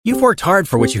You've worked hard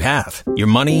for what you have. Your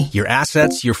money, your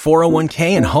assets, your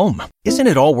 401k, and home. Isn't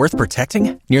it all worth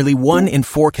protecting? Nearly 1 in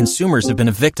 4 consumers have been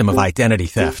a victim of identity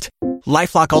theft.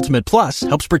 LifeLock Ultimate Plus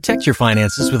helps protect your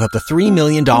finances with up to $3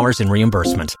 million in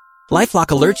reimbursement. LifeLock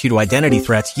alerts you to identity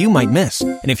threats you might miss.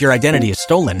 And if your identity is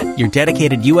stolen, your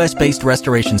dedicated U.S.-based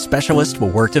restoration specialist will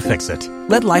work to fix it.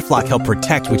 Let LifeLock help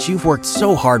protect what you've worked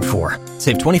so hard for.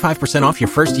 Save 25% off your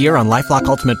first year on LifeLock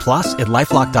Ultimate Plus at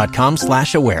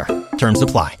LifeLock.com/aware. Terms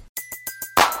apply.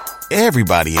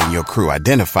 Everybody in your crew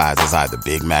identifies as either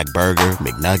Big Mac Burger,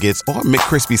 McNuggets, or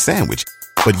McCrispy Sandwich.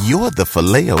 But you're the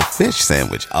Filet-O-Fish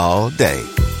Sandwich all day.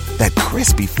 That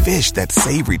crispy fish, that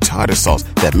savory tartar sauce,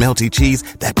 that melty cheese,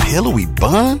 that pillowy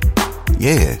bun.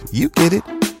 Yeah, you get it.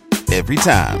 Every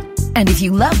time. And if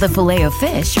you love the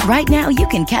Filet-O-Fish, right now you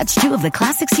can catch 2 of the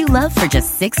classics you love for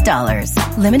just $6.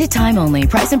 Limited time only.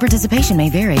 Price and participation may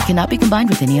vary. Cannot be combined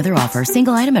with any other offer.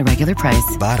 Single item at regular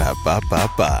price.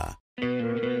 Ba-da-ba-ba-ba.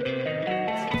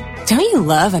 Don't you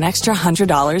love an extra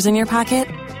 $100 in your pocket?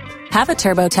 Have a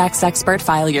TurboTax expert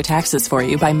file your taxes for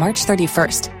you by March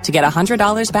 31st to get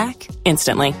 $100 back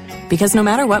instantly. Because no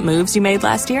matter what moves you made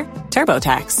last year,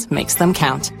 TurboTax makes them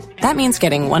count. That means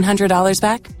getting $100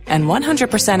 back and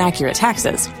 100% accurate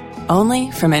taxes,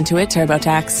 only from Intuit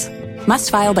TurboTax. Must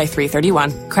file by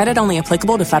 3/31. Credit only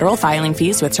applicable to federal filing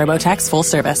fees with TurboTax full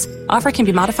service. Offer can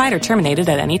be modified or terminated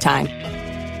at any time.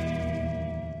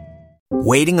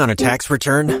 Waiting on a tax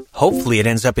return? Hopefully it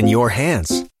ends up in your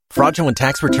hands. Fraudulent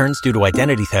tax returns due to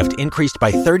identity theft increased by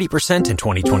 30% in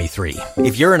 2023.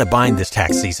 If you're in a bind this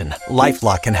tax season,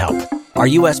 LifeLock can help. Our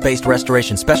U.S.-based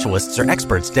restoration specialists are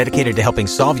experts dedicated to helping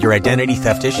solve your identity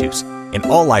theft issues. And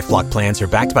all LifeLock plans are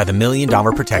backed by the $1 Million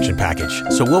Protection Package.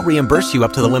 So we'll reimburse you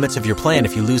up to the limits of your plan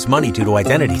if you lose money due to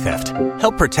identity theft.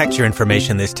 Help protect your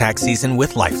information this tax season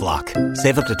with LifeLock.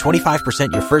 Save up to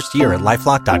 25% your first year at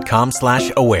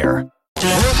LifeLock.com/aware.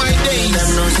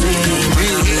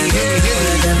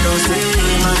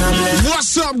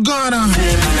 What's up, Ghana?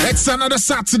 It's another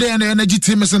Saturday and the energy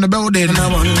team is in the building.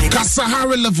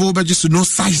 Kasahare level, but just no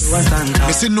size.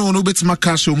 I say no bit my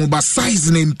cash, but size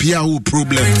name Pia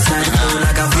problem.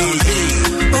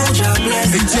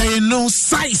 It's no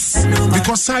size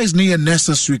because size near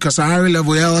necessary. Kasahare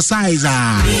level, your size.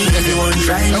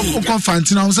 I'm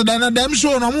confident now, so then them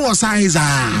show no more size.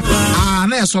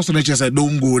 Next also they just say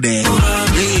don't go there. I'm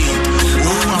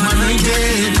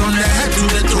anointed from the head to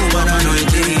the toe. I'm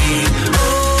anointed.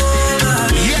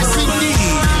 Yes, indeed.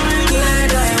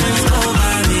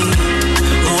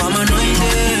 I'm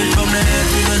anointed from the head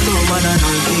to the toe. I'm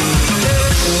anointed.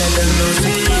 Let them know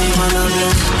see, man, I'm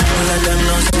blessed. Let them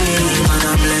know see, man,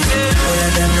 I'm blessed.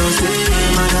 Let them know see,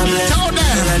 man, I'm blessed. Tell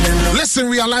them. Listen,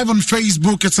 we are live on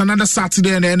Facebook. It's another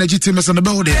Saturday and the energy team is in the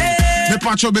building. Me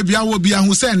pacho baby I will be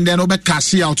who send then obe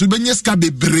cash out. We be nyeska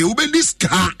bebre, we be this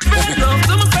car.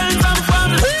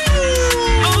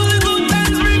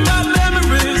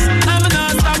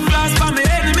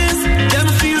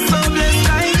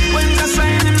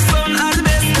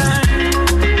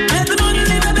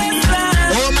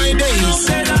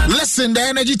 Listen, the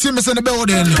energy team is in the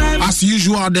building. As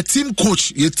usual, the team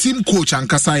coach, your team coach and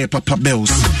Kasahare Papa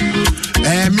Bells.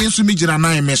 Means to me jina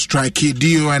na me strike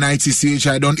DONITCH.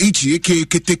 I don't each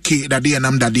KTK that day and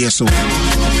I'm that day so.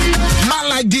 Man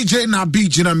like DJ na big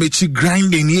jina mechi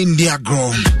grinding in India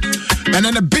grow. And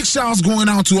then the big shouts going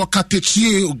out to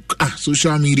Okatechi.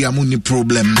 Social media money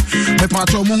problem. Me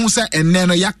patro mo say and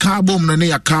then ya carbom na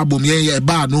ya carbom yeah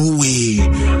bad no way.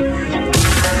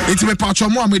 It's me patro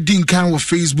mo am din kan with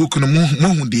Facebook no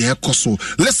mo de ekoso.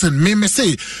 Listen, me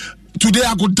say today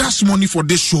I go dash money for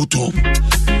this show top.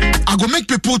 I go make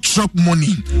people chop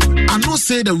money. I know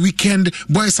say the weekend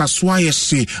boys are swaye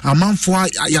say a man for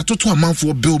ya toto a man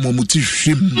for bill momuti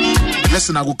shim.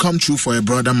 Listen, I go come true for a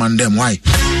brother man them. Why?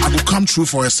 I go come true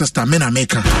for a sister men I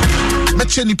make her.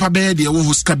 Meche nipa be de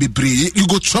wo ska bebre. You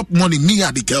go chop money me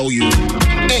I dey tell you.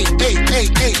 Hey.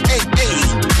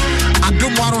 I do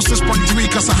 106.3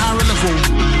 Kasahare level.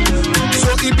 So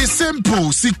it be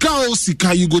simple.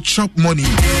 Sika, you go chop money.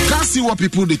 Can't see what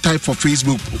people they type for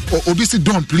Facebook. Obviously,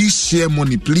 don't please share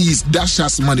money. Please dash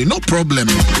us money. No problem.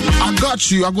 I got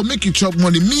you. I go make you chop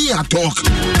money. Me, I talk.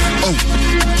 Oh.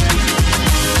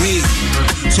 Hey.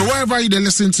 So wherever you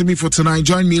listen to me for tonight,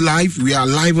 join me live. We are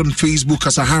live on Facebook,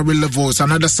 Kasahare level. It's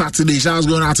another Saturday. Shouts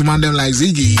going out to man them like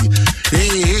Ziggy.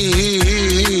 Hey.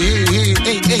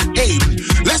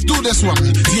 Let's do this one.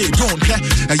 Yeah, don't care.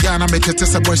 A yana make it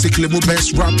test a boy say claim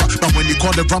best rapper. But when they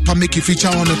call the rapper, make you feature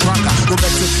on the tracker. Go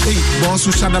back to hey, boss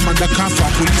who shut them under cover.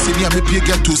 Police in here, me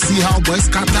get to see how boys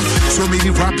scatter. So many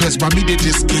rappers, but me they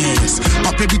just scarce.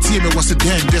 Papa BTM was a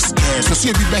damn this scarce. So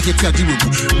see me back here tell you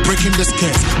breaking this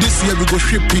scarce. This year we go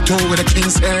ship it over the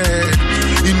king's head.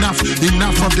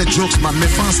 Enough of the jokes, man. My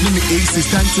fans need me ace. It's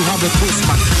time to have a post,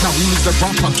 man. Now who is the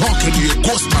rapper talking? You a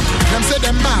ghost, man. Them say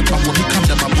them mad, but when we come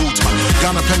them a boat, man.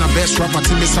 Ghana pen a best rapper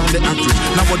till me sound the average.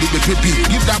 Now what did they pay?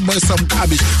 Give that boy some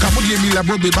cabbage. Come on, me la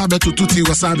bro be babe to tutti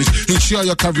was savage. Ensure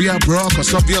your career broke or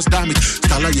obvious damage.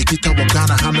 Stala ye kita wa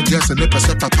Ghana handle just and never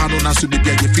set papano na su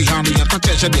bibi ye fi handle yan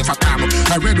touch de fatano.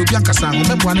 I read Bianca sang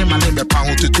remember one my name be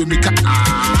pound to me ka.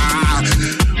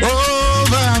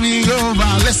 Over me,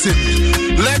 over, listen.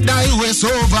 Let thy ways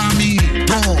over me.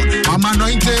 God, I'm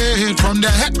anointed from the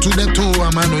head to the toe.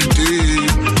 I'm anointed.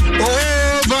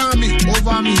 Over me,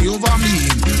 over me, over me.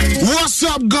 What's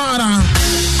up, Ghana?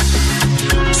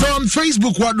 So on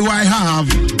Facebook, what do I have?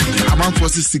 I'm on for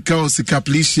Sika.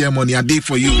 Please share money a day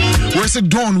for you. Where's it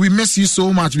Dawn? We miss you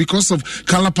so much because of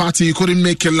Color Party. You couldn't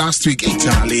make it last week. Hey,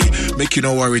 Charlie, make you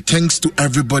no worry. Thanks to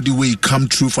everybody we come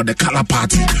through for the Color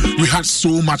Party. We had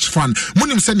so much fun.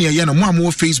 Munim send you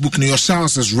more Facebook. Your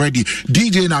showers is ready.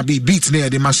 DJ Nabi beats near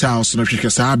the Mashhouse. No,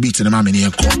 because I beat in the mammy. Hey.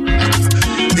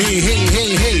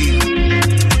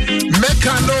 Make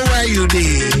I know where you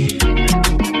did.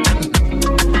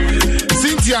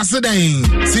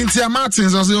 Cynthia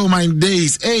Martins also, oh my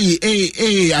days.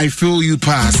 Hey, I feel you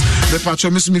pass. The patch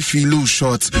miss me feel loose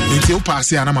short. Until pass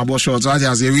here and I'm about short. So I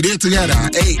just say we did together.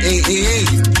 Hey.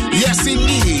 Yes,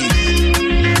 indeed.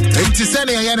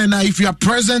 If you are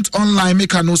present online,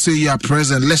 make a no say you are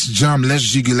present. Let's jam, let's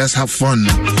jiggle, let's have fun.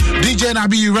 DJ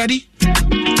Nabi, you ready?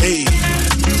 Hey,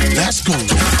 let's go.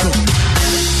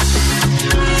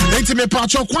 Me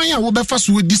pacho kwanya wo be fast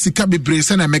with this sika be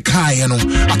brace na me kai no.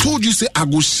 I told you say I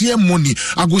go share money.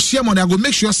 I go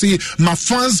make sure say my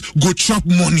fans go chop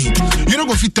money. You don't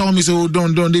go fit tell me say oh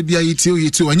don't they be a tell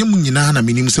anya mu nyina na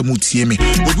menim say mu tie me.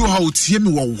 Obi ha o tie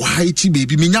me wo white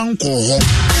baby me nyanko ho.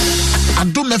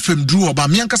 Adom FM drew about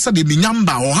me ankasa de me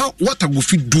nyamba or what I go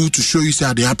fit do to show you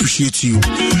say they appreciate you.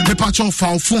 Me pacho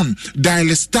file phone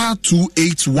dial star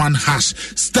 281 hash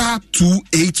star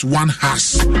 281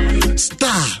 hash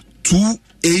star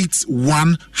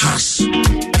 281 hash.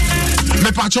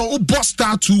 Me pacho boss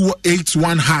star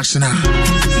 281 hash now.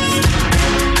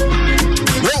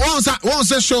 Once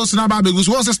the shows na baby goose,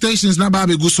 once the stations na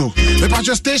baby goose. Me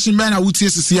pacho station man I would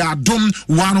say Adom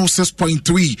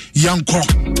 106.3 Yanko.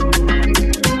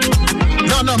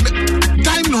 No,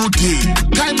 time no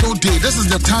day. This is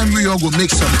the time we all go make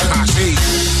some cash. Hey,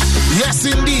 yes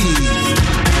indeed.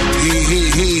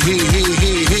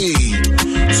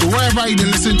 Hey. So wherever you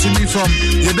listen to me from,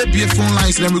 you better be phone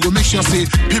lines. Then we go make sure say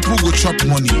people go chop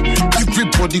money.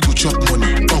 Everybody go chop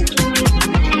money. Oh,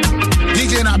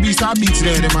 DJ Nabi, start beat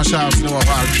today. They must shout.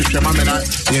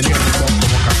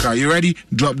 You ready?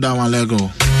 Drop down and let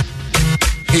go.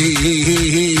 Hey.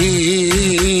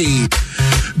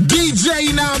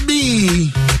 DJ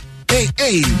Nabi.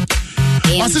 Hey.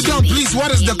 I said, John, please,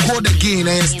 what is the code again?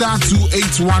 Star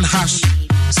 281 hash.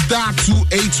 Star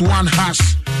 281 hash.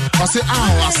 I say,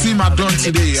 I see my done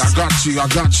today. I got you.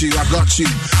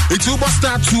 It's over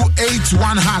star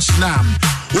 281 hash now.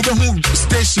 Over who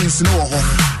stations no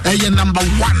hey, number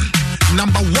one,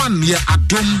 yeah,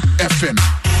 Adom FM.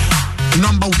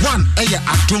 Number one, hey,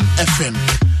 Adom FM.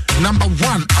 Number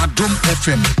one, Adom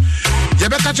FM. You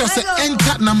better just say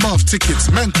enter number of tickets.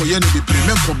 Menko yeni be play.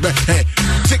 Menko be hey.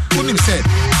 Take unim say.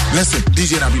 Listen,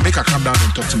 DJ Nabi, make a come down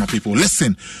and talk to my people.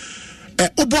 Listen,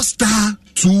 Obo star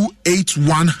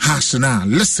 281 hash now.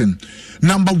 Listen,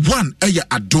 number one,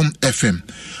 Adom FM.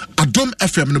 Adom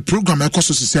FM, the program I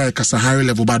also say Kasahare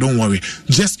level, but don't worry.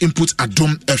 Just input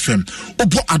Adom FM.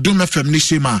 Obo Adom FM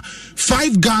nishema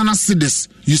 5 Ghana cedis.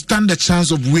 You stand the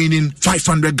chance of winning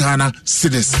 500 Ghana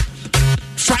cedis.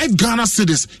 5 Ghana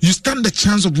cedis, you stand the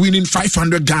chance of winning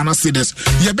 500 Ghana cedis.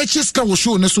 You bet you will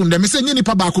show no soon. Them say any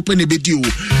papa could penny bid you.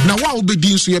 Now what will be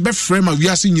doing so you bet frame of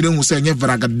you seeing you don't say any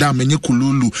Vragadam and your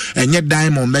Kululu and your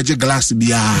diamond magic glass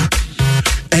beer.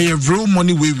 And your real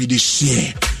money way with the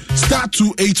share. Star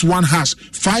 281 hash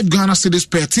 5 Ghana cedis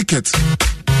per ticket.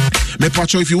 Me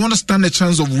pacho, if you want to stand a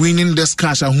chance of winning this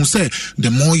cash, I who say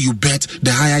the more you bet,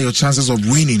 the higher your chances of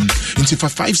winning. Into for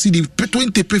 5 CD,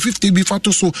 20, 50 before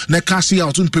to so na cash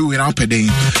out and pay without per day.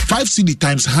 5 CD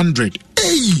times 100.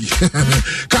 Hey,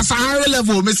 Kasahare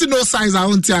level. Me see no size I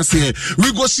want to say.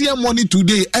 We go share money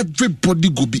today. Everybody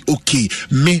go be okay.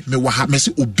 Me waha. Me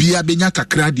see obia benya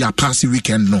kakra dia pass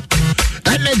weekend no.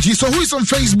 Energy. So who is on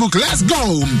Facebook? Let's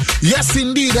go. Yes,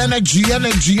 indeed. Energy.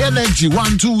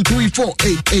 1, 2, 3, 4,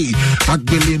 8, 8.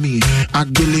 Agbelemi.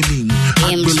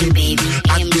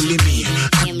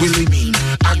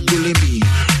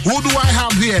 Who do I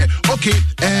have here? Okay,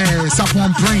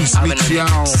 Sapon Prince,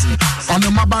 Michiao. On the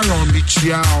Mabaron,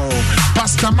 Michiao.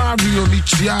 Pastor Mario,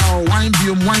 Michiao. Wine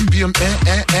Bium,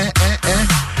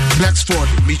 Blacksford,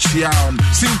 Michiao.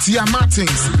 Cynthia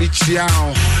Martins,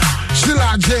 Michiao.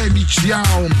 Sheila J,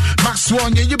 Michiao. Maxwell,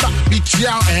 you back,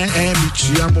 Michiao.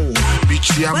 Michiamo.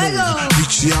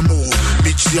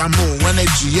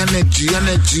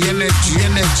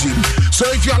 Energy. So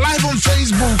if you're live on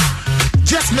Facebook,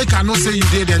 just make a note say you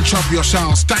did and chop your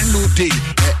shouts. Time no day.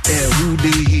 Who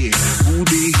they here?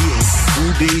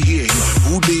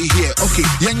 Okay,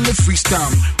 young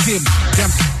freestyle. Tim,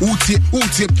 Uti,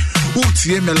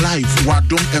 me live.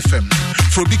 Wadom FM.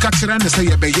 Frobika Tirana say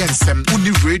a bayensem.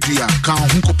 Uni radio. Kan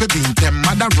hunko pebin.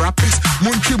 Mother rappers.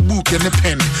 Montri book and a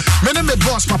pen. Mene me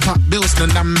boss papa bills na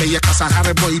nam me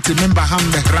Kasahare boy to remember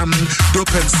ham me ram.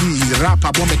 Dope MC rap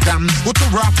abo me dam. Uto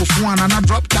rap of one and I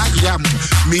drop that yam.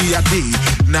 Me a day.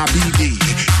 Na BD,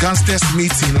 gangsters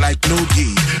meeting like no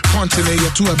day. Continue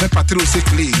to a better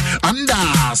sickly.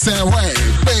 Anda, say way,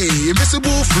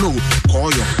 invisible flow.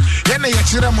 Call you. Then you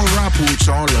chira mo rap with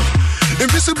all.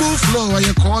 Invisible flow,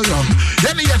 I call you.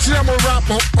 Then you chira mo rap.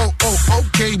 Oh,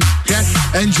 okay. Yeah,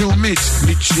 Angel Mitch,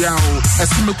 Michiao.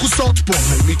 Asimeku salt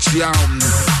bomb, Michiao.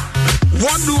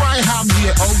 What do I have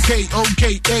here? Okay.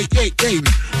 Hey.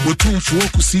 Wotum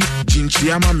fuokusi,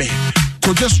 Jinchiama me.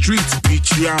 Koja Street,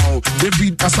 Michiao.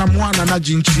 David Asamoah na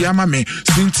Jinchiama me.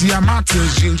 Cynthia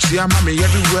Martins, Jinchiama me.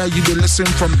 Everywhere you be listen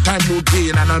from time no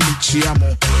day. Nana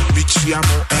Michiamo.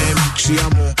 Hey,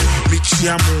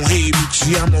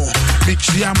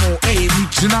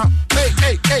 Michina.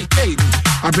 Hey.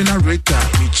 I've been a rater,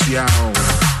 Michiao.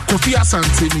 Kofi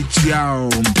Asante, Michiao.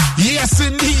 Yes,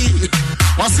 indeed.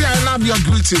 I say I love your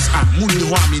greetings. Muni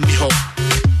Wami Niho.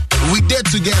 We did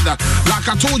together. Like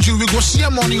I told you, we go share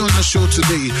money on the show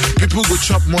today. People go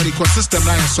chop money because system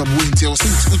line some winter.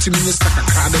 Since 20 minutes,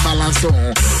 the balance on.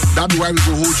 That's why we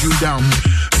go hold you down.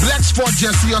 Blacksford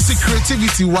Jesse, you see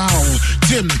creativity. Wow.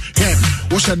 Tim, him.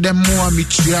 What's a them more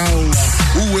Michiao?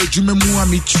 Who you me more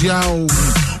Michiao?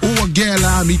 Who a girl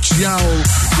Michiao?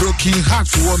 Broken heart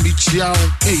for Michiao.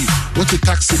 Hey, what a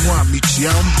taxi more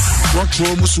Michiao? What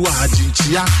Romuswa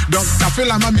Jinchia? Dr.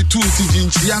 Fela Mami Tuti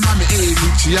Jinchia Mami. Hey,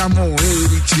 Michiamo. Nana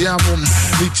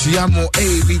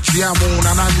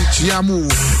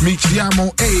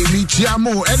Michiamo,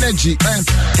 energy,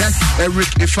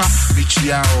 Eric Ifa,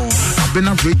 Michiao, I've been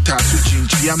a breaker to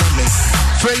Jinchiama,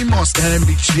 famous,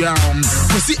 Michiao,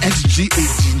 Pussy SG,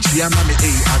 Jinchiama,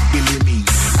 Agbilimi,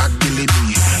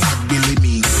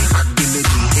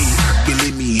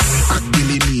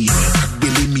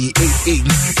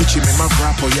 Ichimema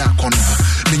Rapo Yakono,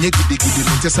 Minyaki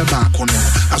Mintesa Bacono,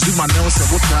 Azuma Nelson,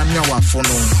 what time you are for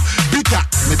no, Peter,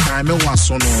 Metime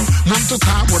Wasono, Monto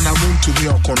Tabo Namun to me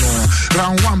Ocono,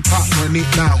 round one part when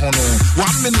it now hono,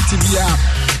 1 minute to be up.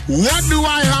 What do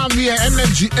I have here?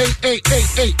 Energy, hey.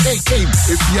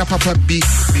 If you are Papa B,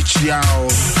 Michiao,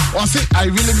 or say I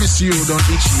really miss you, don't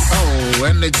itchy. Oh,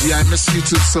 energy, I miss you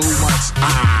too so much.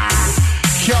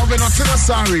 Kelvin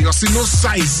Otenasari, or see no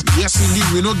size. Yes,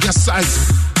 indeed, we don't get size.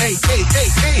 Hey.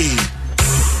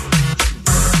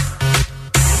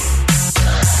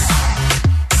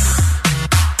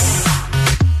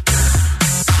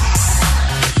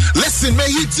 Listen, me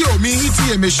hit you,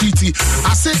 me shitty.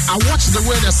 I say I watch the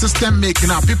way the system making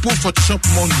now people for chop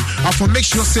money. I for make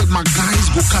sure say my guys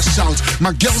go cash out,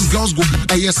 my girls go.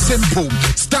 Simple.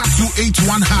 Start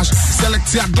 281 hash. Select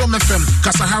here Dom FM,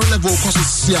 Kasahare level cause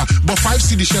it's here. But 5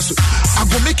 CD shares. I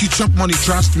go make you chop money.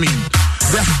 Trust me.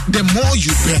 The more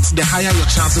you bet, the higher your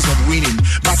chances of winning.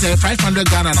 But 500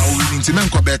 Ghana now winning. To men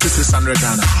go bet 600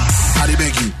 Ghana. I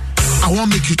beg you. I won't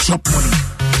make you chop money,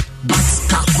 but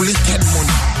calculated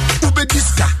money.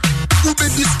 Ubediska,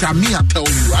 me I tell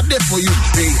you, I did for you.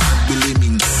 Hey, believe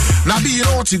me. Now, you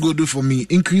know what you go do for me?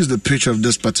 Increase the pitch of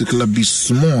this particular beat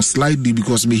small, slightly,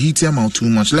 because me heat him out too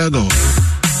much. Let go.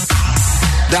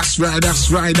 That's right.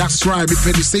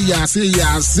 Be say yeah. I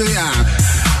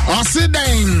say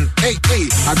then, hey,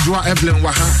 I draw Evelyn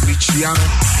Waha, Michiano,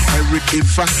 Eric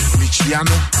Ifa,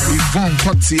 Michiano, Yvonne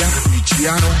Kotia, Michiano.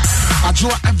 Michiano.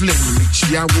 Ajua Evelyn,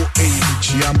 Michiamo,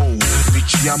 Michiamo,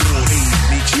 Michiamo,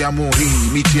 Michiamo,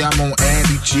 Michiamo,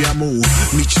 Michiamo,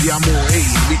 Michiamo,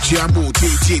 Michiamo,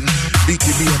 Titin,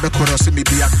 BTB, and the chorus,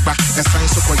 maybe a back, a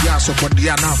science of a yas of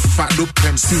Diana, Fat Loop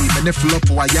MC, and a flop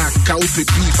Wayaka,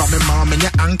 beef, I'm a mom and your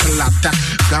uncle Lata,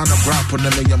 Ghana Brap, and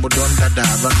the Yamodonda,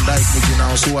 Van Dyke, now,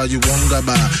 so are you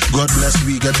Wongaba. God bless,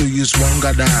 we get to use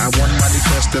Wongada. I want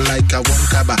manifest like a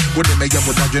Wonkaba. What the Mega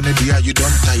Bodajonedia, you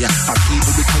don't tire. I feel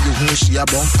because you wish you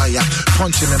bonfire.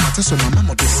 Punching them at so my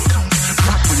mama discount.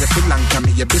 Rap for your Philanka,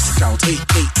 me your discount. Hey,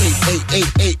 hey, hey, hey, hey,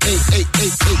 hey, hey, hey, hey,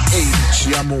 hey, hey.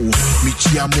 Michiamo,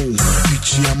 Michiamo,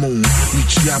 Michiamo,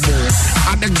 Michiamo.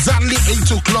 At exactly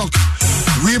 8 o'clock,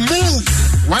 we move.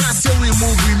 When I say we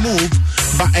move.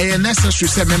 But a necessary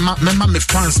say, remember my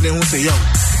fans, they won't say, yo.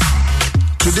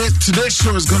 Today's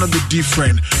show is gonna be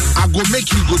different. I go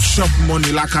make you go chop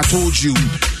money like I told you.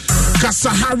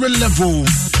 Kasahare level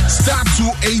star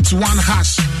 281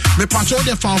 hash. Me patch all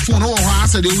the phone. Oh, I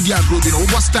said they would be agreeing.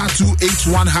 Over star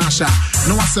 281 hash.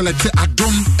 No, I selected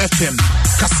Adom FM.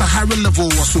 Kasahare level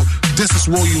also. This is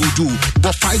what you do.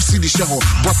 But 5 cities share,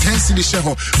 but 10 cities share,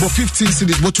 but 15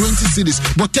 cities, but 20 cities,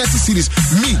 but 30 cities.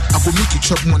 Me, I go make you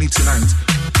chop money tonight.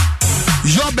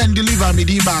 Job and deliver me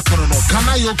the back on no. Can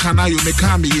I make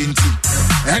me into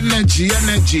energy,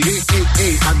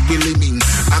 hey,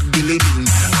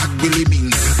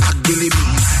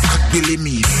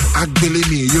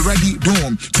 Agbilimi, you ready?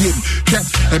 Doom, team, kept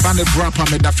a banner rap on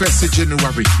the 1st of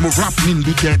January. Mo rap in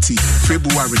the 30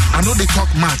 February. I know they talk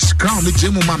much, crown the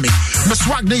Jemu Mame. Me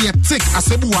swag they tick, I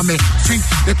say Buame, free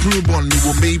the probe on me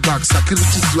will make back,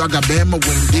 security swagger, Bema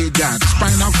when they got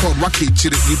spinal cord, Waki,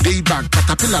 Chiri, day back,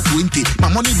 Caterpillar 20, my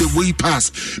money the way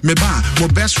pass. Me ba, mo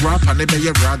best rapper, never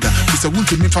your brother. It's a wound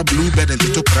to me for blue bed and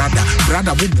to Prada,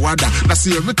 Brada Wubwada,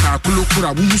 Nasi Rika,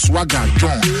 Kulukura, Wumu swagger,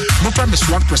 John. Mo from the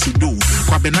swag presido,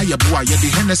 Kwabena Yabua, Yadi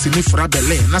Hennessy,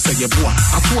 Frabele, Nasa Yabua,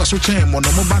 Atua Sochen,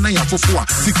 Monomobana Yafofua,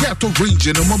 Sikato Range,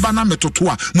 and Mobana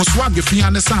Metotua, Moswag,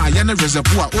 Fianesa, Yana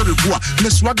Reservoir, Oribua,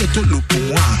 Leswag to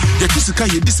Lupua, Yakisika,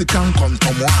 Yedisikan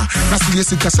Contomoa, Nasi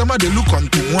Yesika, Sama de Luke on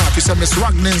Tumua, Fisa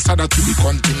Meswag Nensada to be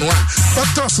continua, but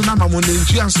Tosana Monin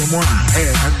Someone,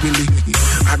 hey, I believe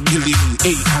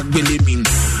me.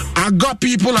 I got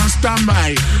people on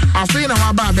standby. I feel I'm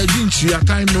about Jinchi, a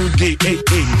time no day, hey.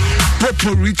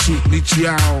 Popo Richie,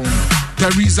 Michiao.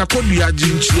 Teresa Kodia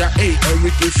Jinchia, hey,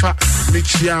 Eric Ifa,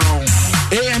 Michiao.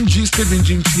 AMG Steven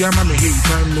Jinchia, mama, hey,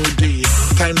 time no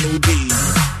day.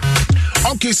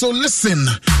 Okay, so listen.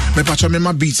 Me pacha me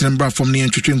ma beat and bra from the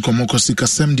entry komoko sika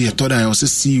semdi thought I was a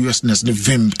seriousness the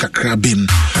vim kakrabim.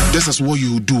 This is what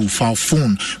you do for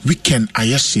phone weekend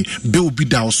ayashi bill be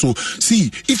down. So see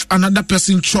if another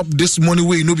person chop this money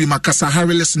way no be my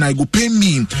Kasahare lesson I go pay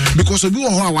me because we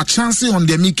our chance on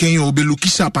the me can you be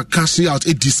looking sharp a cash out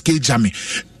a disc jammy.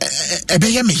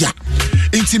 Ebeye me ya.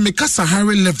 Inti me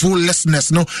Kasahare level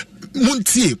lessness no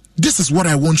Muntie. This is what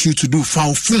I want you to do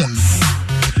for phone.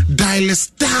 Dial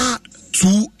star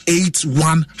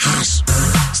 281 hash.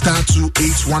 Star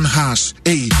 281 hash.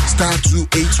 Hey, star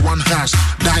 281 hash.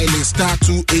 Dial star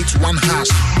 281 hash.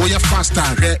 Where you faster,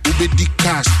 ube di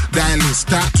cash. Dial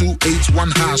star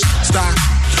 281 hash. Star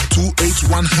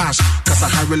 281 hash.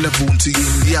 Kasahare level unti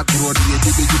India Kuro di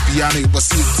piano. But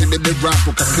see, it's in the rap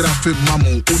or kakrafe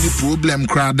mamu. Only problem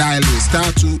cry dial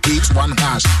star 281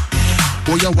 hash.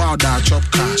 Oh, you wild that chop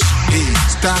cash. Hey,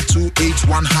 star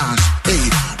 281 hash. Hey,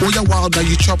 oh, you wild that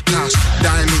you chop cash.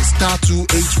 Dial it, star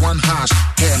 281 hash.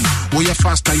 Oh, you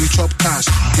faster you chop cash.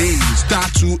 Hey, star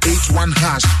 281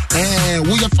 hash. Hey,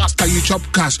 oh, you faster you chop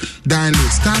cash. Dial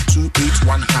it, star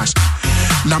 281 hash.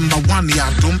 Number 1, yeah,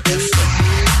 Dom FM.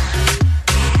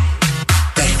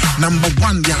 Hey, number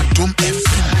 1, yeah, Dom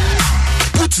FM.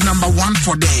 Put number 1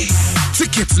 for day.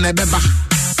 Tickets, nebeba.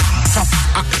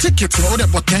 Tickets in order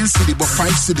but 10 cities, but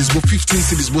 5 cities, but 15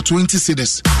 cities, but 20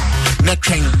 cities. Next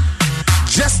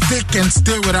just take and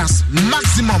stay with us.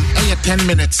 Maximum 10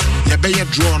 minutes. You better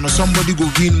draw or somebody go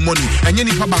win money. And you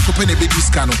need to back up in a baby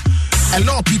scan. A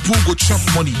lot of people go chop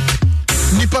money.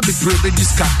 Nipa be pray baby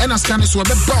scan. And a scan is so a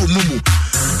bow mumu.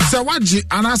 So what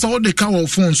and answer all the cow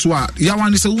phone so ya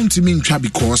want is a untimin try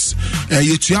because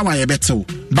you to our better.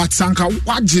 But Sanka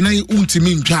what jine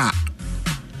untimin try.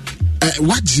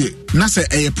 Waje na say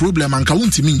a problem anka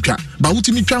wuntimi ntwa ba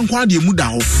wuntimi twa nkwa de mu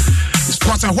da ho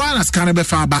because when scan be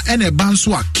fa ba and a ban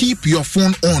so keep your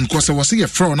phone on because I was see a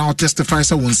fraud now testify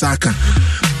so won saka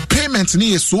payment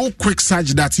ni is so quick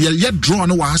surge that you draw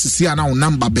no wa see now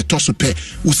number beto so pe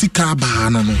usika ba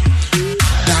no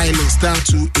dial star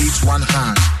 281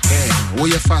 hash Hey,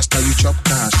 you faster, you chop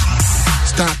cash.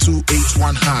 Star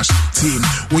 281 hash. Team,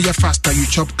 you faster, you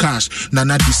chop cash.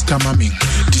 Nana discamami,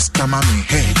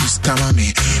 hey,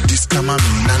 discamami,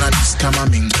 nana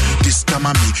discamami,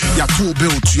 ya two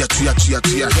bill to ya,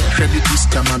 credit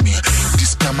discamami,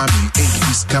 hey,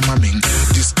 discamami.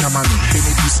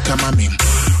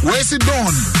 Where's it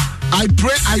done? I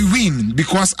pray I win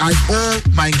because I owe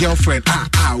my girlfriend.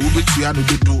 Ube tuyano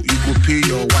do, you go pay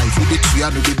your wife. Ube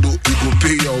tuyano do, you go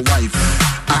pay your wife.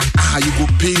 You go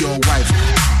pay your wife.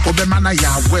 Obe mana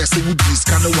ya west, ube this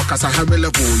kind of work as a high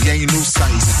level, yeah, you know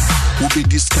size. Ube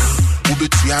this kind, ube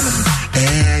tuyano,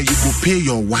 you go pay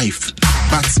your wife.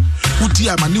 But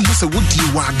udia mani who say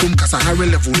udia wa dum kasa high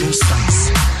level no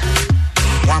size.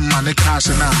 One man a cash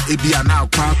now, ebi now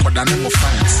kwa da no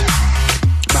fights.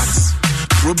 But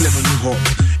problem in you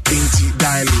ain't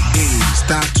dial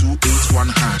star 281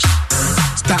 hash.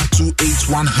 Star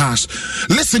 281 hash.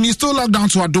 Listen, you still locked down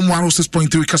to Adom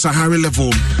 106.3 Kasahare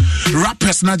level.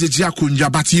 Rappers na jeja kunja,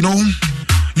 but you know,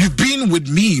 you've been with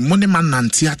me, money man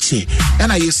nantiache,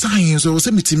 and I sign so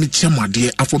say me chema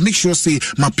I for make sure say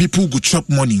my people go chop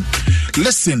money.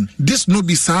 Listen, this no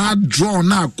be sad draw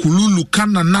na kululu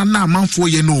kana na man for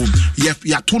you know.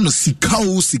 Ya tono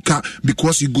sika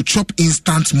because you go chop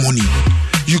instant money.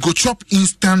 You go chop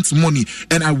instant money,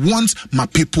 and I want my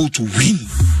people to win.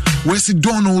 Where's it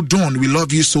done? We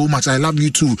love you so much. I love you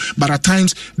too. But at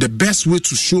times, the best way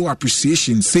to show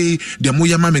appreciation, say the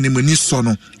moyama menemoni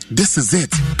sono. This is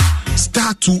it.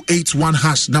 Star 281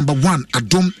 hash number 1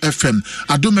 Adom FM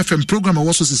program I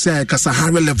also say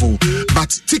Kasahare level,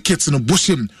 but tickets no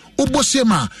boshim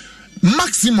oboshema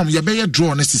maximum ya be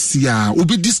draw necessary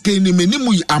obi discount ni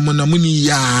menimu amonamuni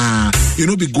ya you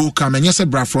know be go come and yes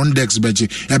bra front dex beje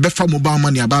e be fa mobile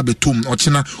money aba betum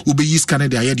ochina obi use can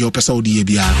dey here the opesa odi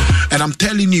bia, and I'm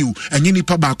telling you enyi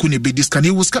nipa ba ko ne be discount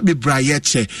you will ska be bra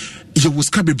yeche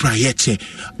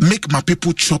make my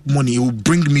people chop money. It will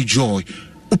bring me joy.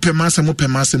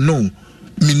 Upemase no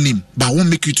minim, but I won't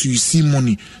make you to see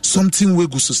money. Something will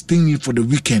go sustain you for the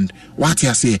weekend. What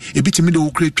I say, a bit me the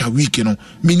whole create a week, you know.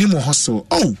 Minimum hustle.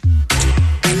 Oh,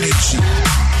 energy.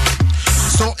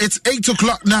 So it's 8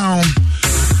 o'clock now.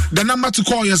 The number to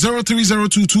call is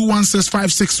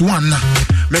 0302216561.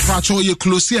 Me patrol you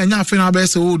close here and you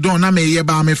best oh don't na me ye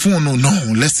ba me phone no.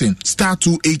 Listen, star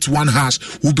 281 hash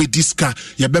will be disca.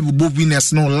 Your baby both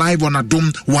winners no live on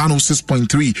Adom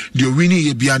 106.3. The winning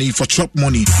ye biani for chop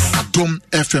money. Adom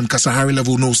FM Kasahare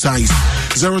level no size.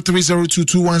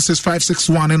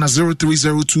 0302216561 and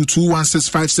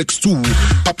 0302216562.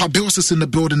 Papa Bills is in the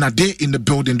building, a day in the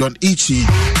building, Don Ichi.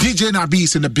 DJ Nabi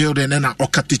is in the building, and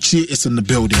Okatichi is in the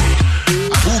building.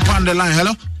 Who on the line?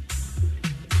 Hello?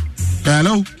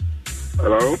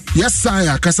 Yes,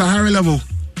 sire. Kasahare level.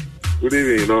 Good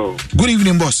evening, no. Good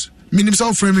evening, boss. My name is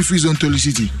Alfred Free Zone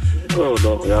Tolicity. Oh,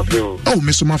 no, yeah,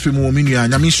 Mr. Mafimo, I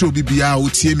mean, show BBA or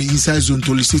TM inside Zone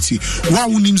Tolicity. Why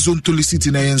would name Zone Tolicity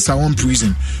in Sawan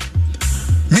prison?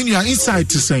 Meaning, you are inside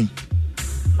to say.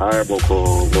 Hi,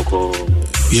 Boko.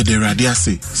 Yeah, the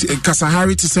radiasi.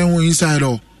 Kasahare to say one inside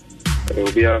or.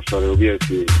 It'll be after.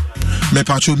 Me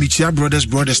pacho michia brothers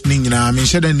ning na I mean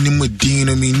share the name with Dean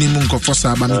I mean name ko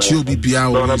fosa ba michio bibia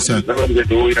o sir.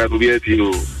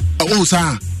 Oh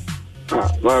sir.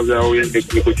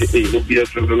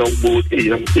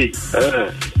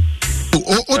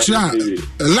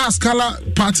 Last color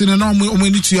party na no mo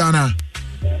ni tuana.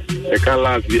 E kan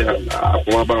last year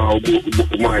akwa ba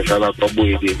mo inshallah to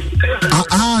boy dey.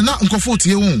 Na nkofo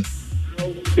tie won.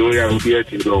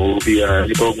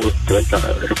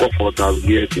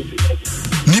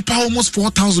 Nipa almost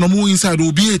 4,000 or more inside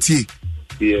OBAT.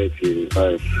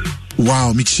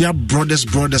 Wow, Michia brothers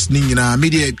ningina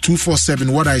media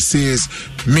 247. What I say is,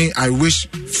 may I wish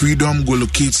freedom go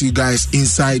locate you guys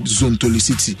inside Zone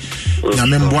Tolicity. Na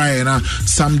memboy na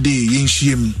someday yen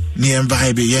shim ni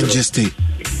vibe yen just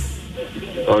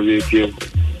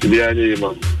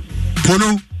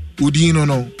Pono Udino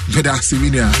no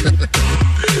Vedasivinia.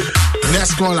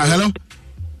 Next caller, hello.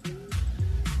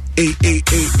 Hey,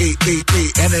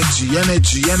 energy.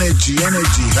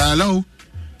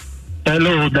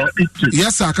 Hello,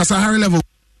 yes, sir. Kasahare level.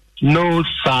 No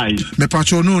size. Me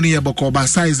patrol no near Bokoba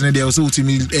size, and they also to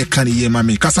me a canny ye,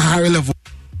 mammy. Kasahare level.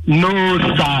 No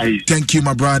size. Thank you,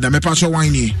 my brother. Me patrol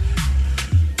whiny.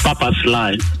 Papa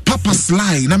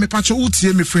Sly. Now me patrol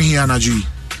uti me free here, Najui.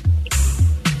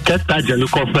 Keta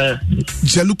Jelukofe.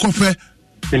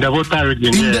 In the water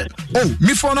region.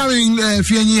 Me for now in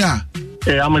Fienia.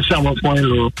 I'm a shower point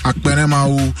low.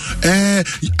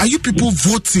 Are you people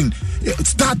voting?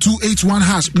 Star 281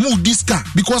 hash. Move this car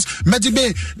because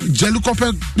Medibe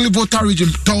Jelukope voter region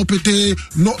Taupete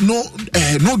no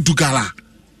Dugala.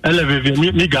 Elevate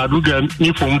me gaduga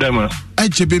me from them.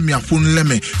 Ejebe mi afun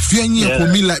leme. Fienye for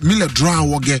me like me draw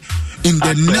wage. In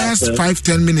the next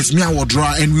 5-10 minutes, me I will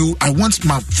draw and I want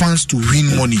my fans to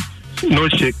win money. No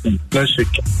shake.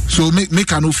 So make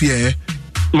no fear. Eh?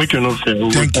 Make no fear.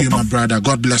 Thank you, my brother.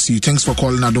 God bless you. Thanks for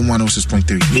calling. I don't want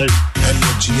 106.3.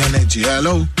 Energy.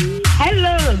 Hello.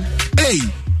 Hello. Hey.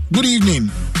 Good evening.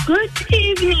 Good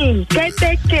evening.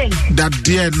 That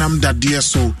dear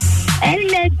so.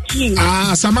 Energy.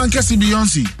 Samanke si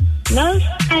Beyonce. No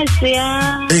stress,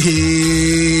 yeah.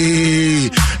 Hey.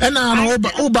 And now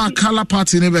Oba color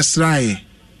party never try.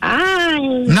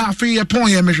 Now for your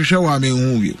point, you make sure I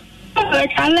mean you.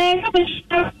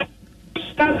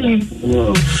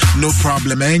 No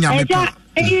problem. Me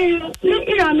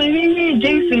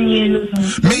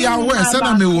I wear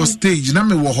sana me was stage na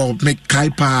me wo ho me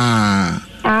kaipa.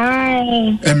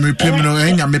 Emre pemino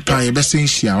enya me pa e be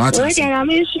senhia what. We can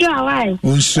me sure why.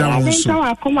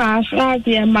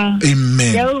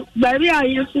 Amen. Yo baby are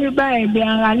you free by be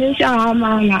an sha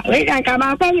mama. We can come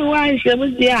up on one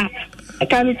shebudia. I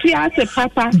can see as a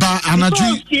papa. But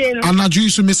Anaju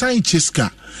so me say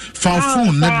Cheska. For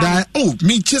phone na die. Oh,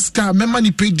 me Cheska me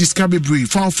money pay discovery.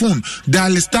 For phone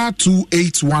dial star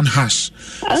 281 hash.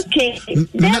 Okay.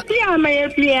 That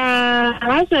my play.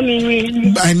 Answer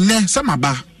me. And some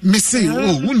ba. Me say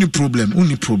only problem. All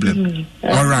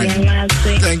right.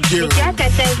 Thank you.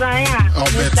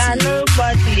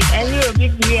 Nobody. And you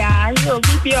big and you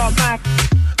keep your back.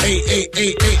 Hey.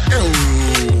 Oh.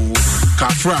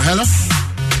 Kafra, hello.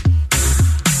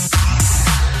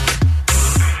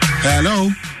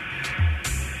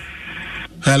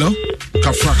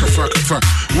 Kafra.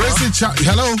 Where's the chat?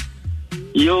 Hello.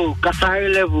 Yo, Kasahare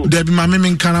level. Debbie, my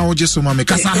meme kana oje so mame.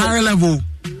 Kasahare level.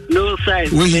 No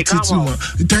size. Where you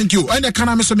thank you. And the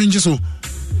kana me so menje so.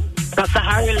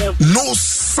 Kasahare level. No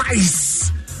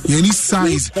size. You need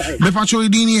size. Me pacho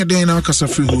idini e den na kasa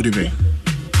free hold be.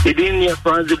 Idini e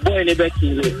France the boy ne be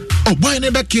kill. Oh, boy ne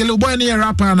be kill. Boy ne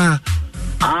rapper na.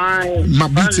 Aye. My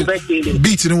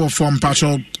beat no form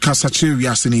pacho kasa chiri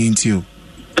asini into.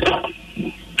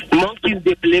 Monkeys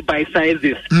they play by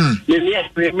sizes. Me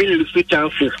lose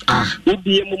chances. We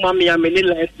be mama me many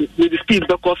life with the speed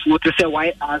because what to say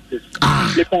why ask this.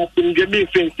 The person me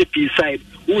fancy P side.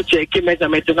 Who check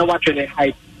measurement na what the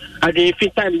height. And if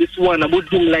time this one about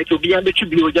doing like to be able to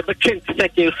be over 20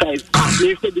 seconds size.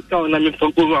 Me say the town I'm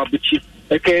from go up with chief.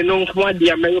 Okay, no one the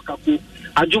America ko.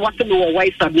 I do want to know why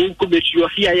something could be sure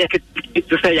here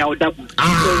to say our double.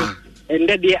 And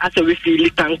then they ask a refill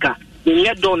tanker.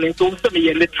 You're done and told me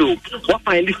a little. What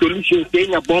find the solution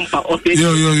saying a bumper or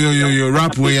yo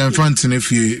rap way and fancy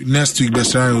if you next week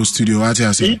Besaro studio at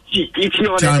say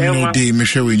time no day me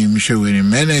show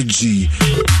him energy.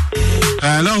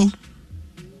 Hello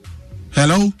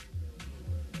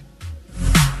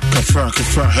Kafra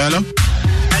hello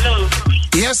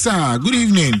yes sir good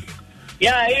evening.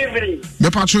 Yeah, evening.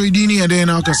 The patrol dini and then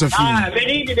now Kasafri. We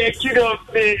need the kid of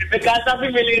the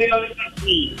Kasafri Millennium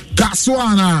City.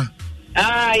 Kaswana.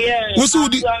 Yeah. Usu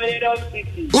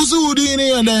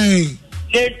dini and then.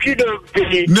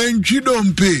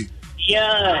 Nenchidompe.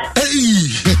 Yeah. Hey.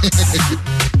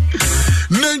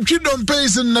 Nenchidompe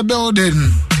is in the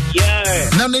building. Yeah.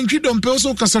 Now Nenchidompe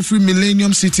also Kasafri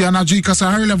Millennium City and Ajui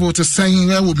Kasahare level to saying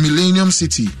with Millennium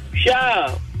City.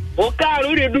 Sure. Okay,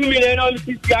 who do Millennium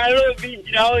City? I don't be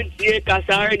now in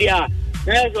Kasahare there.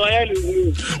 That's why I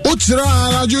do. Uchra,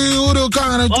 Ajui, Uru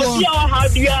Kana. How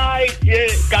do I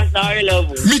Kasahare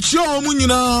level? Micho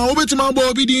Munina, Obetima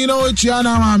Bobby Dino,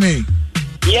 Chiana Mame.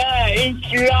 Yeah, in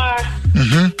Chira.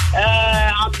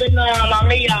 I've been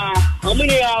Mamia. How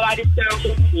many are this time?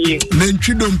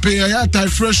 Nenchidompe, I had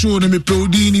fresh one and me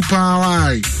Podini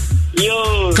Power.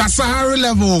 Yo, Kasahare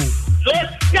level.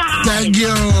 Thank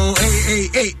you.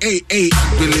 Hey.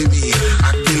 Believe me.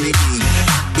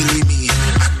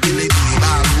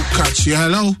 I'll catch you.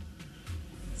 Hello.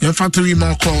 You have 3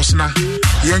 more calls now.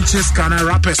 You just kind of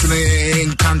rappers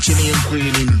in country and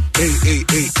queen. Hey.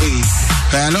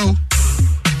 Hello.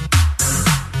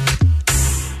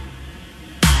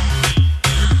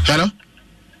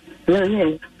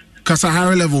 Yes.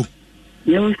 Kasahare level.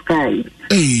 No sky.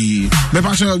 Hey. Me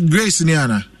pasha Grace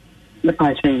Niana.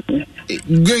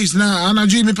 Grace na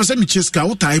Anaju me pese me cheska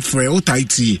o type free o type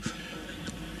tea.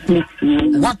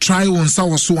 What try on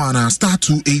saw so ana star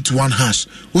 281 hash.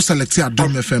 O select a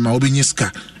dom FM a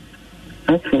obenyiska.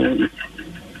 Okay.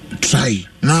 Try.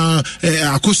 Na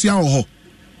akosia ho.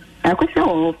 Oh,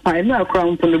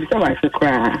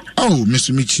 Miss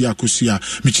Michia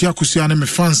Kusia, and me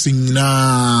fancy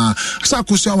na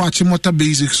Sakusia watching Mota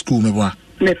Basic School, me wa.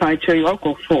 Me I show you all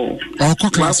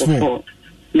class 4.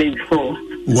 Maybe 4.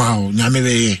 Wow,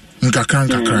 Nyame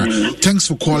Nkakra. Thanks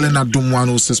for calling at Dum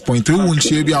 106.3. Won't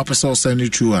you be up a source any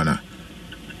true, Anna?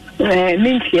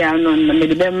 Mintia, no,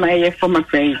 my former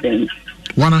president.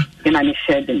 Wanna? And I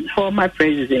said, former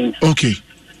president. Okay.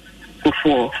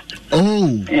 Before. Oh.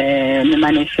 The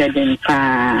man said,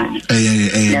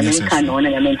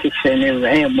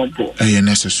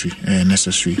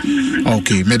 necessary.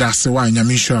 Okay, me that's why I'm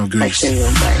sure grace.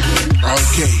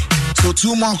 Okay. So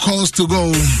 2 more calls to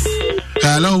go.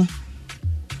 Hello.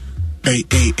 Hey.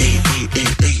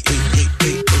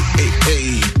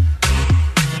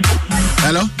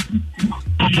 Hello.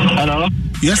 Hello.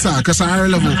 Yes, sir. Kasahare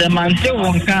level. The man say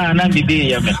one can na bibi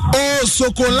yabe. Oh,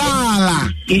 Sokolala.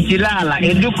 Ichilala.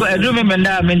 Edu me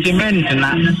menda mentiment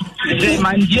na. The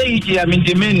man je ichi ya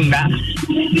mentiment na.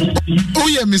 Oh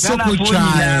yeah, mi Soko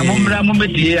chai. Mumbra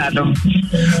mumbeti adom.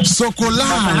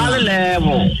 Sokolala. Hale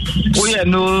level. Oh yeah,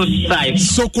 no side.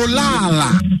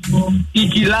 Sokolala.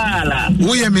 Ichilala.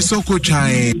 Oh yeah, mi Soko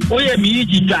chai. Oh yeah, mi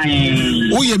ichi chai.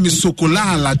 Oh yeah, mi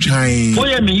Sokolala chai. Oh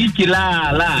yeah, mi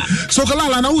ichilala.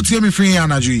 Sokolala na uti mi free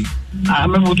anajui.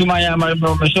 Me mutumaya me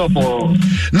shop.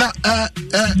 Na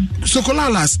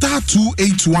Sokolala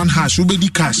 *281# ubedi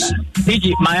cash.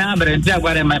 Iki my brand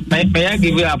agware me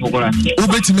give you up kora.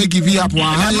 Ubeti me give you up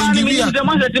wa ha yen give you. The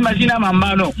machine machine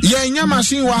mamba no. Yen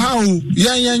machine wa ha o.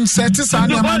 Yen set sa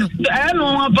na ma no.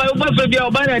 No one pa bia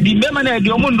obana di me ma na di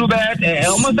omundu be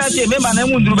omo sa che me ma na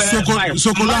mundu be.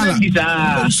 Sokolala.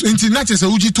 Inti na che se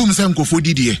uji tum se nkofo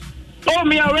didie. Oh,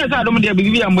 me arrest I don't be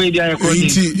am way there.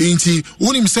 Inti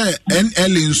unim say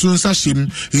NL nsun sa shim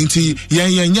inti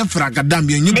yen fragadam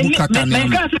yen bukata na. Me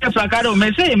ka say fragado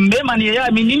me say me man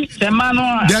ya me ni se man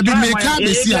no. There be me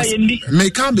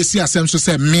can be see asem so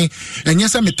say me enye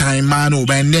say me time man o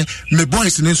ba ne me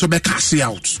boys ni so be cash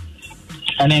out.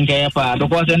 Anenke pa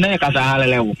because na Kasahare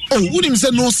level. Oh, unim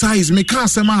say no size me ka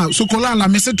say ma Sokolala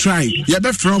me say try. Ye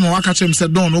be from waka chem say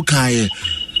don no kai.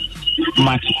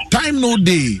 Time no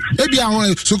day. Ebi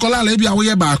awo Sokolala ebi awo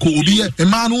ye ba ko obi ye e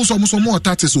man no so mo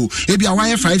 30 so ebi awo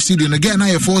ye 5 CD again na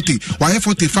ye 40 why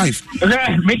 45.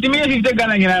 Me timi e te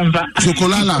gana nyina mfa.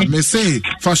 Sokolala me say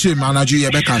fashion manager ye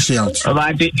be cash out.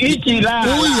 Ba de iki la.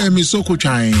 Oh ye mi Soko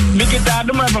chan. Me kita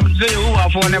do ma say who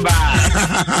afo ne ba.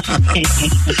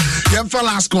 Yem for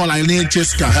last call I need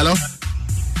Cheska.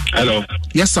 Hello.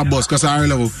 Yes sir boss Kasahare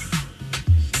level.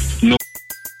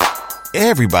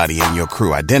 Everybody in your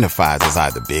crew identifies as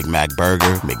either Big Mac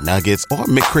Burger, McNuggets, or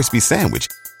McCrispy Sandwich.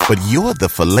 But you're the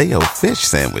Filet-O-Fish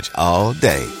Sandwich all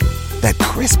day. That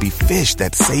crispy fish,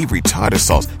 that savory tartar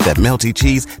sauce, that melty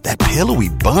cheese, that pillowy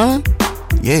bun.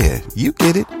 Yeah, you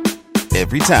get it.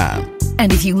 Every time.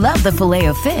 And if you love the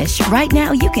Filet-O-Fish, right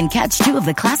now you can catch 2 of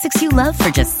the classics you love for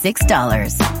just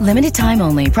 $6. Limited time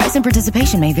only. Price and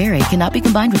participation may vary. Cannot be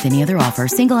combined with any other offer.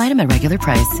 Single item at regular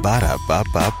price.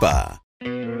 Ba-da-ba-ba-ba.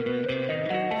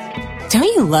 Don't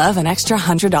you love an extra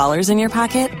 $100 in your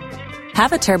pocket?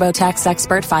 Have a TurboTax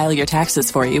expert file your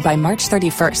taxes for you by March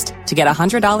 31st to get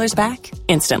 $100 back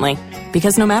instantly.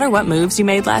 Because no matter what moves you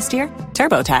made last year,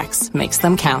 TurboTax makes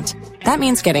them count. That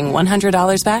means getting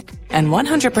 $100 back and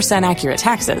 100% accurate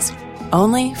taxes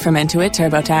only from Intuit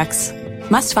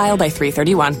TurboTax. Must file by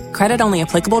 3/31. Credit only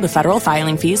applicable to federal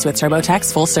filing fees with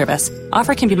TurboTax full service.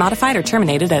 Offer can be modified or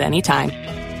terminated at any time.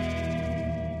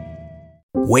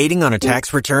 Waiting on a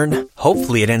tax return?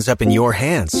 Hopefully it ends up in your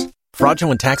hands.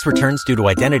 Fraudulent tax returns due to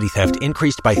identity theft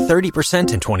increased by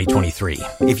 30% in 2023.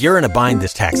 If you're in a bind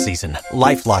this tax season,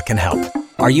 LifeLock can help.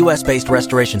 Our U.S.-based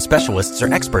restoration specialists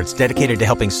are experts dedicated to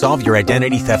helping solve your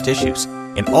identity theft issues.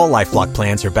 And all LifeLock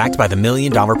plans are backed by the $1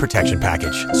 Million Protection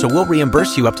Package. So we'll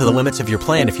reimburse you up to the limits of your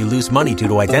plan if you lose money due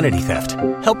to identity theft.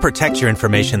 Help protect your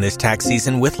information this tax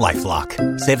season with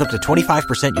LifeLock. Save up to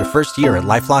 25% your first year at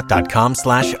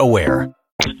LifeLock.com/aware.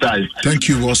 Thank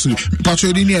you, Wasu.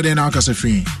 Patrolini near the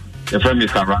Kasahare. The friend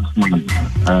Mr. Ransman,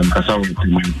 Kasahare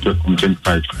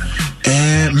 25.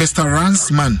 Mr.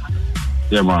 Ransman.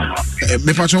 Yeah, man.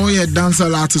 Me patrol ye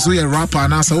dancer artist, so ye rapper,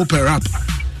 and also open rap.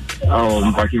 Oh,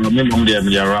 I'm packing me mum there,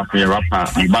 me rapper,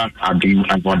 back I do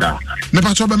and border. Me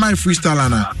patrol be my freestyle,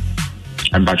 Anna.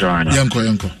 I'm patrol.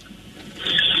 Yanko.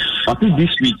 I think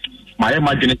this week, my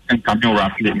imagination coming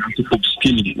roughly to pop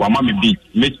skinny, while mommy beat,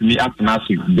 makes me act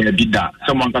nasty, there be that.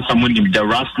 Someone got someone named the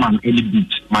Rastman, any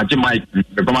beat, my Mike,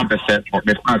 the Goma Besset, or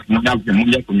the France,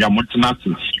 Munya from your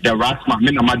Montanasi, the Rastman,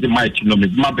 Mina Mike, you know, Miss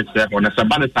Mabesset, on a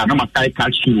Sabanata, no Makai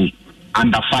Kachu,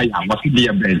 under fire, was he be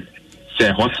a band?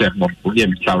 Say, Jose,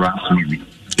 Mr. Rastman.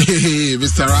 Hey,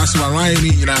 Mr. Rasman, why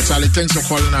you know, Charlie, thanks for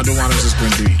calling. I don't want to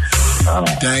suspend you.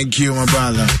 Thank you, my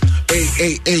brother.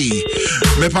 Hey.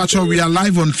 Me patcho, we are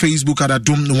live on Facebook at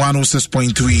Adum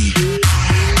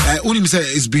 106.3. Only say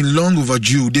it's been long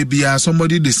overdue. They be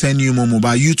somebody they send you momo,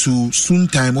 but you too soon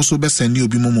time also be send you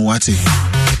be momo wate.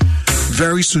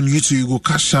 Very soon you two you go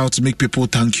cash out to make people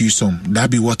thank you some.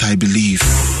 That be what I believe.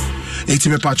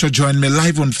 Etime Pacho, join me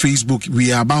live on Facebook.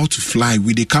 We are about to fly.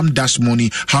 We they come dash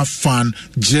money, have fun,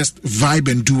 just vibe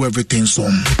and do everything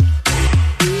some.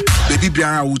 Baby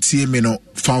Biara would see me no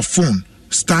for phone.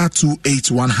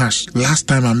 *281#. Last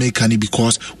time I make any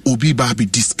because Obi Babi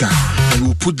Disca. And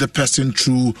we'll put the person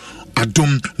through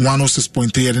Adom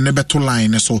 106.3 and never to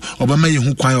line. So Obama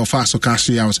you quite of us so cash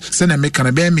out. Send a make an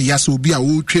abemi yes will be a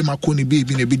old cream a coney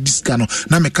baby in a bit discano.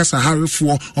 Now make Kasahare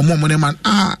for or more money man.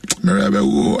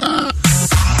 *281#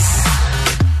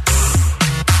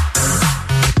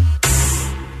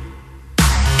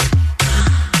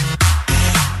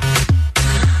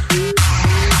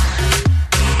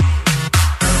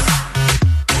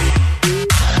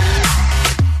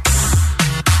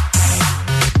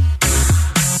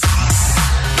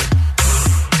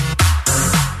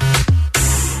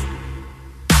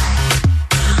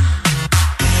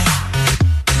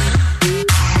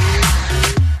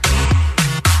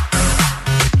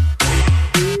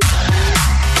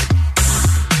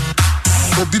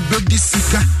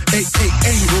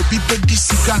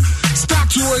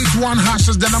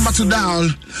 is the number to dial.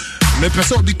 Me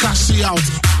person be cash out.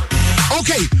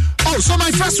 Okay. Oh, so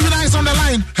my first winner is on the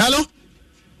line. Hello?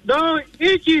 Don't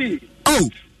Ichi. Oh.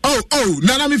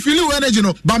 Nana me feel you energy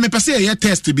no, but me person here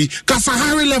test to be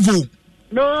Kasahare level.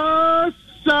 No,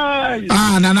 sir.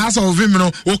 Nana so vim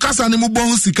no. O kasa ni mu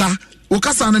bon sika. O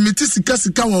kasa ni me ti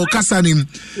sika wa o kasa ni.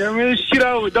 Ya me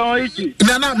shira o don Ichi.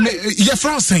 Nana ye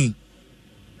from saying.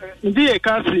 Ndi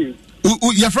Kasim.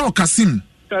 Ye from Kasim.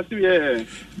 Kasim, yeah.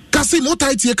 Kasim, what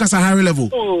I take Kasahare level?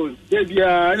 Oh,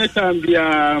 yeah, anytime be me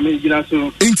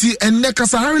so. Inti and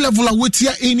Kasahare level a wait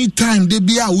here anytime they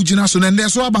be a ujinaso and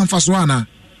there's so about Faswana.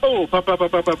 Oh, papa.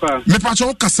 Me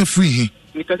pacho kasa free.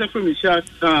 Me kasa free me shall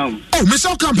come. Oh,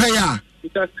 Michelle Camp here.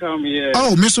 It has come, yeah.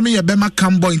 Oh, Miss me a Bema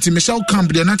Camp boy into Michelle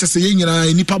Camp, the not saying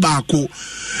nipa bako.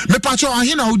 Me pacho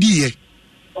ahina odi.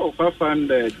 Oh,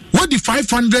 500. What the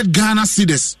 500 Ghana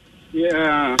cedis?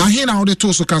 Yeah. Ahina odi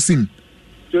toso Kasim.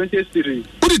 20 cities.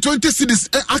 What the 20 cities?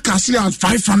 I can see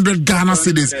 500 Ghana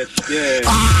cities. Yeah.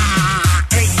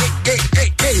 Hey.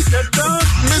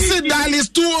 Mr. Dial is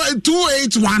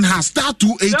 281#.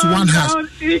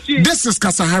 *281#. This is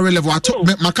Kasahare level. I told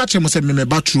my catcher must have me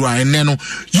batrua and then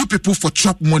you people for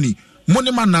chop money.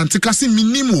 Money man nanti Kasim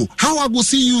minimo. How I go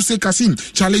see you say Kasim?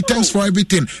 Charlie, thanks for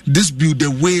everything. This be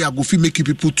the way I go feel make you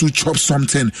people to chop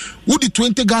something. What the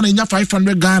 20 Ghana in your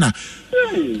 500 Ghana?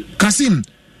 Kasim.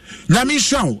 Nami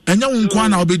show enya unkwa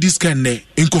na obedi scan ne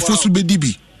nkofo so bedi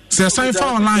bi say sign for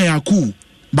online are cool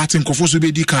but nkofo so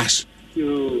bedi cash.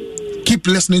 Keep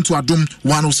listening to Adum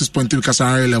 106.3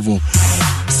 Kasahare level.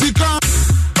 Sika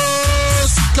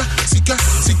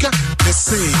let's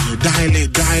say dial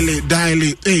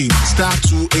it hey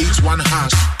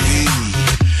 *281#.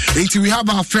 Hey, we have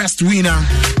our first winner.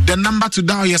 The number to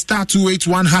dial is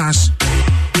 *281#.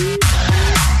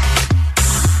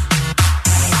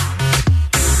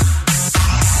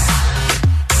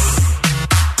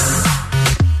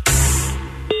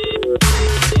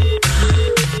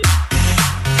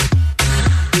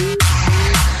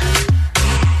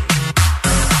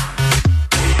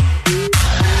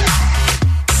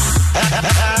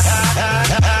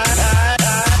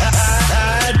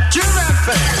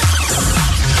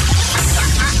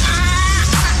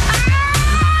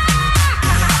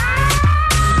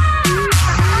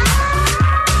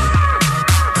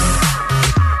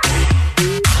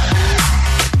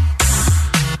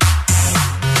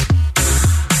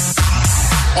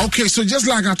 Okay, so just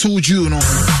like I told you,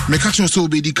 me catch also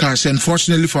be the cash.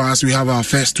 Unfortunately for us, we have our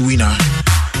first winner.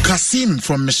 Kasim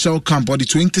from Michelle Camp, or the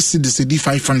 20 cedi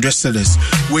 500 cedis.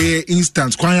 Where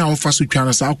instant, kwanya offers to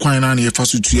Canada, kwanya na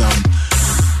offers to Tiam.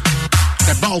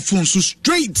 About phone so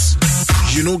straight,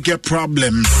 get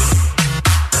problem.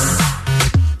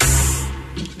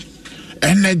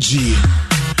 Energy.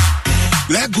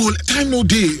 Let go. Time no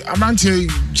day. I'm anti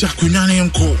Jakunani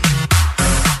and Co.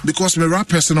 Because my rap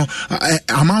personal,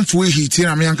 I'm on for heating.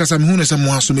 I'm young because I'm who is a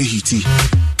moaso me heaty.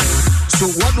 So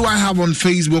what do I have on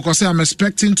Facebook? I say I'm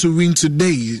expecting to win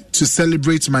today to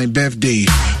celebrate my birthday.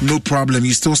 No problem.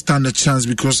 You still stand a chance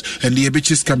because and the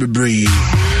bitches can be brave.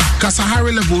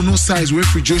 Kasahare level no size. Wait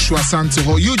for Joshua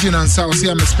Santo. Eugene and South.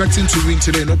 Say I'm expecting to win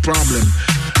today. No problem.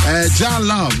 John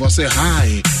Love, I say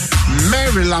hi.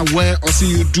 Mary Laware, I say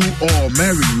you do all.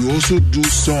 Mary, you also do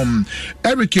some.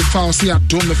 Eric Ifao, say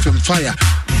Adom FM Fire.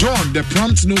 Dawn, the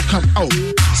prompt no come out.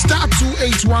 Star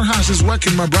 281 hash is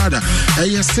working, my brother.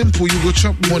 Yes, simple, you go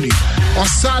chop money.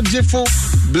 Osajifo,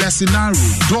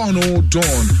 Blessinaru, Dawn, oh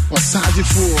Dawn.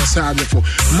 Osajifo.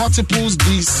 Multiples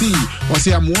DC. I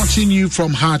say I'm watching you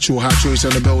from Hacho is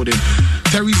in the building.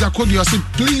 Teresa Cody, I say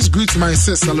please greet my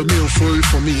sister Salomeo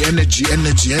for me. Energy.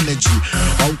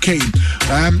 Okay.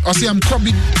 I say I'm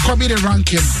Kobe the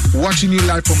ranking, watching you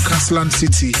live from Casland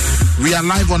City. We are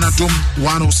live on Adom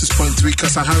 106.3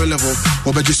 Kasahare level.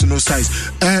 Over just no size.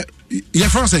 Yeah,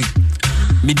 first thing.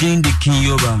 Me doing the King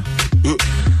Yoba.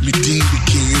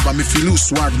 Me feel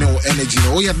swag, no energy.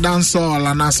 Oh, you dance all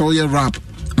and I saw you rap.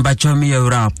 But you me a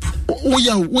rap. Oh,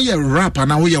 yeah, rap and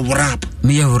now you rap.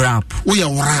 Me a rap. Oh, yeah,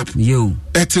 rap. Yo.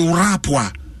 It's a rap wa.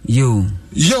 Yo,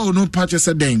 no patch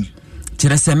a ding.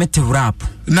 Tirasa me to rap.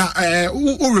 Now,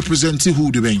 who represent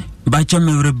who the bang? But you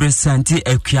me represent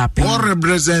Equiapim. Or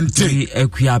represent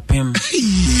Equiapim.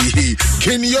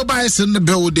 Can you buy us in the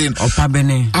building? Or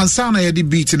Pabene. And Sana Eddie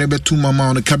beat in a bit 2 mama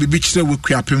on Kabi Beach with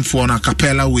Quiapim for a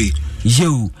capella way.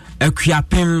 Yo,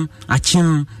 Equiapim,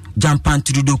 Achim. Jampan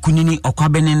to do kunini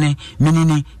okwabenene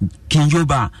minini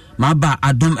kinyoba maba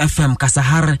Adom FM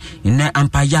Kasahare ine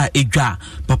ampaya edwa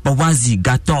papawazi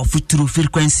gato futuru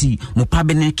frequency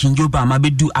mupabene kinyoba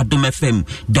mabedu Adom FM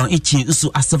don ichi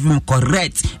nso asevim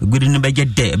correct good no beje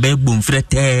de be boom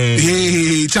frete.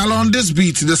 Hey, tell on this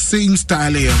beat the same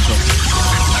style here.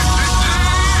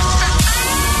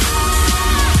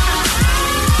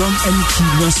 Dom enichi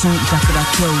noso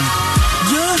itakrato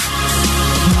yeah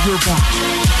kinyoba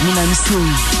Mina miso,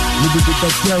 mido de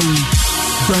betel.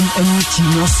 Dom enichi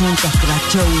no son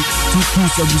kakracho. Two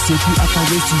pieces of the seku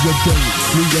akawe to your day.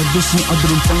 No your vision of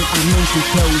the point I meant to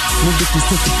tell. No get to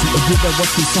safety a good of what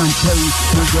you can tell.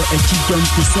 No your echi dom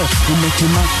to say. No make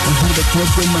him up and hold the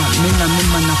program. Mina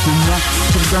na kumwa.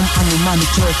 Program anima me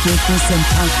cho fake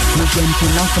senta. No game to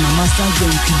now from a master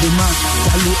game to the man.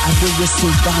 Salo ado we so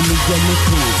ba me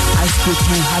geleko. I spoke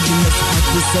me happiness at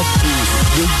the set.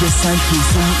 We just sang to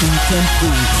sing in tempo.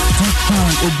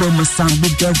 Obama sang the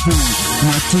devil.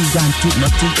 Nothing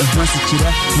a voice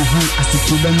chira.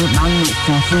 Asitubano nango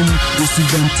confirm.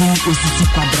 Osidenti osisi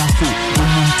quadrafo.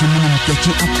 Omuntu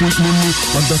kechi appointment.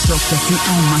 Odoto kechi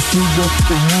amasigo.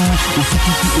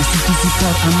 Ositi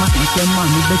car ama intema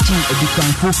ni bechi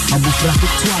edikanfo. Abufra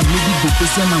twa maybe the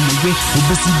person na moye.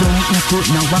 Obesidon into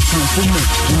na wakanfo me.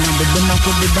 Na bedena ko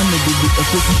bedana de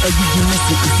ekoti ejiji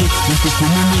message ite.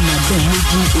 Nkokonomi na den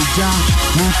meji oja.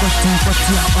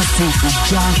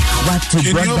 What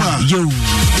brother? Yo,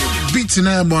 beats in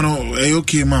air bono,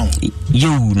 okay, man.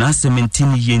 Yo, na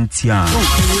 17 yentia.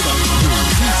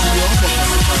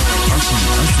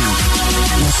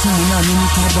 Sina nini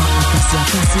kaba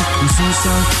akasi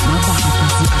ususa maba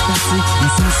akasi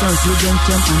ususa slogan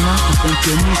champ ana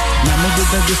akonteni na mede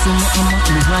bede sino ama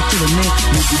ni hwatire ne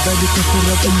ni bede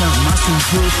kofura na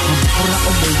masunjo abura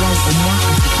obewa omwa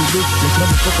akide le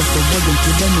club focus to body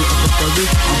to ni akotode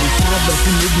abura ba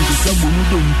funi di sabu ni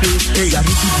do mpe ya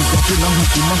riti di ko na hu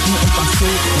kuma hu paso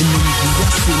eni di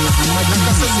yaso na amada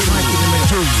kasa ni hwatire ne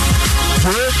jo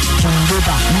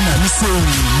Changoba, mina miso,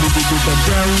 mede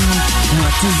bedel,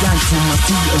 Zanti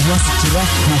mati wasitira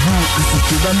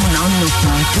asikuba muna ono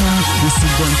fanfun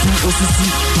usibantu osisi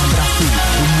kabrafu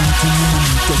omuntu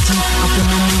kechi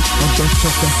akonomi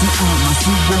odofokasi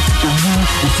amasibo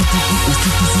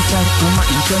ositi sitar oma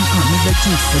intem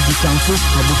amibeti edikanfo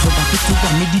abofoba kutuba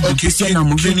midi dipisia na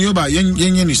mugi Kenny Oba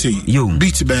yenye ni say yo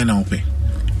beat be na ope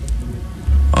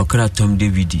Okra Tom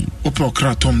Davidi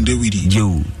Okra Tom Davidi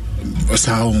yo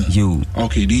sao yo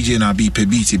okay DJ na be pe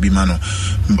beat be mano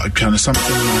trying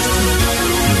something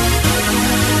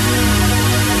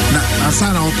na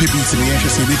asana ope beat me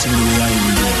yes say beat me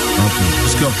okay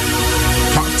let's go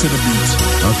back to the beat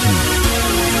okay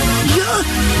yeah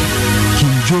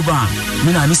Kinjoba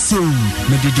mina mi so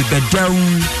me de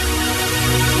bedown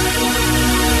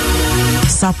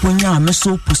Saponya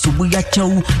meso posobu ya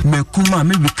chew mekuma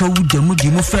me wikawu demu di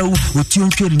mu few otion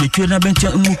twere ne twere na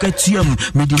benta mu katuam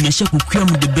me de nyehye kokuam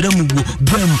de beremu wo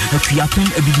bam afiapen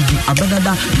abididi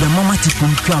abadada le mama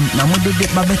tipum kwam na modede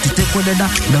babetete kodeda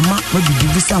le ma mabidi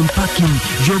visa unpacking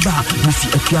yoba mu fi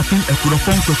afiapen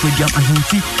ekurofon kokodjam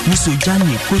ahimfi mi so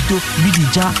jani koto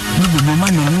bidija mi bo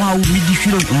mama no nwa wo midi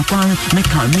hwiro nkwan me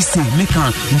kan mi se me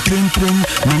kan mpremprem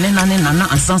menena ne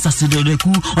nana ansansa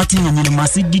sedereku otinya nyine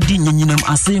masididi nyine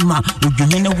asema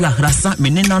odwene wu ahrasa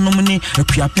menena no mne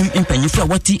akuapem empanyefo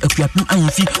wati akuapem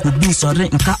anfi obi sore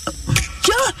nka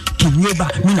ja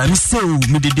kinyoba mina mi se o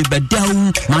me de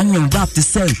bedaw man yon rap to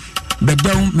say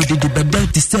bedam me de bedam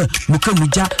ti se muka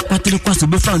muja kwatre kwaso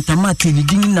be fa ntamati ni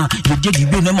dinna ye de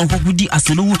be na mankokudi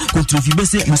aselu kontrofi be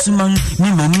se musuman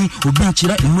ni mani obi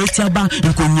nchira enweti aba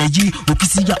nkonyaji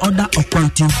okisi ya order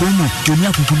okwantin kono oni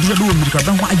akukudura do mirika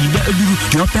ban ho ayiga eduru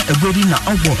yo pe egori na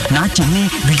ogbo na achini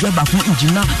biya ba ku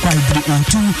injina kwa ibri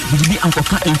ontu bibi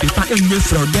ankoka empepa enye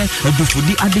fraude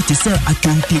edufudi adete se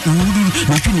atonte uru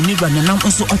na twini ni gba na nam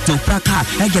so oto praka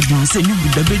ega bi se ni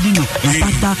budabedi no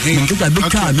empata ngega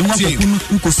beka mi wa kokunu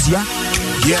nkosia.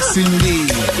 Yes indeed,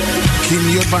 King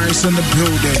Yoba's in the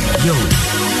building. Yo,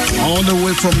 all the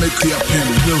way from Makuya Pen.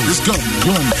 Yo, let's go.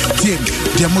 Boom. Tim.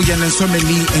 Demo yan and so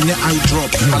many and your eye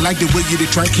drop. I like the way you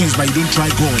try Kings but you don't try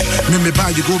God. Me buy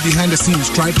you go behind the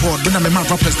scenes, tripod. When I'm a man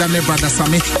rappers that never that's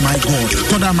me. My God.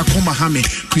 Toda Makoma Hame,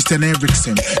 Christian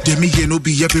Erickson. Demi no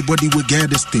be everybody will get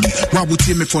this thing. Why would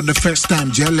you me for the first time?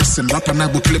 Jealous and rap and I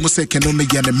will play music and no me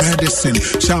get the medicine.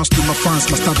 Shouts to my fans,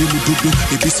 my study will do.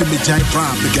 If you see me jive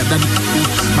rap, me get that.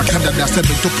 My Canada said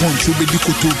to punch, you be the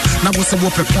kutu. Now what's a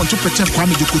whoopee punch, you pretend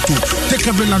Kwame the kutu. Take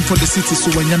every land for the city,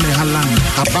 so when you may land.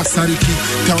 Abasariki,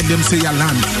 tell them say a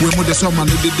land. We mo the summer,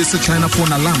 no did this China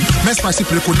phone alarm. Mes pasi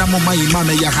preko na mo my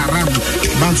mama ya haram.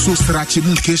 Man so strachi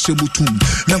mun keshe butum.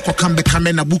 Nenko kambe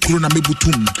kame na bukuru na me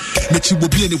butum. Mechi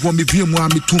bobi eni wo me vie mo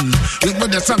amitum. We mo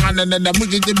the summer na mo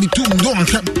je bitum. Don't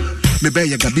come. Me be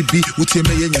ya gabibi, uti me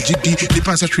yenya jidi.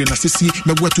 Dipansa train na sisi,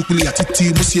 me wo tukuli ya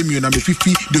titi. Mo sie mi na me fifi,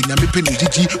 do nya me pe no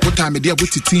jiji. What time me dia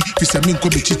botiti, fisa mi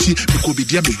nko me chichi, me ko be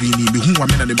dia me wini, me hu wa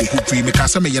me na me hu free, me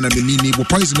kasa me yana me nini, wo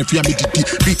poison me fia me didi,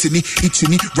 beat ni,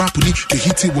 itini, rap ni, the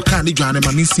hiti wo kan ni dwane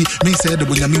ma minsi, me say the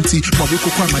bonya minti, ma we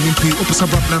ko kwa manimpi, opesa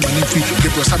rap na manimpi,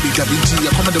 ke bro sabi da binti, ya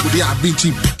koma de bo dia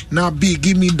binti. Now be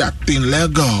give me that thing,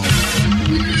 let go.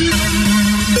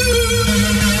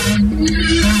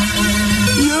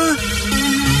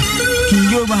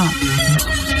 Yoba,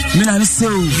 me na so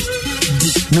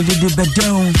me de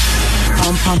bedon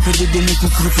pam de me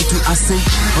kukuru to ase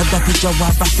oda picture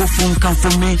wa ba ko phone kan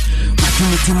for me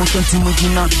makiniti mo kenti mo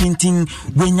gina pinting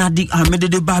wenya di amede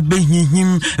de ba be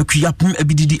hihim akuapum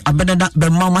abididi abedada be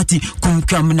mamati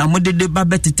kumkam na mo de ba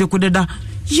betete ko deda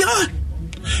ya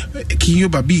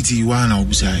Kiyoba biti wa na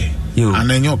obusai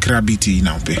anenyo kra biti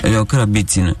na ope yo kra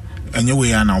biti no enyo we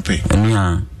ya na ope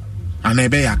enya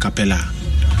anebe ya capella.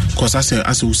 Cause I say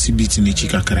usibiti ni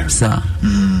chika kara. Sa.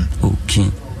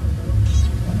 Okay.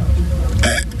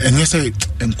 And yes I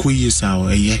enkoye saw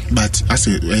but I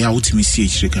say I ultimate see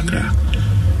chika kara.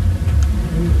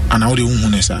 And how de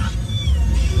unhune sa.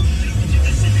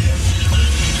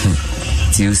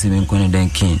 Ti usi me nkone den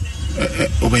king.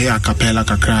 Obe ya capella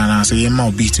kakra na say ma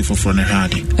beautiful for the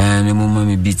hard. Me mama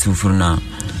me beautiful now.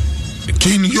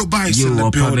 King Yoba is in the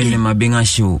building. Yo, ma benga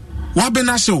show. What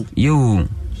benga show? Yo.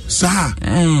 Sir.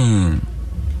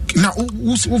 Now,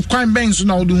 who's crime banks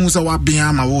now do who's our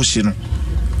behind my washing?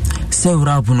 So,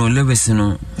 Rapuno Lewis,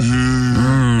 no.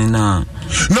 No,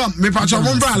 me patch on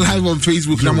live on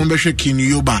Facebook. Now, I'm King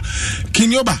Yoba.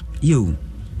 King Yoba. You.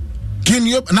 King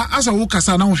Yoba. Now, as a worker,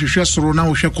 now she shares through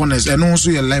now, she corners, and also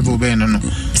your live over. No,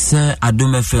 sir, I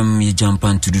don't FM, you jump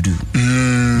on to do.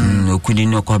 No, couldn't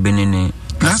know Cobenene.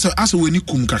 That's as when you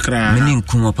come kakra. Meaning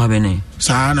Kuma Pabene.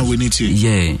 Sana, we need to.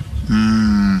 Yeah.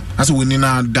 As we need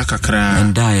na dakakra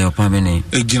and die or pabene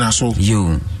ejina so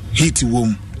you hit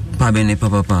wom pabene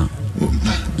papa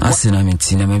asina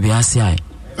mitina maybe asai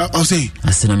I say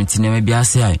asina mitina maybe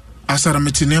asai asara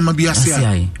mitina maybe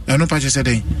asai eno pa che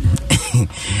say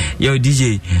yo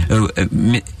DJ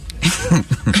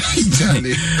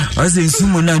Ose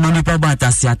sumo na no nipa ba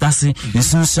atase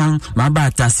nsunsan ma ba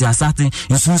atase asate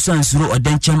nsunsan suro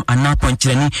odenchem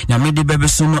anaponkyerani na me de bebe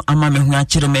so no ama me hu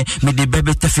akire me de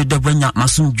bebe tafe de banya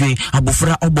masomdwe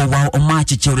abofra obowa o ma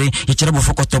akikere ye kire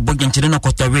bofo kotobo genkire na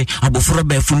kotowe abofra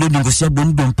ba fu no dingosia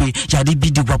bomdompe yade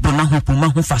bi di wapo na hopuma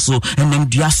ho faso enem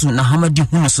duaso na hamadi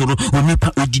hu soro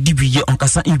onipa odidi biye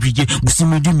onkasa inwiye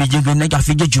busumedi meje na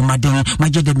gafege jumaden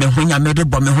maje de me ho nya me de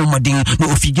bo me ho modin no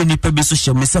ofige ni pebe so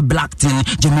she me se black tin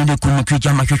jemine kunu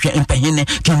kwija ma hwehwe empahene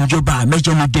King Yoba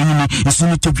meje no denini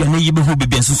isunu tobia na yibe ho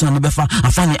bebe nsusu na befa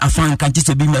afane afan kan ti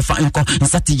se bi mefa enko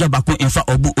nsati yaba ko enfa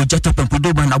obu ojeta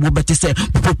pempodoba na wo bete se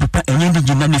pupa enyende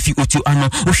jina ne fi otu ano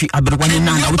ohwi aberwane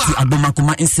na na wotu adoma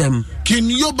kuma ensem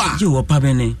King Yoba je wo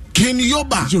pabene King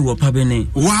Yoba je wo pabene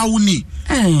wauni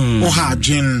o ha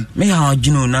jin me ha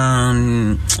jinu na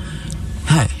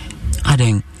hai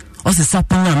aden ose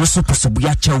sapanya no so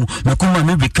posobuya chew me kuma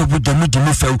me beka buda me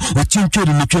dimo few o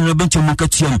tinchori me tweno benche mu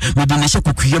katiam me de ne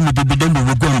hye me de bedam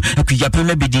wo gom akuya pe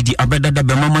me bedidi abeda da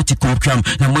be mama ti konkram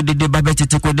na mo de baba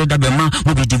tete ko de da be ma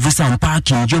mo be divusa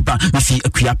parking joba me fi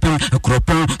akuya pe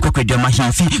akropon kokwede ma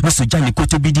himfi me so jani ko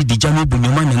to bididi jami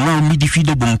bunyoma na ma mi di fi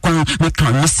de bonkon me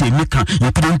kan me se me kan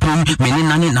me prom me ne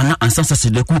nane nana ansasa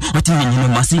sedeku oti ne nyine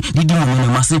masi didi mo ne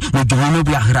masi mo dwo no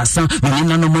bi ahrasa me ne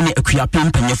nano mo ne akuya pe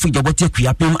panyafu je bote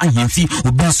akuya pe ahimfi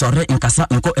obi sore nkasa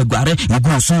nko egware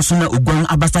ngu sunsun na ogon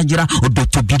abasajira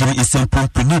odoto bidimi isempo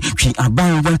puni kwi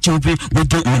aban wanchobe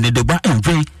bodo me de ba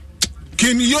enve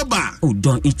King Yoba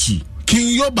don ichi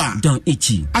King Yoba don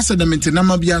ichi asadamente na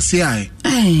mabia se ai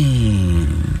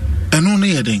eno ne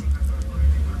yeden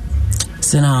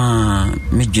sana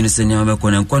me dwene sene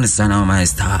abeko na nkon sana my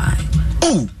style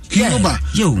King Yoba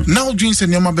yo now dwene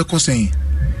sene abeko sen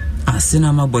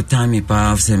asina mabotami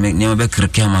pa se me ne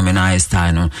abekirke ma me na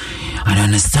style no I don't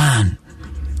understand.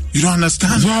 You don't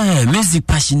understand? Yeah, music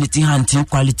passionate, hunting,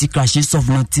 quality clashes of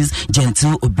notice,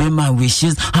 gentle, obey my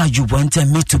wishes. How you wanted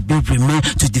me to be remain,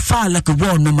 to defy like a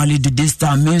war. Normally do this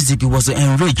time music, it was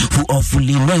enraged, full of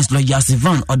fully nice, lawyer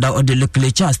Sivan, other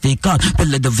literature, stay calm, but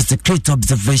let the secret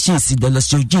observation, see the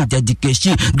loss you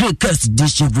dedication, great curse,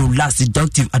 dish will last,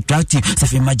 seductive, attractive,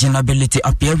 self-imaginability,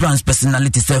 appearance,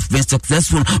 personality, self-being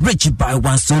successful, rich by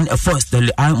one son, a first,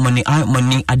 I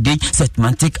money, a day,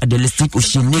 setmantic, idealistic,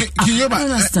 oceanic.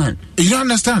 You don't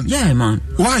understand? Yeah, man.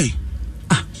 Why?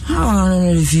 I don't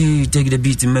know if you take the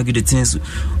beat and make the things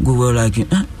go well like it.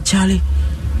 Charlie?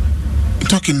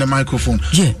 Talk in the microphone.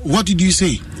 Yeah. What did you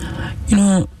say? You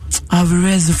know, I've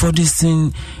rehearsed for this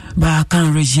thing, but I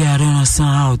can't reach here. I don't understand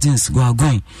how things are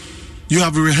going. You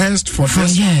have rehearsed for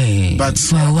this? Yeah.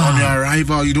 But on your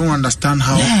arrival, you don't understand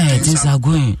how things are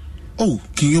going. Oh,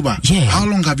 King Yoba. Yeah. How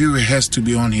long have you rehearsed to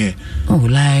be on here? Oh,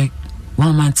 like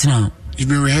 1 month now. You've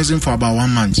been rehearsing for about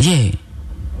 1 month. Yeah.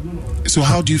 So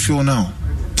how do you feel now?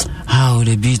 How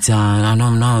the beat and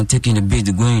I'm now taking the beat,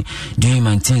 doing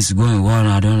my things, going well.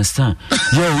 I don't understand.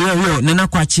 yo. Nana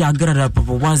kwachi agrada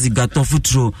papa wazi gato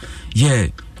futuro. Yeah.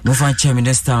 No fan me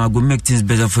next time. I go make things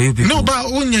better for you people. No, but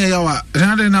unye yawa.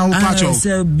 Rana na upacho.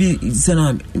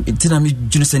 Tina me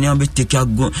junisenya be take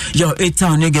go. Yo, 8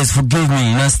 town niggas forgive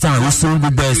me. Next time we soon be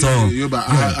best. Yo, but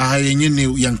I yenye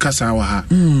yankasa wa ha.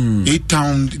 8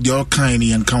 town the all kind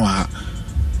yankan wa ha.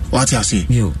 What you say?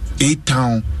 Yo. 8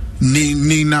 town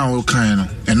ni na all kind no.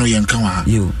 Eno yankan wa ha.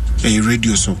 Yo.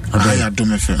 Radio so. I do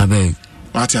me fe. Abeg.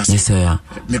 What you say? Yes sir.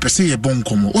 Me pese ye bon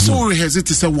komo. Also rehearse it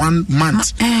say 1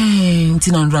 month.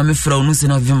 Tina ndra me fra unu se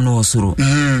na vim no osoro.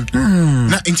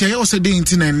 Na ntia ye ose de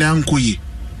ntina na ankoye.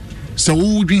 So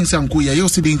who dream sankoye ye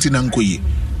ose de ntina ankoye.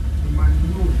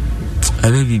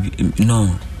 Abebi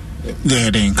no.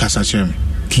 There in Kasahare.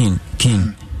 King.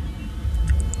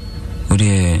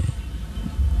 Ode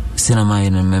cinema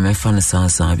in me fan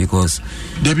sansa because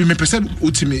there be me person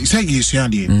ultimate say yes ya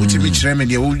dey ultimate chireme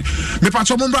dey me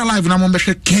patcho mo bra live na mo be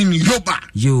King Yoba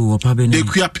yo papa be dey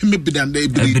kuya pe me be dan dey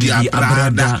be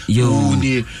abrada yo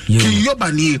King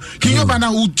Yoba ni King Yoba na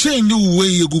u change way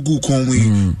ye gugu kon we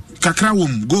kakra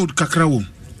wom gold kakra wom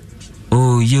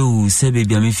oh yo say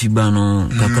baby am fi ba no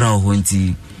kakra ho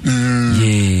nti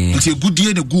yeah nti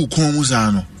gudie ne gu kon mu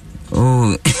za no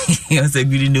oh I say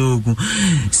gudi no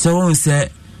so on say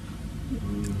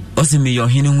osimi yo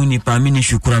hini huni pa mini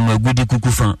shukura na gudi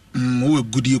kukufa we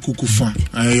gudi kukufa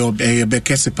ayo be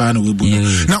kese pa na we bu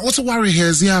na also worry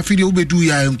hairs ya fi de obedu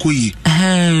ya enkoyi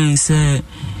say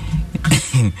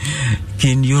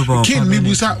King Yoba King mi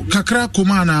busa kakra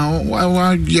koma na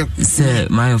wa say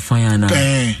my fire na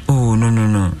oh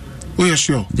no oh you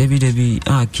sure Debbie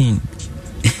King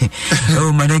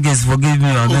oh my niggas forgive me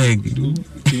I beg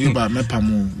Yoba me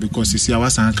pamo because you see our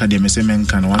san academy say men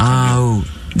can what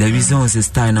the reason was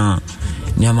style now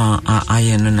nyama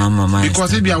ayen na mama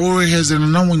because if you are worried has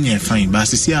no one yet fine but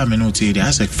see I no tell you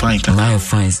I said fine can I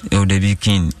fine oh the big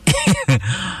King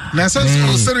na so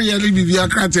really be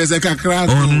akra say kakra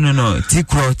oh no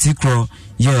tikro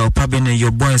yeah probably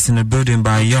your boys in the building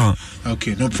by yo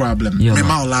okay no problem me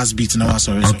my last beat now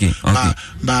sorry okay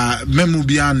but memu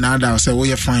bia na da say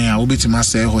we fine I will be to my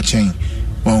say ho chain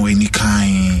one way ni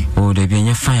kind oh they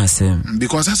be fire same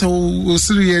because I say o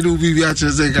siri ye do bi a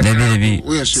chese ka baby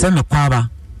say me kwaba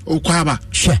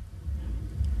she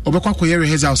obekwa koyere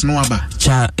his house no aba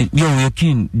cha yo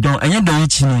King don anya don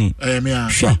ichi ni me a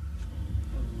she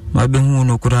ma be hu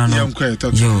no kura no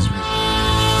yo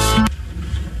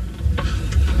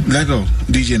Lego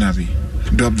DJ Nabi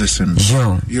drop the sim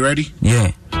yo you ready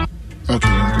yeah okay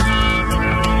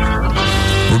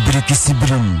obiriki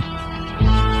sibrim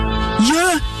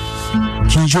yeah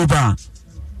King Yoba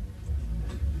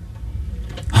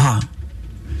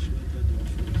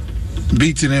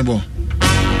Beat in able.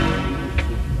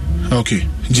 Okay,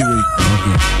 Jiwi.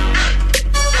 Okay.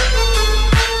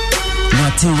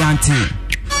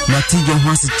 Nati your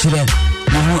horse chile.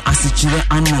 No as a chile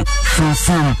anno.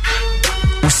 Fum.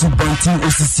 Usubontin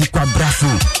usisi kwa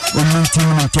brafo. Ominti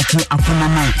mkeki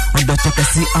apuname.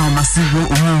 Odotokasi amasiwo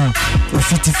umu.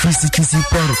 Ufiti fisi kisi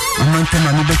poro. Amante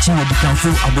manibechi medikanfu.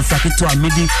 Abufakito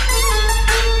amidi.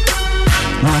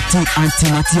 Nati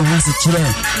your horse chile.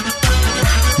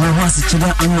 No horse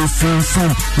chile anno fum.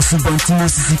 Usubontin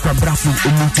usisi kwa brafo.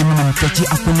 Ominti mkeki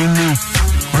apuname.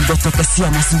 Odotokasi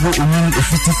amasiwo umu.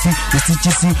 Ufiti fisi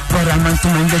poro. Amante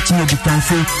manibechi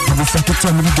medikanfu. Abufakito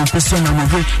amidi dompeso na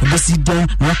mwe. Besi den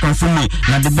na confirm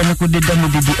na de benako de demo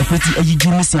de equity ayiji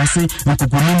misiase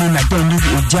nkokoni na den ni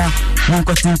oja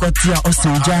nkoti a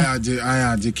oseja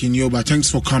aya Kinyoba. Thanks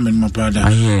for coming, my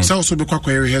brother. So also be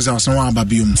kwakwa here za so wa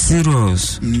babium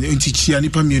serious ntichia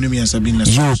nipa mienu mi asabi na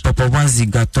yo papa wazi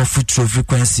gato future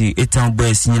frequency etan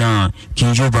boys nyina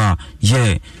Kinyoba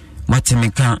yeah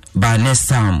matemeka ba next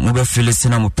time mo be feel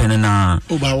sina mo pen na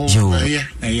yo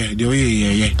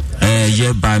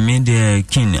yeah ba me de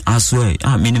kin aswe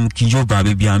minim Kinyoba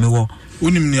be bia me wo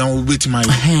unim ni an obetima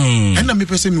e na me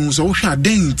pese me hu so wo hwa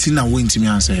den ti na wo ntimi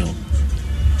ansa yo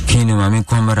kin ma me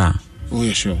kamera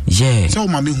yeah sure yeah so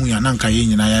ma me hu ya na nka ye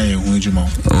nyina ya ye hu ejuma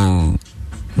oh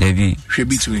maybe hwe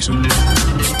bit we so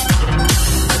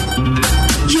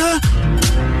yeah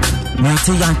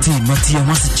Nati your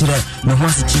horse chile. No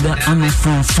horse chile. I'm a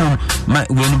fum. My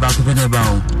when back up in the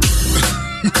bow.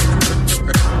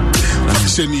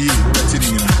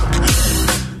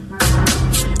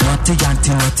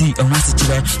 Nati, a horse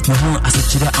chile. No more as a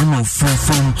chile. I'm a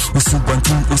fum.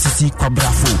 Usubontin usisi kwa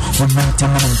brafo. Ominti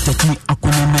teki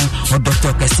akuneme.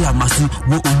 Odoto kasi amasi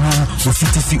wo umu.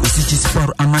 Ufiti usiji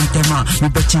sport amantema. Mi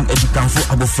betching edikanfo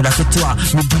abofula ketwa.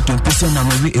 Mi bidon peso na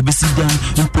mwe ebesidan.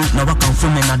 Impo na wakanfo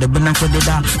me na de benako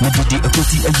deda. Mi bidi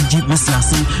ekoti ejiji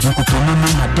mesiase.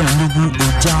 Nkuponeme na den nugu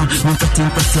oja. Nkati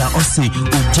a ose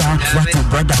oja. Wati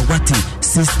brother wati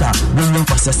sister. Wenyon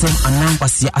kwasi sem anan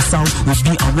kwasi asaw.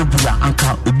 Obi awobula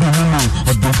anka obi mumu.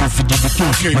 Odonko fidi dike.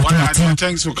 Okay,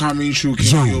 thanks for coming through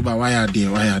Kinyoba. Why are they?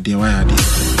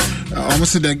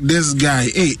 Almost like this guy,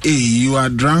 hey, you are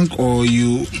drunk or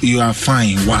you are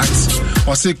fine. What?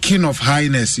 Or say king of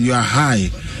highness, you are high.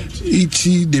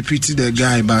 They pity the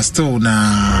guy, but still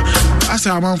nah. I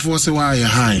say I'm on for say why you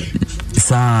high.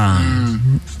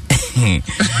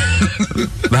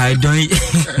 But I don't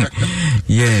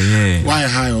yeah. Why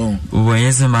high oh? When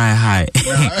is my high?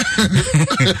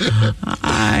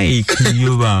 Ay,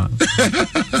 Kinyoba.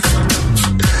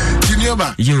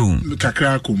 You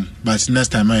kakrakum, but next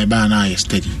time I buy na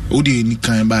steady. Odi ni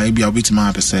kan ba e bia obeti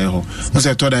ma pese ho. Mo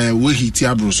se to da we hiti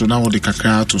abro so na wo de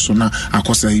kakra to so na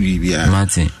akosa bibia.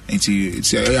 Martin. Enti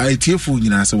I tearful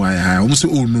nyina say why high. Almost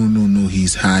oh no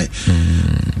he's high.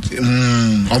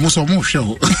 Almost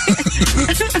show.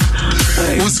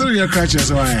 What's your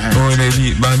catches why high? Oh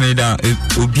maybe ba me da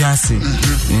obiase.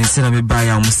 Instead of me buy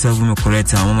am serve me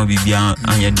correct am mama bibia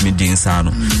an yed me din sa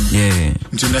no. Yeah.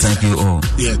 Thank you all.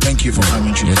 Yeah, thank you for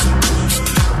coming. Yes.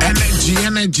 Energy,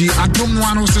 Atom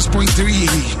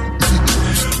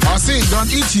 106.3. I'll say,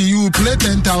 don't eat you, play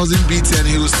 10,000 beats and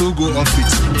he will still go off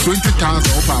it.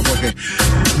 20,000 off our boy.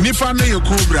 Nipa ne your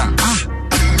cobra.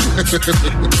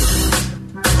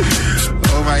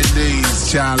 Oh my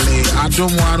days, Charlie.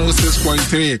 Atom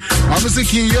 106.3. Obviously,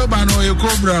 Kinyoba no your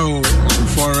cobra.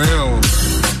 For real.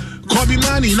 Kobe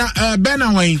Mani, na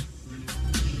Bena Wayne.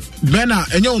 Bena,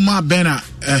 and your ma Bena.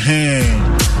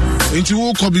 Into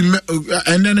who Kobe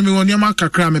and then me when you make a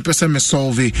crime, me person me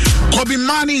solve. Kobe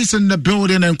Mani is in the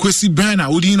building and Kwesi Bena.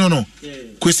 Who do you know?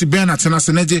 Kwesi Bena tena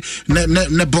seneje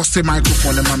ne bosse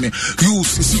microphone ne mame. You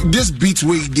see this beat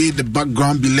where he did the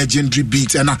background be legendary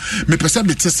beat and me person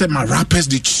be say my rappers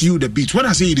they chew the beat. When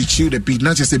I say they chew the beat,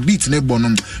 not just a beat ne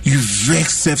bonum. You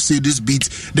vex self say this beat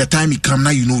the time he come now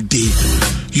you know day.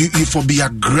 You for be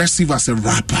aggressive as a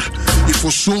rapper. If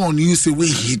for show on you say we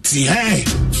hit hey.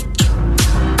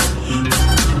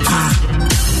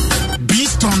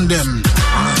 Beast on them.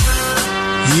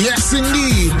 Yes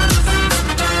indeed.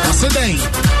 I said hey.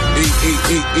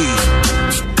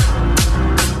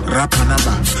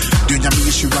 Rapanaba. Doing your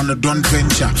issue on the Don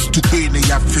Venture to pay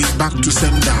your feedback to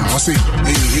sender. I say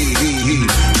hey.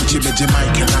 Jimmy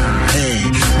Jamaica hey.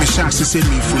 Me sharks say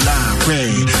me fula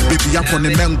hey. Baby up on the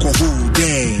menko who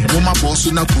there. Mama boss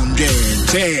na kunde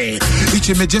hey.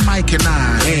 Jimmy Jamaica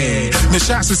hey. Me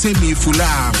sha say me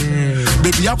fula.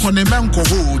 Baby I kone menko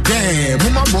ho de.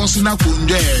 Mama boss na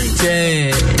kunde.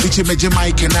 Ichi me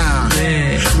Jamaica na.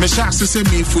 Me sha say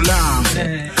me fula.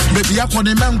 Baby I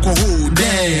kone menko ho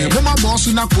de. Mama boss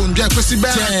na kunde. Kwesi be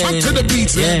talk to the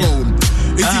beat.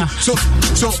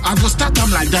 So I go start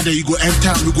them like that. Then you go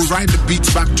enter. We go ride the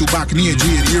beats back to back. You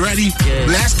ready?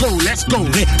 Let's go.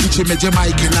 Ichi me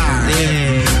Jamaica na.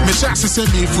 Me sha say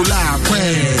me fula.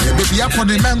 Baby I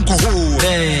kone menko ho.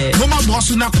 Mama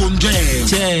boss na kunde.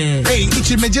 Hey,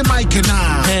 ichi me Jamaica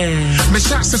na. Me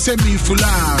sha say me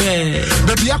fula.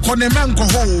 Baby I kone menko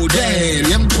ho.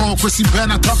 Yem ko kwesi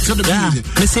bena talk to the beat.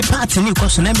 Me say party ni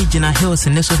koso na me gina hills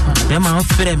in so far. Dem a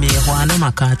offer me ho ana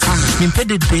makati. Me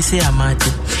pede de say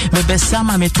amati. Me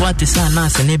besama me twati sa na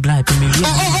se ne blind me. No,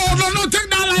 take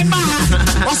that like man.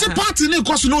 What's the party ni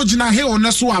koso no gina hill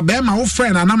na so abema wo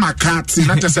friend ana makati.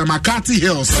 Na tese makati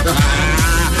hills.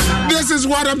 This is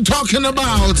what I'm talking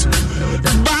about.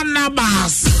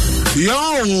 Barnabas.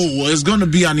 Yo, it's gonna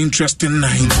be an interesting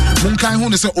night. Munkai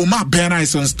Hune say Omar Bena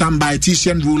is on standby,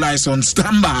 Tishan Rula is on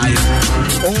standby.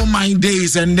 All my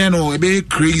days, and then a bit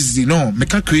crazy. No,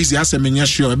 make a crazy as a miniature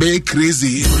show, a bit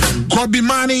crazy. Kobe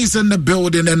Mani is in the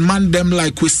building and man them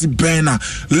like Kwesi Bena.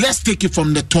 Let's take it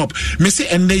from the top. Me say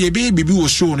and then your baby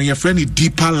was showing your friend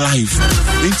deeper life.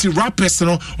 Into rappers,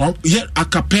 no, or yet a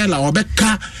cappella or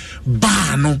beka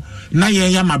bano. Na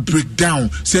ye ma breakdown.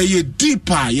 Say you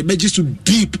deeper, you be just too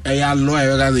deep. Hello.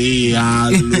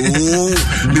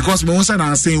 Because me once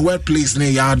I'm saying workplace ne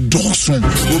ya dosun.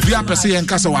 Obi a person yen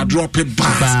kasa wa drop it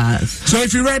back. So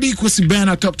if you're ready, Kwesi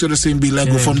Bena talk to the same be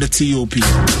Lego from the TOP.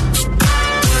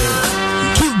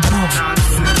 Keep bro.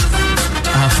 I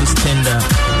have to stand up.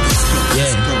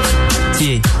 Yeah.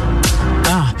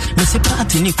 Me say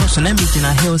party ni koso na me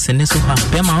gina hills in so ha.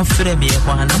 Be ma ofre me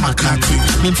ho ana makati.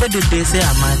 Me pede de say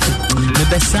amati. Me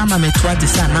besama me twati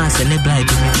sa na se ne blind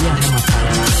me bia na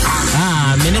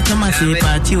makati. Me ne tama say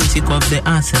party we seek of the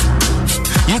answer.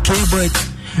 UK boy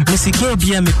me see gay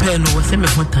bia me pen no say me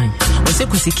ho tan. O say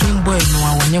Kwesi King boy no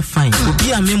a wonye fine.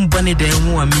 Obi a me mbone de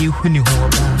mu a me hu ni ho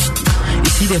ba. You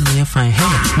see them me fine.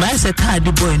 Hey, my say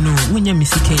tidy boy no unya me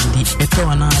see candy. E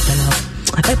to na atana.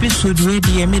 Episode where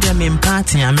the medium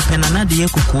party and me penana de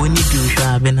kuku ni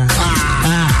biusha bena.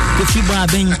 Kofi ba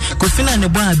ben, kofi na ne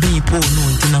ba ben po no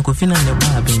ntina kofi na ne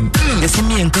ba ben. Yesi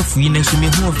me enkafu ine so me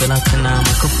hu fela tena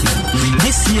makafu.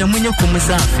 This year munye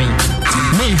kumsa afin.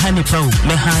 Me hani pau,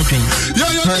 me hadwen. Yo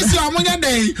this year munye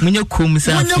day. Munye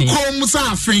kumsa afin. Munye kumsa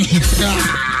afin.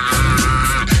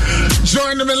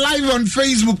 Join me live on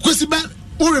Facebook. Kwesi Bena,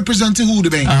 who representing who the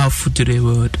ben? Ahafu to the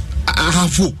world.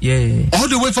 Ahafu. Yeah. All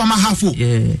the way from Ahafu.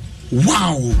 Yeah.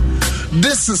 Wow.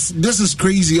 This is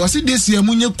crazy. I see this year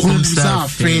munye kumsa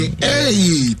afin.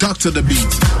 Hey, talk to the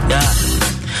beat. Yeah.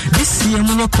 This year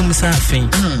munye kumsa afin.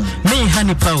 Me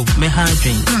hani pau, me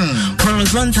hadwen.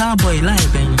 Horizontal boy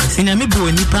live ben. Sinya me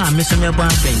bo nipa me so me bo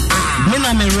ben. Me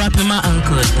na me rap ma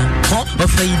uncle ta.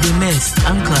 Offer you the mess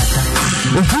uncle ta.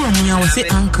 Ohu me ya say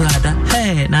uncle da.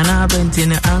 Hey, na na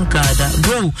bentine uncle da.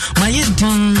 Bro, my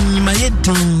yedin.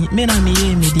 Me na me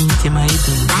ye me din ti my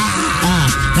yedin.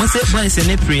 Mo say boy se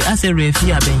ne pray as a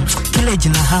refi aben. Village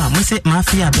na ha, mo say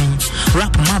mafia ben.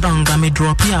 Rap ma banga me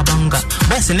drop ya banga.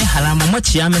 Boy se ne hala mo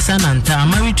chi amesa nanta.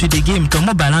 Married to the game to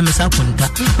mobile amesa kunta.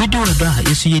 We do da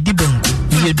yesu ye di banku.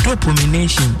 We drop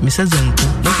nomination, Mrs. Zanku.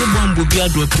 No say bomb be a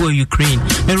drop for Ukraine.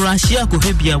 Me Russia ko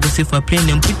hebia we say for plane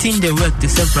and putting the work to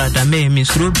say brother me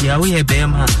Miss Robia we e be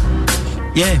ma.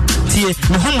 Yeah, tie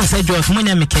no homo say George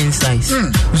money me can size.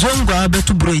 Zongo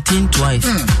abeto broitin twice.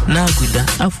 Na guda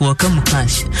afu okamu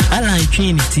cash. Ala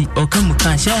Trinity okamu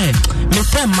cash. Eh, me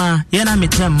tema, yana me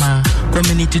tema.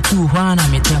 Community 2 hwana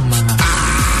me tema.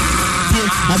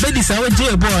 I bet this our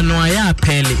J boy no aya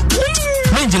pele.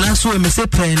 Menjina so me say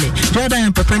pele.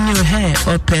 Jordan papa new hair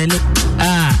or pele.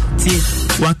 Tie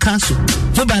wakaso.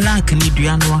 Mo balak ni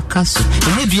dua no wakaso.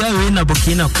 Ni dua we na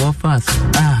Burkina Faso.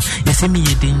 You me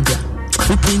ye danger.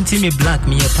 We paint me black,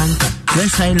 me a panther.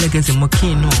 Let's high legacy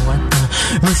mokino what?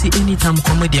 Me see anytime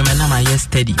comedy man na my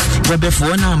steady. We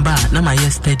before number na my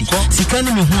steady.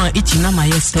 Sikani me ho ichi na my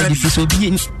steady. Fi so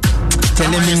be tell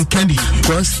me candy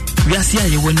cause we are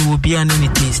see when we will be an any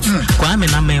taste. Kwame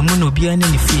na me no be an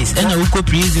any face. And we go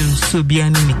prison so be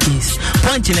an any case.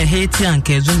 Punch in a hate and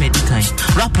kezo medikai.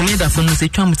 Rap leader from say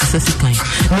twamu to say kind.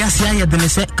 Me see ya de me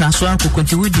say kaso akko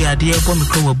continue the idea bo me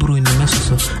crow buru ni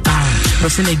meso so.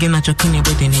 Person again na chokini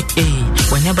body ni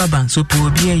when baba so po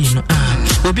obi you know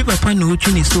obi papa no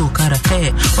tuni so kara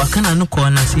wakana no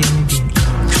corner say anything.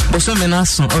 Also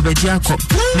menaso obediako.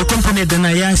 No company then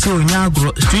I say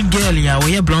onyagro street girl ya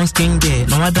we brown skin girl.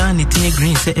 No other ni tin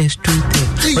green say street.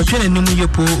 But when no you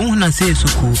po una say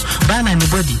suku. Ban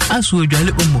anybody as we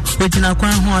dwale omo. Ojina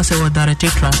kwan ho ase we direct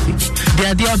traffic. The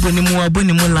idea aboni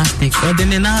mu elastic. Or the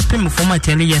na pim for my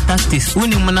tell you tactics.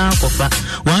 Uni mu na kofa.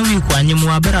 1 week wanyi mu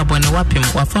abera bone wapim.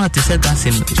 Wafa te say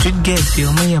gasim. Street girls feel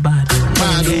omo ya bad.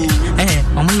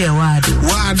 Omo ya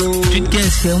wado. Street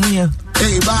girls feel omo ya.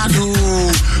 Hey, Bado.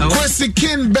 Kwesi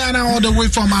King banner all the way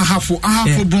from Ahafo.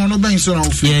 Ahafo Bruno Benson.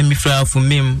 Yeah, me for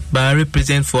meme, but I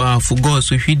represent for Ahafo God,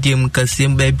 so he dem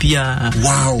Kasim baby.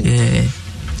 Wow. Yeah.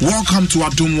 Welcome to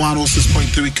Adum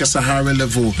 106.3 Kasahare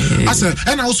level. I said,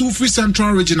 and also free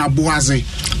Central Region Abuaze.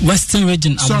 Western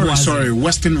Region Abuaze. Sorry,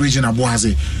 Western Region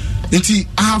Abuaze. Inti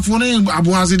Ahafo name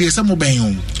Abuaze de some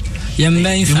benyon. Yeah,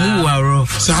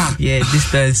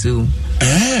 this time so.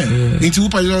 Inti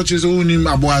upa yoches uni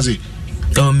Abuaze.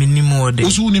 Oh, minimum.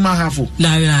 Usu ni mahafo.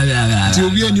 La. To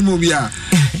be any movie.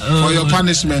 For your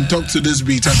punishment, talk to this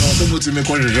beat. And also to make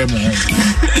one remo.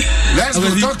 Let's go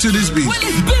talk to this beat.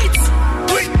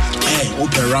 Hey,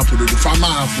 open rap with the farmer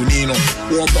Funino.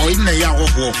 What boy in the ya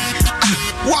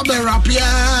what be rap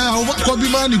ya? What could be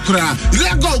money cry?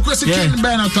 Let go, Chris King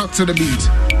Banner talk to the beat.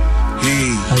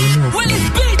 Hey,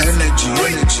 energy.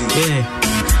 Yeah.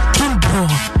 King Bro.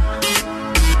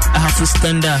 I have to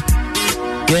stand up.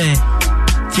 Yeah.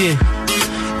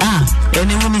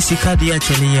 Anyone is Sikadi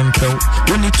actually Yempel.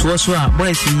 When it was what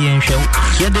boys see and show.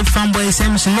 Yet the fanboy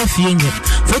Sam's nephew.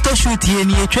 Photo shoot here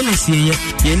near Tennessee.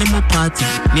 Yenimo party.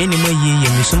 Nenimo ye,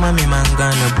 Missumami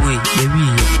Mangana boy.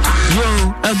 Yo,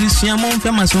 I do see a mon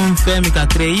famous home Femica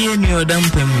Cray, new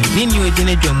dumping. Nino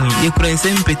Genejomi, you couldn't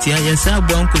send Petty, yes, I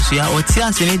bonkusia or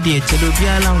Tias in a day,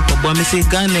 Chelobia Lanko, Bomese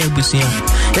Ghana Busia.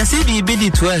 Yes, it be biddy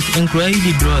to us and cry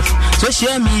the bros.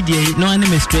 Social media, no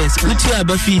enemy stress. Put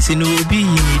your fees and will be in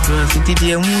it. It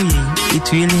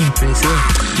really impressive.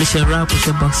 Michelle Rap is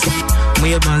a boxer.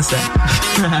 Moya Bansa.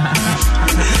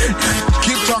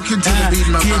 Keep talking to the beat,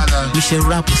 my brother. Michelle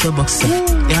Rap is a boxer.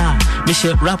 Yeah,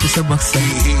 Michelle Rap is a boxer.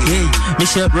 Hey,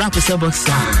 Michelle Rap is a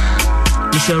boxer.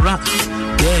 Michelle Rap.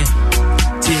 Yeah.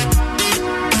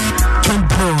 Tom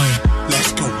boy.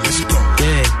 Let's go.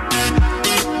 Yeah.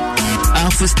 I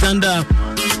have to stand up.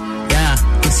 Yeah,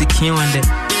 it's a king one day.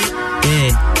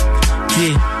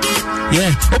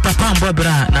 Yeah, Papa and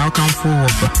Barbara now come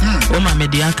forward. My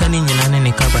mediaca in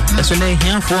an cover. That's when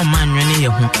here for man near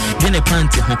home. Then a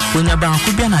panty when a bank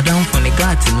could be down from the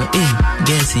garden.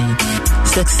 Gassy,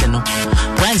 sexy no.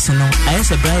 Price no, I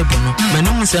as a bribe no. My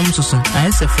name is Samson,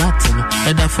 I as a flat no.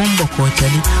 At a phone book or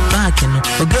telly, back no.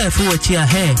 A girl for what your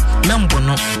hair, Mambo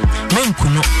no.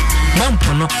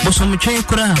 Mampo no, but some train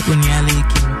crowd when you are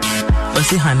leaking. But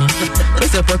see, honey,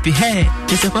 it's a puppy hair,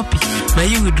 it's a puppy. Now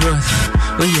you would draw.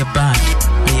 We are bad,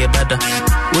 we are better.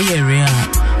 We are real,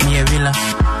 we are real.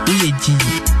 We are G,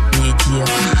 we are G.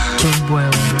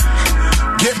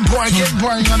 Get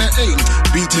boy on the A.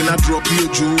 Beating a drop you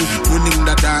Jew. Winning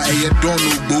that I don't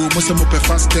know. Most of my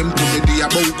fast tempo, maybe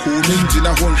about cool.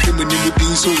 Ninja one shimmy in the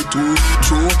bean so too.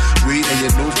 True, we a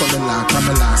no famila,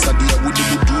 Camela, Sadia, would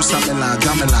you do Samela,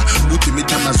 Gamela, Mutimit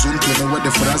Amazon to know what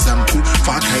the Frazam to.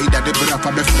 Fuck, I that the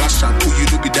Brafa Flash up. You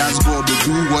do be dance go to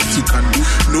do what you can do.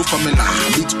 No famila,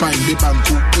 beach pine, the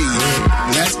banku.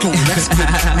 Let's go.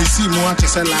 We see more to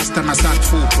say last time I start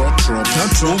full trot.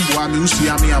 Boy, me see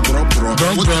me a bro.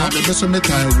 What the best of me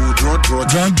time would draw.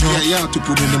 Yeah, to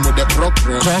put in the mother prop.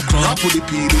 Put the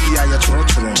P, the I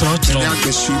trot. And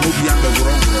the she will be on the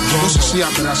wrong. See,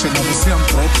 I'm going to say, I'm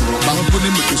prop. I'm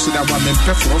putting me to see that one and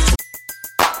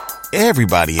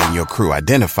Everybody in your crew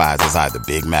identifies as either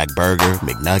Big Mac Burger,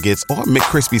 McNuggets, or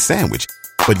McCrispy Sandwich.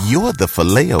 But you're the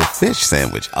Filet-O-Fish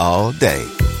Sandwich all day.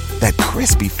 That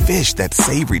crispy fish, that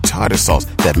savory tartar sauce,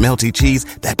 that melty cheese,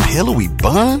 that pillowy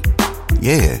bun.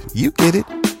 Yeah, you get it.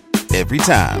 Every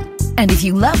time. And if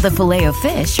you love the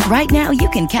Filet-O-Fish, right now you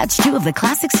can catch 2 of the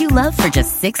classics you love for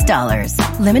just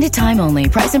 $6. Limited time only.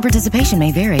 Price and participation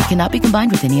may vary. Cannot be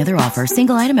combined with any other offer.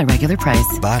 Single item at regular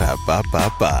price.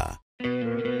 Ba-da-ba-ba-ba.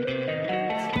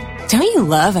 Don't you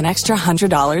love an extra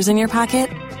 $100 in your pocket?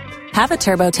 Have a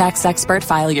TurboTax expert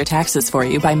file your taxes for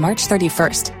you by March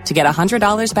 31st to get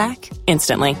 $100 back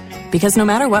instantly. Because no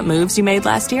matter what moves you made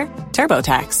last year,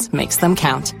 TurboTax makes them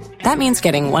count. That means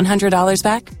getting $100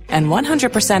 back and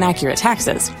 100% accurate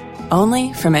taxes,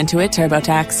 only from Intuit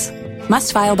TurboTax.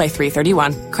 Must file by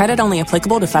 3/31. Credit only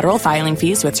applicable to federal filing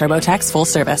fees with TurboTax full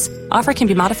service. Offer can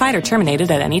be modified or terminated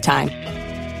at any time.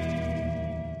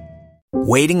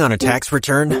 Waiting on a tax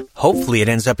return? Hopefully it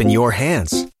ends up in your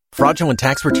hands. Fraudulent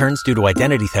tax returns due to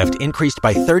identity theft increased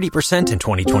by 30% in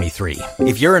 2023.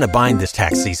 If you're in a bind this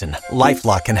tax season,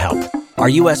 LifeLock can help. Our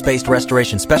U.S.-based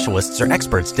restoration specialists are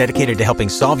experts dedicated to helping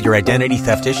solve your identity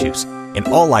theft issues. And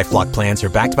all LifeLock plans are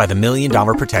backed by the $1 Million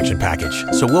Protection Package.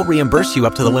 So we'll reimburse you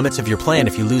up to the limits of your plan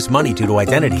if you lose money due to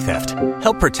identity theft.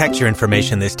 Help protect your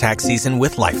information this tax season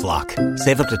with LifeLock.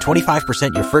 Save up to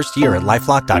 25% your first year at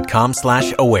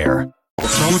LifeLock.com/aware.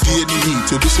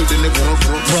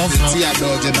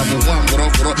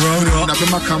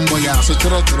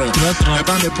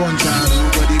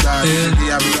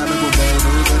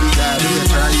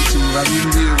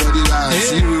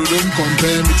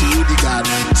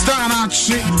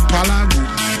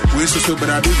 We so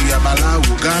brado dia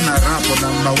balawo Ghana rap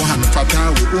number 1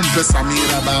 fatawo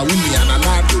Samira ba umi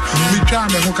ananado mi twa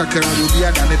me ho kakra do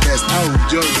dia da ne best now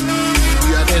George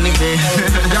we are the best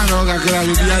Ghana ho kakra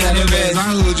do dia da ne best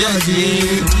now George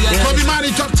Kobe Mani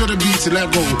talk to the beat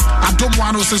let go I don't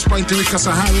want to 6.3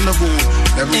 Kasahare level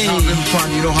every having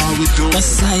fun you know how we do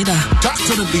talk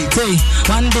to the beat hey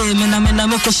one day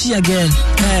me ko she again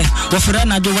hey wo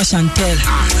frana do wa Chantel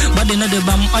but they know the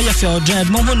bam oya feel dread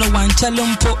mo no one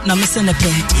chalumpo na me se ne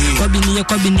pe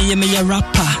Kobe ni me ya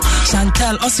rapper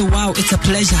Chantel also wow it's a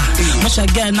pleasure much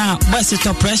again now boys it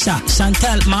up pressure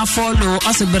Chantel my follow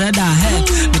also brother hey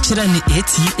me chira ni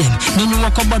ATM ni nwa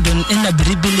ko bodon in the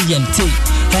billion t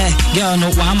hey girl no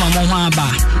wa mama ho aba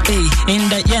hey in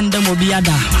the end mo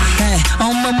biada hey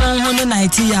on mama ho no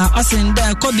night ya also in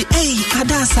there Kobe hey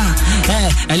adasa hey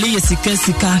ali sika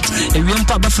ewiem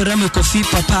pa ba fere me kofi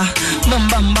papa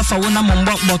mamba fa wona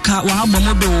mombo boka wa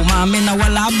abomodo ma me na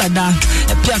wala abada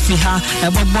epiafi ha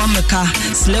ebobo meka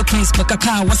slay queens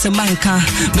mekaka wase manka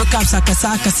make up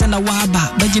sakasaka sena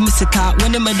waba baji misika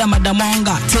woni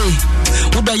madamamonga te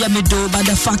udo ya me do but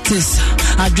the fact is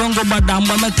I don't go bad down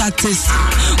my tactics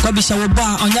Kobe shower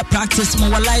bar on your practice mo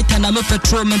light and I me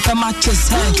petrol me per matches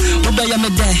hey udo ya me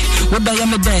there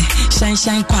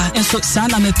shine kwa enso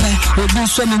sana me pe obi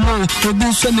so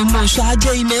me mo so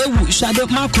aje me ewu shade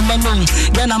makoma no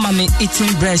then I'm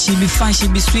eating bread she be fine she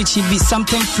be sweet she be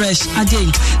something fresh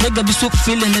aje nigga be so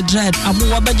feeling the dread abu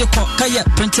wabeje ko kaya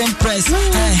printing press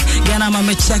hey then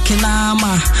I'm checking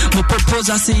ama mo propose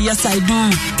I say yes I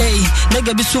do hey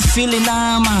nigga be so feeling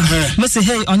ama me say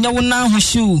hey onya wona ho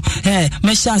shoe hey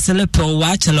me sha selepo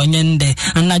wa chelo nyende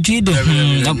anadwido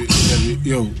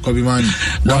yo Kobe Mani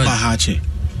waba hache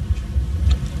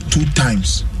 2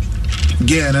 times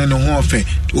get and no ho fe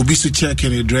obi so check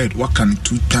in the dread what can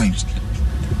 2 times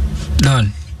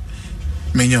done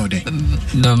menyo de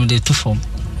dom de to form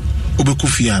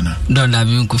obekufiana don la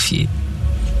bi nkofie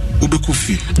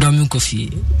obekufi dom nkofie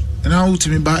na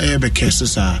ultimi ba ebe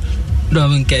kesa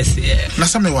dom nkese na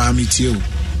some wa mitio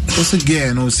also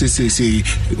again no say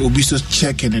obi so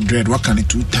check in the dread what can it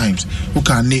 2 times what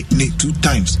can ne 2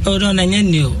 times oh don anya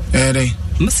new eh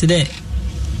must there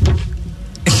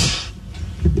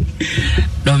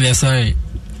don't be sorry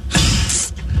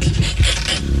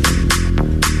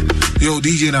yo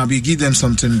DJ now be give them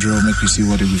something drill make we see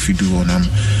what if you do on them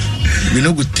we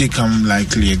no good take them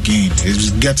likely again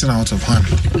it's getting out of hand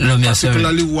no me sorry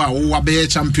particularly wow be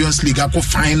Champions League go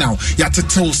final ya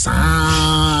tetel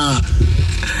sa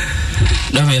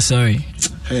no me sorry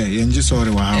hey you just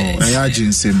sorry wow I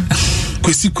agency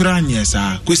kwesi kuranye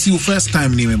sa kwesi first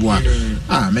time ni meboa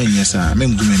men yes sir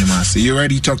men gumeni mas you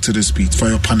ready talk to the speed for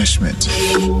your punishment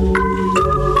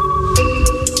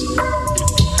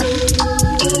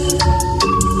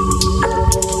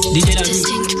DJ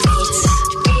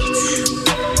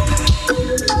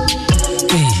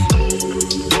hey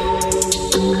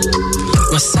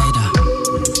what's side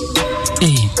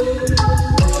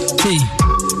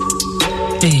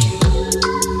hey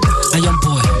I am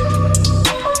boy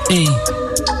hey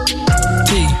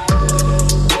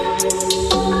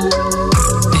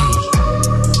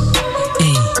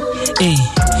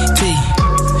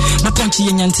my punch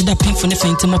yanti da pin for the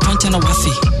faint my punch na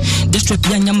wafi this trip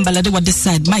yanyam balade wa this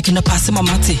side mic na pass my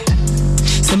mate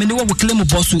se me ni wo claim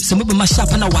boss se me be ma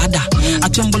sharp na wada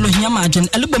atombolo hia ma adwen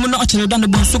elebom na ochere da no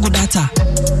bon so good data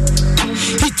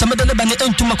hit some de ba ne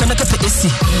entuma ko na ka fe esi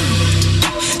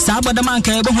sabada man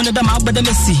ka ebo hune da ma abada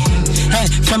mesi hey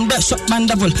from that shop man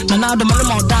devil na do mo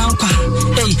down kwa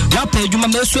hey rap ejuma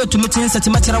me so to meeting set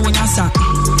matera wonyansa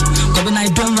ko be I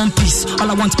don't want peace all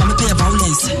I want is to pay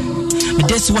violence me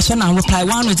this was when I reply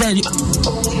one with that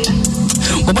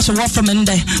Oba so from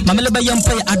ende mama le ba yam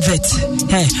pay advert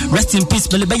hey rest in peace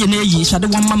bele ba ye na yi shade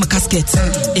one mama casket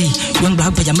hey young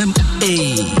black ba yam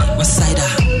hey what's side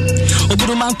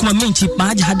oburu man kuma minchi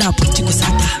ma ja hada poti ko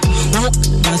sata oh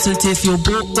dancing if you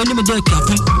go only me dey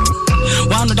kapun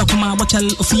One of the Kuma Motel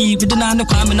of Fee, with the Nano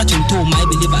Kwame Natum to my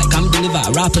believer. I come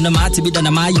deliver, rap and a marty with an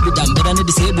Amaya with them, but I need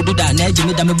to say, do that, Nedge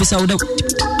with them, a bit out of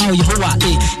oh, you are,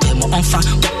 eh, on fire,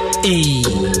 eh,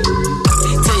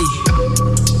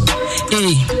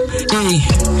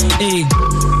 eh.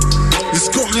 Let's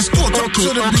go. Okay.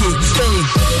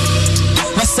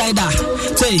 West side,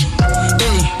 say,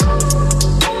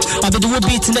 I be the wood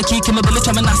beat in the kick, my village,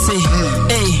 and I say,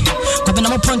 I've been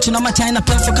punching on my China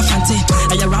pen for Cafante.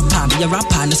 I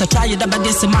rapper, and as I try it, but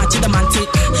this is my Chidamante.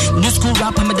 New school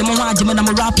rapper, I'm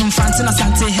a rapping fans in a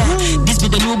Sante. This be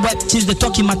the new web, she's the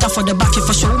talking matter for the back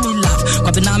for show me love.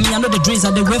 Kabinami, I know the dreams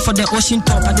are the way for the ocean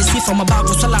top. I see from above,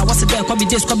 so I was there, copy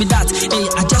this, copy that. Hey,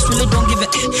 I just really don't give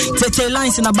it. Take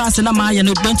lines in a bass and a Maya,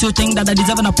 no, don't you think that I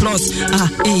deserve an applause?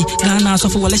 Ghana, so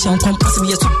for Wallation, come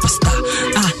possibly a superstar.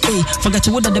 Forget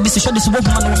you would have the business, show this woman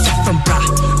from bra.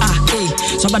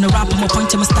 So I'm gonna rap, I'm a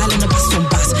punch, I'm a style and a bass from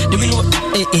bass.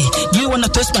 You wanna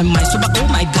toast my mind, so but oh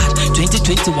my god,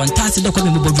 2021, Tassi, the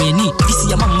coming with rainy. This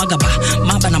is a Magaba,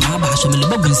 Mabana Maba, show me the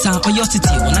Bobbin sound, or your city,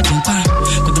 when I can find.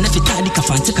 Could if you tie the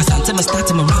Kafanti, Kasanta, my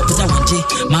start, my rap with a 1J.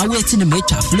 My way to the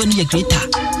meter, flown a greater.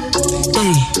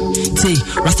 Say,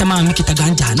 Rastaman, make it a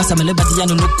ganja, no some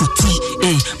Lebatiano no kuti.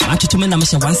 Match to me, I'm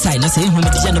one side, I say, home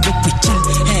at the end of the picture.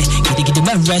 Get the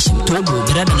man rush, Togo,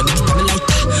 better than a bit of a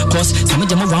lighter. Cause some of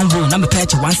them are one room, I'm a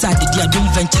patch one side, the dear don't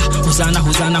venture.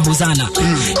 Hosanna.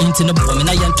 Into the woman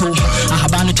I am told. I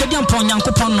have an Italian pon,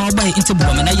 Uncle Pon, no way into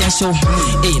woman I am show.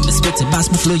 Miss Betty Bass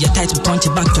Buffalo, your tight will punch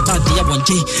back to back the other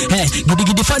 1J.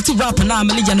 Get the fancy rap and I'm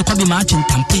a million copy marching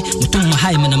Tampe. Mutum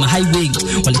high man, I'm a highway.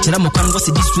 While the Chiramo can was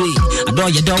this way.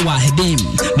 Adore your door, I had him.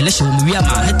 Militia, we are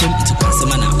my head into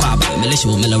Consamana, Quaba,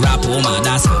 Militia, Miller rap, Oma,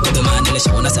 that's the man,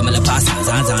 Militia, Nasamela Pass,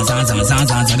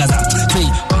 Zanzagaza. Three,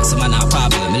 Consamana,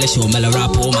 Quaba, Militia, Miller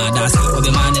rap, Oma, that's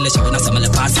the man, Militia, Nasamela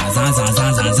Pass,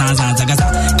 Zanzagaza.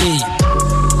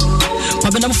 I've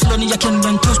been flowing your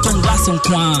kingdom, toast on glass and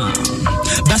quan.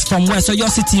 Best from where, so your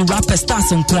city rapper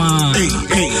stars and quan.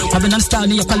 I've been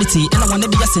understanding your quality, and I want to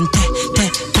be a sente.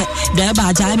 There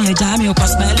by Jamie, or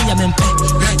Cosmelly, I'm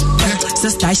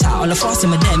Sister, I shall all the force in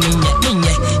my damn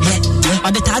yeah.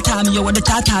 Or the tatami, or the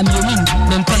tatami, you mean,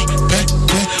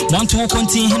 want to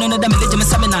continue in another religion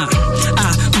seminar.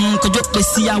 Could you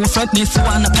see our friend me for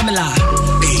Anna Pamela?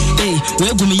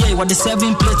 Where go me, what the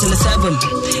 7 plates and the 7?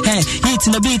 Heat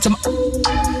in the beat,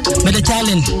 but the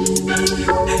talent.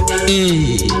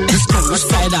 Let's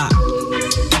try that.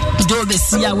 Do they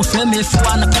see our friend me for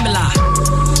Anna Pamela?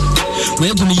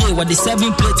 Where go me, what the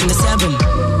 7 plates and the 7?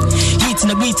 Heat in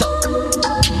the beat,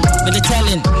 but the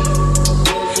talent.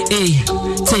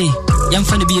 Young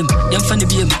funny beam.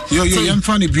 Yo, young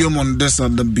funny beam on this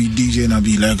and the big DJ and I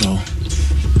be Lego.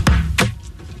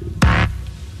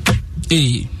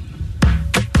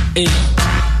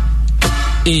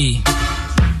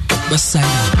 West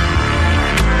side.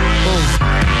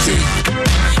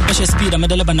 Speed, I'm a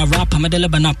Delabana rap, I'm a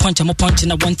Delabana punch, I'm a punch in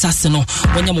a one tassino.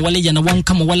 When you're Wally and a one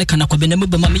come a Wally can I come in a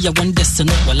Mummy, one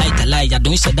destiny. Well, like a lie, I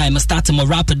don't say I must start to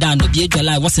rap down. No, be a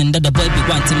lie, what's in the baby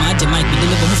want to my might be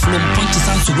delivered from punches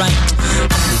sounds to right.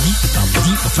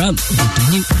 From the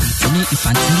new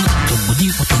infantry, the body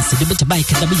for consider the bike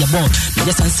and be a board.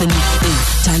 Yes, and send it.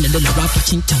 China little rap,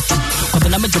 chin town. Come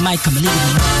on, I'm a Jamaica, the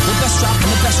best rap and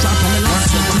the best rap on the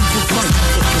last one.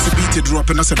 Beat it drop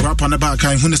and I said rap on the back.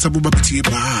 I'm when it's a booba to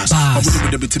bars. I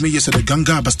would have been to me, yes, the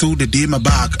ganga, but still the day my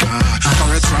back.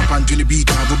 Correct rap and Jimmy beat,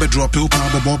 I will drop it,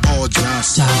 Bob,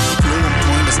 just.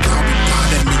 Point the star with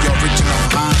bad and me original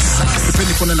hearts.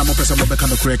 Depending on the person, I'm back on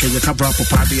the crack, you can't rap a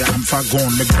party, I'm far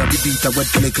gone. Make grab beat, I wet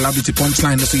play, cloudy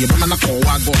punchline, so you're not a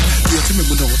wagon. You're to me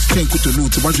with the thing to do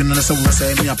to watch another someone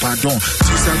say me a pardon.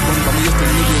 She said, one from me,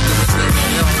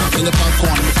 in the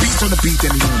popcorn, the beat on the beat,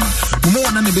 and more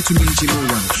than a bit to me, you know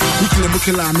one.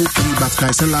 Bukila, no play, but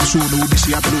I sell a show, no,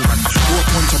 she have no one. What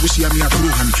punch, I wish you had me a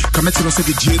blue hand. Come at us at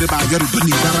the jail by your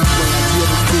bunny, that I'm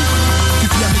going if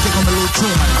you have me take on the low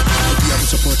trauma, if you have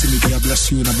supporting me, God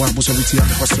bless you. And I want most of it here,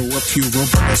 the hustle, what few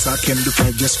robots I can do for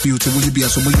just few. To will you be a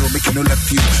so you're making no left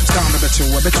few. Stand a better,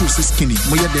 I bet you so skinny.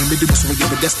 More than maybe most of the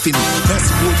destiny. That's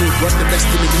what the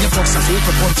destiny. In your box, I hope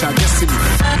a bunch of destiny.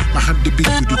 I had the beat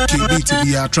with the KB to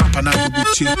be a trap and I would be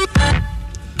cheap.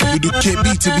 You do KB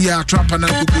to be a trap and I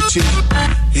would be cheap.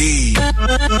 Hey,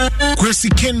 Chrissy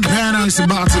King Banner is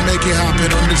about to make it happen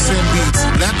on the same beat.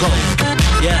 Let go.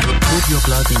 Yeah, with your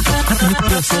clothing. How can you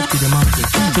put yourself to the mountain?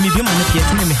 When you be my nephew,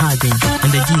 you me hard game. And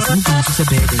the G's, you can use a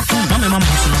baby. Mama, mama,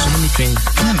 so many trains.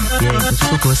 Yeah, it's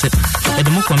so close. At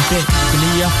the more compare,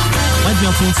 why do you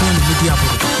have phone with the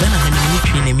apple? Then I had a new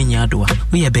train in Minyadua.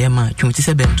 We are bear man,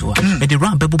 27 to her. At the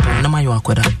round bubble, Nama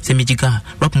Yoaquada, Semijiga,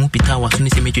 Rock Mupita, was in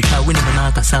the cemetery, winning an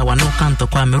Alcasa, Sika, one no canto,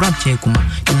 me rap checkuma,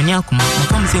 Kiminiakuma, I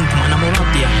come sing kuma, and I'm a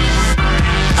rap there.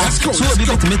 So be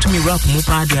better to me rap more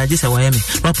party, I just away me,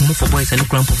 rap more for boys and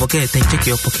cramp for pocket and check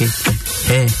your pocket.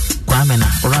 Hey, Kwamena,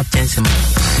 or rap chancema,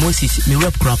 Moses, me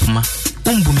rap crap ma.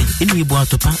 Umbumi, Illy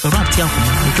Boatopa, a rap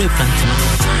tiakuma, a great phantom.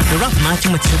 The rap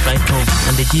matching with the right tone,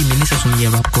 and the G ministers from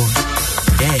your rap code.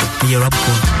 Yeah, me rap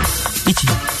code. Ichi.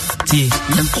 Yeah,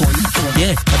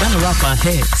 I done a rapper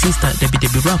here, sister, the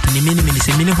rap in the minutes,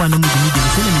 a minute one of the media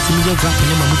rap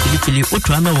in the Philly,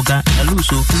 Ultrama, a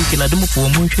loose, Philly, Ladamo for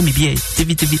Motion,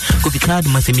 TV, Covitar,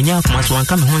 Massiminia, one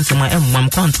coming home, some M1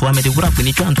 can't form the rap when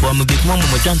you can't form a big one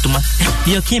more gentleman.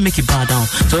 You can't make it bar down,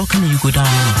 so how can you go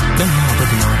down? Don't know about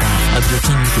the now down. I'll be a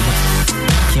king to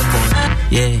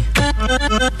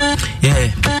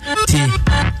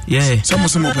yeah, some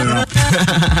open up.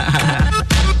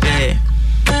 Yeah. Yeah.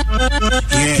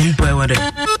 1, 2,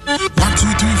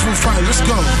 3, 4, 5. Let's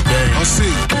go. Yeah. I'll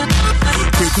see.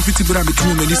 Quick, but I'm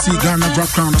between me. See Ghana drop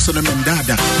crown or some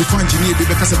dada. Before engineer,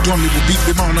 because I don't will beat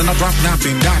the man and I drop now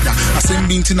being dada. I send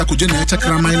being tina kujena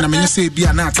chakra mine. I mean, say be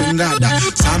a nat and dada.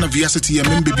 Sound of viacity, I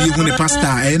mean, baby, when a pasta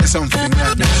and something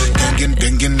dada.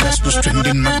 Dengin, that's was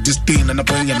trending, not this thing and a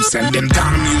play and sending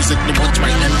down music to watch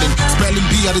my ending. Spelling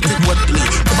B, I take what play.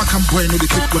 Come back, I'm playing with the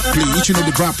take what play. Each of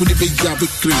the drop with the big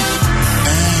victory.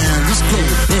 Let's go.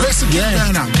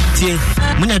 Yeah.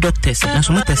 Muna doctors, na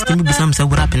so test me be some say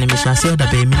what happen me shall say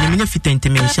that be me fit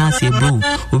intimation say bro,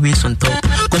 we on top.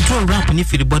 Control rap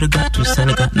if the body got to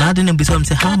Senegal. Now then be some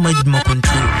say how much more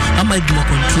control. How much more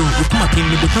control? We come up in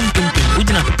me become pimping. We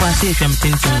didn't pass say I'm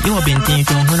thinking. You have been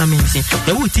thinking when I mean say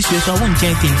the would teach you so I won't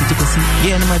change things to see.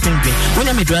 Yeah, no my thinking. When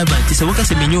I'm a driver, this is what I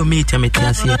say me new meet me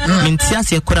tiasia. Min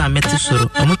tiasia kora meti soro.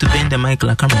 I want to bend the mic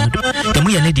like I'm out. The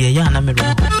way I need the ya na me ro.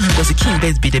 Cause the king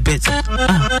best be the best.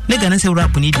 Ah, nigga, na say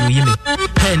rap need you me.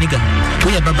 Hey nigga,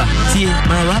 we are baba. See,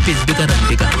 my rap is bigger than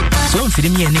bigger. So I'm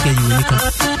feeling me a nigga you nigga.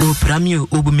 Oh, pram you,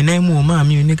 oh, be name oh,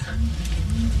 mom you nigga.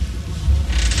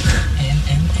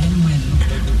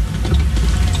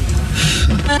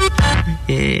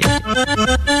 Yeah.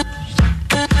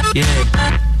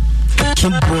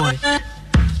 Kim boy.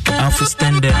 Alpha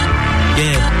standard.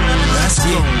 Yeah. That's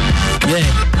it. Yeah.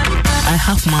 I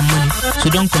have my money, so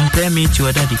don't compare me to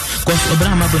your daddy. Cause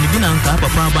Abraham Aboni been on Papa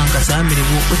Banka Sammy,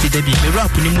 what did they be?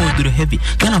 Rap in the mood to the heavy.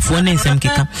 Can afford names and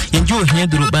kick up. Enjoy here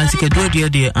to basic, draw dear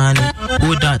dear Annie.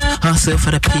 Oh, that, hustle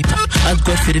for the paper. Ask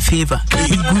God for the favor.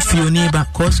 Be good for your neighbor.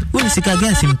 Cause when you see a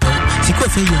gas in town, see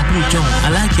for your blue John. I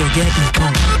like your girl in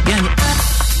town.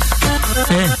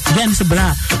 Again, it's a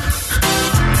bra.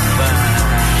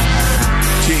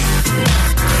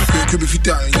 Could be fit.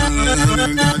 I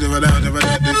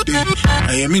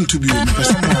am into you.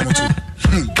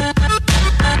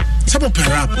 Some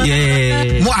rap.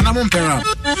 Yeah. More and I'm on rap.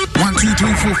 1, 2,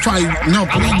 3, 4, 5. Now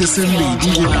play the same way.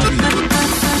 DJ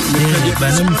yeah,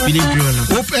 but I'm feeling grown.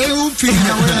 Where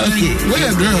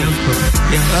girl?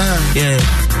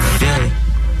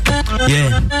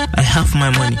 Yeah, I have my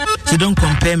money. So don't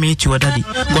compare me to your daddy.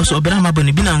 Cause Obrama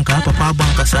Boni Binanka, Papa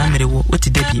Banka Samere, what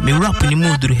did they be? Me rap in the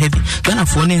mood to heavy. Gonna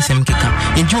phone in some kicker.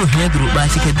 Enjoy here,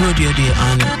 bicycle, do dear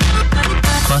Annie.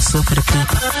 Hustle for the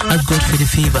paper, ask God for the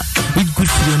favor. Be good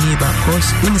for your neighbor. Cause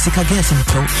when you see a gas in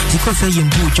town, see coffee you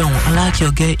do John. I like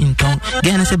your girl in town.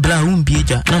 Gana say blah won't be a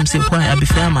jar. Now I'm say why I be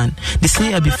fair man. They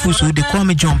say I be fool, so they call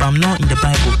me John, but I'm not in the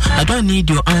Bible. I don't need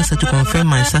your answer to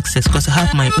confirm my success. Cause I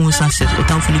have my own success. Or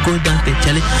time for the go down the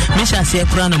challenge. Me shall say a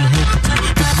crown of hope.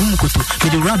 Me boom koto,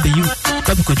 me the rap you.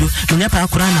 Papi kojo, me never a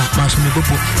crown. Maso me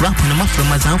bobo. Rap on the mouth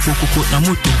from my zanfo coco.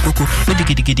 Namuto coco. Me the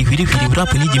giddy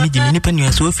rap on Jimmy Nippon.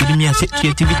 So feeling me a set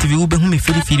TV ube who me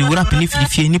feel rap and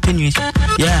if you nipping.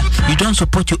 Yeah, you don't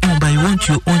support your own, but you want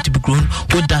your own to be grown.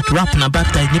 With that rap and a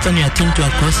baptized nipping your team to a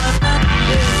cross.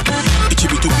 It's a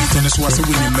bit of business was a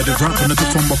winning, made a rap and a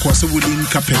from was a winning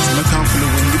carpet. Not how full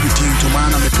of liberty to man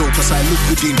and the pro, cause I look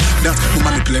good in that.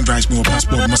 Woman playing rice, me or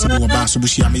passport, must have a bass, so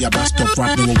she me a bass top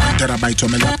rap, me 1 terabyte on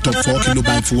my laptop, 4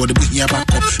 kilobyte for the booking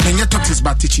backup. Then your talk is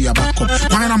bad teaching your backup.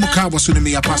 Why am a car was soon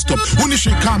me a pass top? When you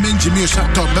should come in, Jimmy,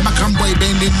 shut up. Then I come boy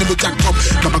bending the jack up.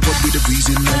 Baba God be the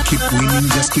reason I keep winning,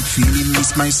 just keep feeling.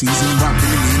 It's my season, rapping,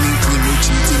 meaning, clean, no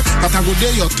cheating. But I go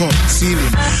there your top,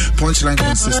 ceiling, punchline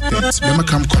consistent. Remember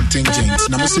come contingent.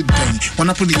 Now I said then, when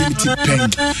I put the limited pen,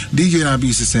 DJ Nabi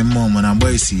is the same mom and I'm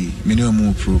boy see, me no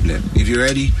more problem. If you're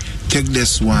ready, take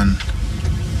this one.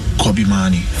 Kobe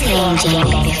Mani.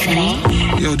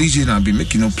 Yo, DJ Nabi,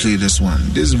 make you not play this one.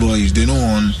 These boys, they know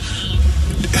on.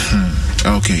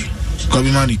 Okay.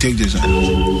 Kobe Mani, take this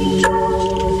one.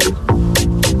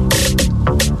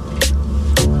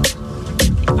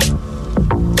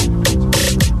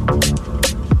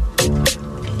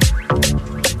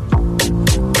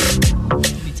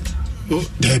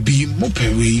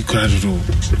 We could do.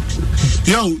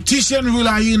 Yo, T-shirt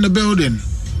ruler, are you in the building?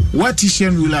 What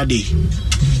T-shirt ruler day?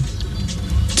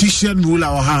 T-shirt ruler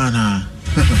Ohana.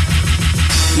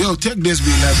 Yo, take this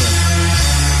be level.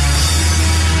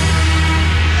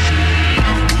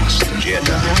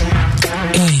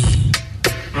 Hey,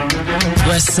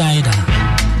 West Sider,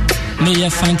 me a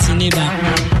fancy neighbor.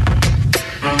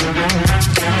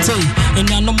 Say, and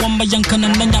I know one by Yankan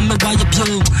and Nanyam by a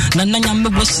pew. Nanyam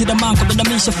wish the mark of the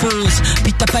Misha Falls.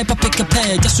 Peter Piper pick a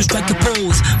pair just to strike a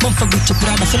pose. Mumfa Gucci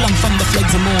Prada, film from the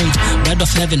flags of moon. Bread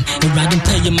of heaven, a riding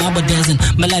pay your marble dozen.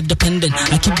 My life dependent,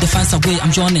 I keep the fans away,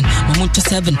 I'm joining. Mamuncha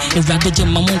 7, a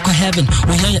radijin, Mamunka heaven.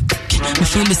 We hear me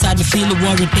feel sad, me feel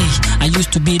worried. Hey, I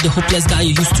used to be the hopeless guy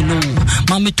you used to know.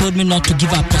 Mommy told me not to give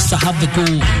up, cause I have a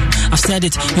goal. I've said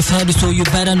it, you've heard it, so you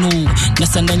better know.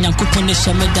 Listen, then you could punish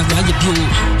a meda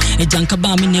raya. A janka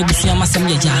me nebu siama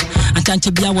samya and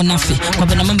tancha bia wanafi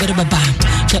kwabena mambere baba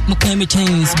kept my pay me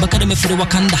chains bakade me firi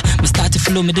wakanda me start to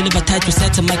flow me deliver tight to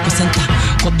set a micro center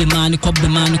kobe money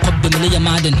me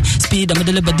madden speed me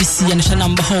deliver this and shana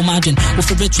number home margin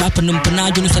with a rich rapper num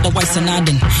panaju no said the white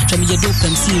sanadin show me a dope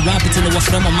MC rap it in the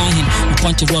from my mind we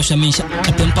punch rush I mean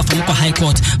a pimpa from high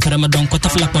court for my don kota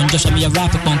flap on just me a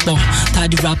rapper pompo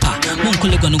tidy rapper mon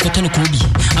colleague no kota no kobi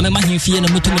I'm a man here na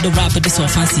mutu me the rapper this so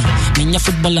fancy me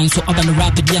football and so urban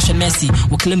rapid yasha Messi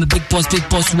we claim a big boss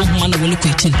one man will look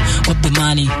at it what the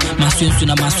money my swim to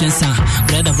my swinsa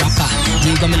bread a rapper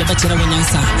you go me le bachira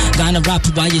wanyansa Ghana rap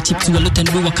why you chip to a lot and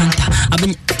do a canta I've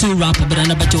been two rapper but I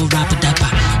never do rapper dapper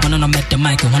wanna no met the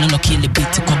mic wanna no kill the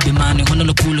beat to copy money wanna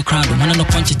no pull the crowd wanna no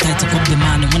punch it tight to copy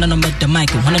money wanna no met the mic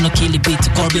wanna no kill the beat to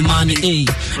copy money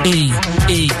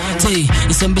say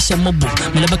it's ambition mobile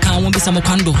me le baka won be some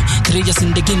kwando 3 years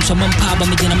in the game so man pa ba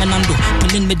me gina manando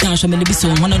pulling me down so me be so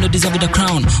wanna no deserve the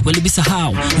crown well it be so how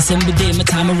in same day my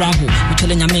time raho we tell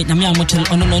nyame am tell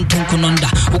on non tonko nonda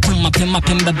okum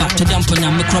mapem be back to them ponya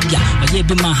me krobia oye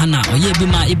be ma hana oye be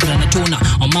ma ibra na tona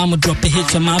on mama drop a hit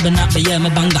from my na be my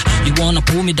banga you wanna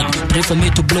pull me down pray for me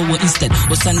to blow instead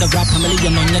or send a rap a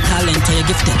million on your talent you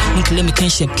gifted me claim me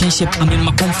kinship I'm in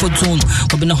my comfort zone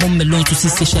we been home alone to see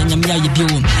nyame ya you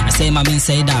I say my men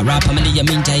say that rap a million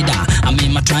min jaida I'm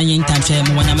in my trying time share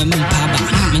me when I'm in paba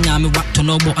me nyame what to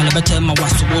know but all better my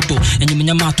was wodo and you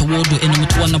mean to wodo and me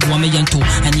to one of me yanto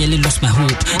and nearly lost my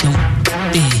hope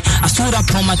I saw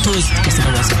up on my toes.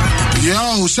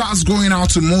 Yo, shots going out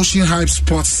to Motion Hype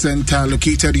Sports Center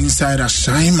located inside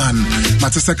Ashaiman.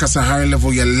 Matisa Kasahare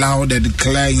level, you're loud and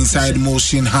clear inside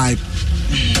Motion Hype.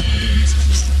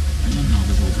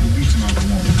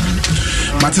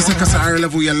 Matisa Kasahare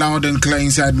level, you're loud and clear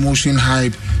inside Motion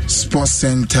Hype Sports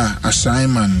Center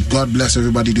Ashaiman. God bless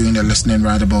everybody doing the listening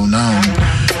right about now.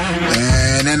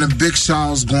 And then a big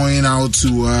shout going out to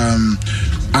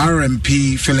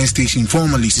RMP filling station,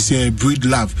 formerly CCA Breed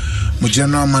Love, my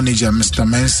general manager Mr.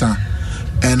 Mensa,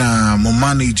 and my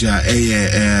manager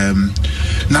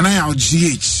Nana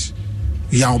GH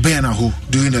Yaubena who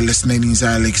doing the listening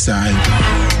inside Lakeside.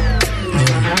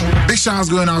 Big shouts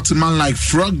going out to man like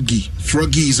Froggy.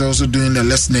 Froggy is also doing the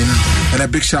listening, and a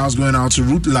big shouts going out to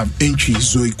Root Love Entry,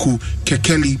 Zoiku,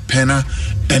 Kekeli, Penna,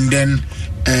 and then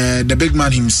the big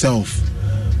man himself,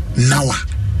 Nawa,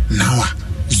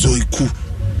 Zoiku,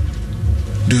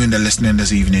 doing the listening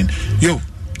this evening. Yo,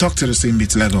 talk to the same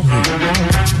beats, Lego.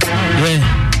 Yeah,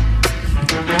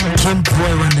 Kim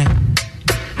Boy one day.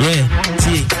 Yeah,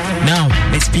 see, now,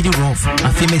 my speedy rough.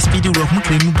 I feel my speedy rough. My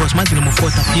creamy boss, my dream of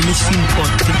force. I feel my steam cord,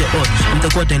 take the earth. I'm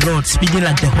the God, the Lord, speedy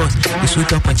like the horse. The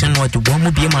sweet up and channel, the one will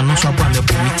be a man, no swab on the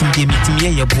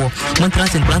meeting, yeah, boy. One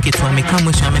trans and blanket to me, come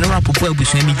with me, and a rap of boy,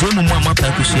 with me, Jim, Mamma,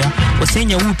 Pacusia, or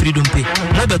saying you will pretty don't pay.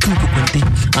 Never too contain.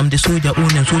 I'm the soldier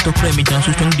owner, sort of play me down,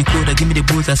 so strong decoder, give me the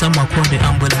boots as I'm called the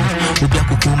ambulance.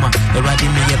 Ubiakuma, the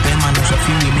riding me, a bear man, so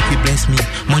feel you make you bless me.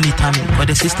 Money time, but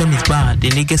the system is bad,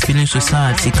 the niggas feeling so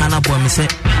sad. Kana boy me say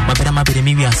my better my baby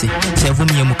me wiase say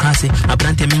vumi e mukase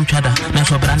abrante me ntwada na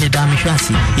so brande da me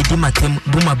hwase edi matem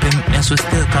buma bem na so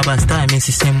still cover star me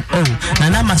system oh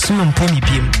na masum pemi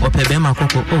biem opebe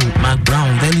makoko oh Mark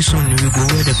Brown very soon we go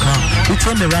wear the crown we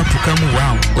tell me rap to come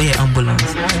wow we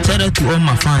ambulance shout out to all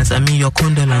my fans I mean your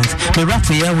condolence me rap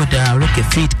for you with the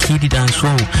rocket feet kid dance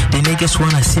roll the niggas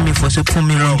wanna see me for so put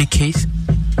me on the case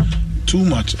too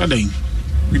much I think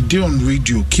we do on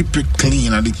radio, keep it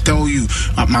clean. I tell you,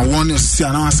 my one is say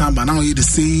I know but now you the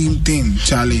same thing,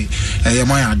 Charlie.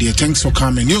 My idea. Thanks for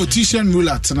coming. Yo, T-shirt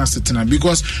ruler tonight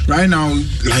because right now,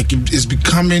 like it's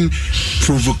becoming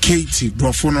provocative,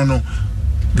 bro. No.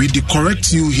 We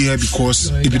correct you here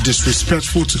because it be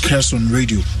disrespectful to curse on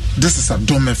radio. This is a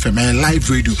Dom FM, a live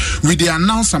radio. We they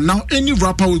announce them now. Any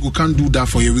rapper we go can't do that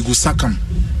for you. We go sack him.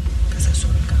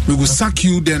 We will sack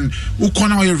you, then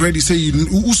now you're ready, say you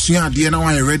now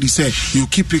you're ready, say you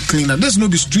keep it clean. There's no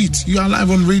be street. You are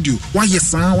live on radio. Why yes,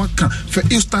 son? What can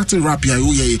you started rap here?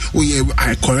 Oh yeah,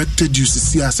 I corrected you.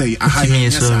 See, I say,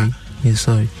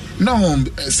 sorry. No,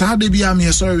 Saturday I'm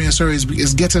here. Sorry.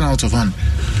 It's getting out of hand.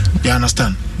 You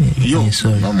understand? Yes,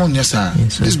 sir.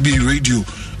 This be radio,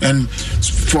 and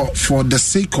for the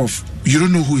sake of you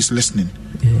don't know who is listening.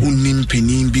 Unim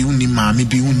penim bi unim mami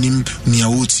bi unim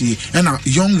niawoti and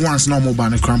young ones no more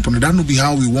ban crampon. That will be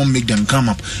how we won't make them come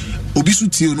up.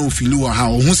 Obisuti no filu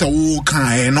how who say wo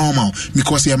kan normal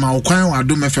because ye ma kwan wa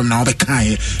do mfm na be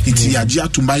kan nti agia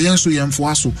tumba yen so yemfo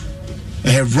aso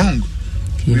wrong.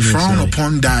 We frown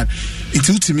upon that. It's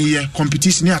ultimately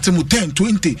competition at 10,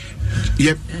 20.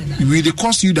 Yep, we they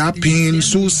cost you that pain,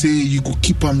 so say you could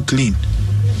keep them clean.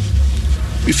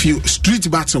 If you street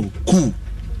battle, cool.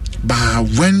 But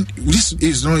when this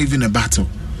is not even a battle,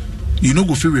 you know,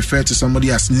 go feel refer to somebody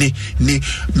as me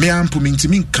am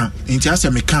pumintiminka, into as a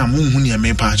mecam, moon,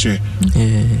 me patcher.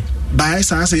 By I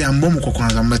say, I'm Momo.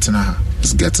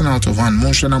 It's getting out of hand.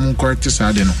 Motion, I'm correct.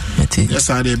 I don't know. Yes,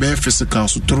 I be physical,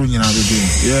 so throwing in other day.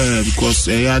 Yeah, because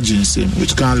agency,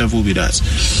 which can't level with that.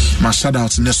 My shout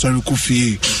out to necessary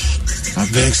Kofi, my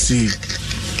vexy.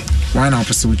 Why not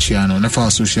pursue with Chiano? Never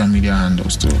social media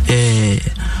handles too.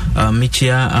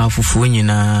 Michia Fufuini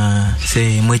na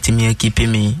say Moitimia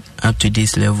keeping me up to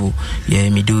this level. Yeah,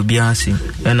 me do biasi.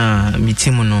 And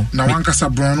Mitimono. Now one casa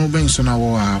brown benson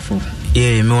our half.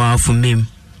 Yeah, me half for me.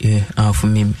 Yeah, half for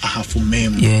me.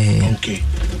 Yeah. Okay.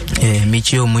 Yeah,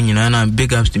 Michio Munina and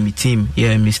big ups to me team.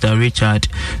 Yeah, Mr. Richard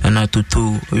and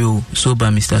Tutu. Yo, Soba,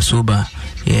 Mr. Soba.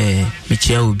 Yeah,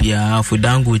 Michelle will be a for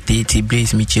Dango Tate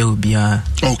Blaze. Michelle will be a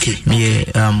okay.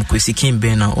 Yeah, Kwesi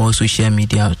Kimben on all social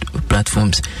media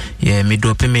platforms. Yeah, me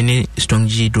dropping many strong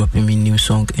G, dropping me new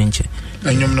song. And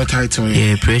you're not title.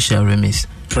 Yeah, Pressure Remix.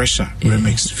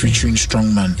 Remix featuring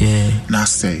Strongman. Yeah.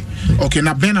 Nasty. Okay,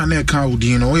 now Ben and Eka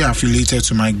Udino, we are affiliated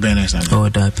to Mike Bennett. Oh,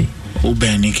 Dappy. Oh,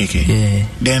 Benny, Keke. Yeah.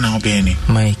 Then I'll Benny.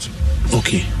 Mike.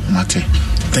 Okay, Mate.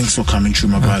 Thanks for coming through,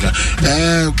 my brother.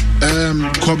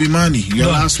 Kobe Mani, your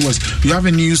last words. You have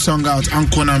a new song out,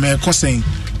 Ankona Me Koseng.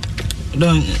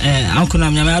 Don't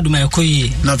Ankona Me do my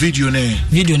koyi. Na video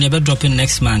ne be dropping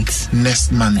next month.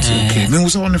 Okay. Me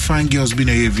also want to find girls been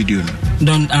a video no.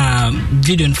 Don't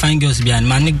video and find girls behind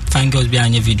man find girls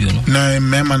behind your video no. Na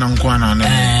mema na nkwana na.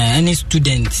 Any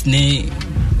students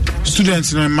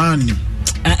na man.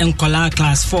 And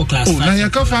class 4 class 5. Now you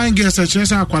can find girls a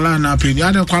chance akwala na pay.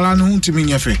 You don't kwala no huntimi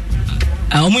nyefe.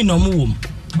 Omo no mo.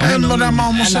 And mother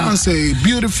mama say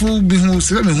beautiful behu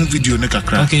say me hu video ne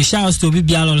kakra. Okay, shout out to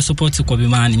Bibia all support to Kobe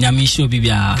Man. Nyame show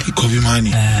Bibia. Kobe Man.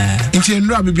 Inti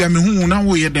enra Bibia me hu na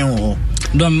wo ye den wo.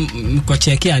 Don ko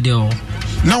check ade o.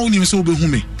 Na wo nim say wo be hu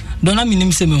me. Don na me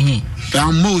nim say me hu.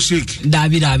 I'm mo shake.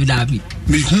 Dabi.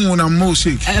 Me hu na mo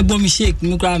shake. Bo me shake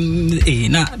me kra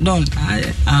na don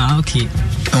okay.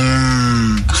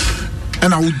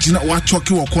 And I would what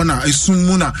choking or corner is soon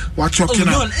muna what choking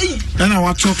and I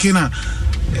was choking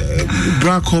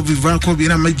Brakovi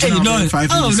and I made 5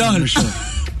 minutes.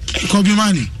 Kobe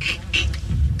Mani.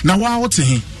 Now what's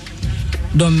he?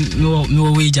 Don't no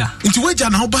wager. Into wager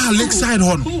now by lakeside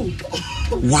on.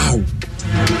 Wow.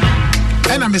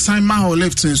 And I'm a sign my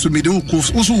left so me do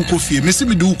coffee. Missy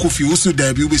me do coffee also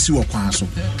there be see what so.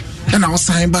 And I was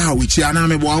signed by which I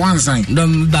am one sign.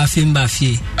 Don't Baffy.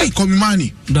 Hey, Kobe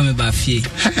Mani. Don't Baffy.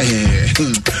 Hey.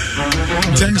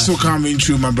 Thanks for coming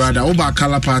through, my brother. Oba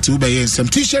color party, Uba, yes. Some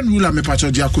t-shirt ruler, me patch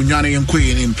of Jacunyani and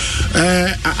Queen him.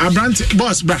 I brand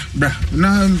boss, bra.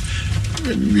 Now,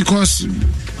 because.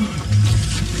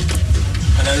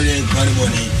 That's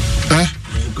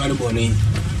what it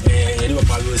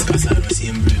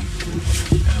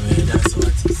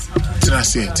is.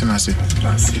 Tenase.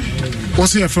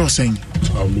 What's your first saying?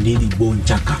 We need the bone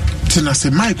chaka.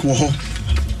 Tenase, Mike Woho.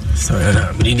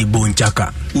 Sorry, we need the bone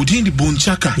chaka. We need the bone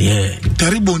chaka. Yeah.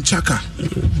 Tari bone chaka.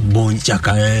 Bone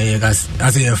chaka. That's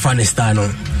a funny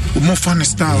style. More funny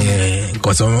style. Yeah,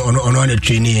 because on the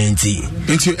training into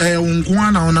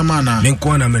Unguana on a mana.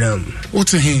 Menkwana, madam.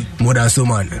 What's a he? More than so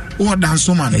man. What than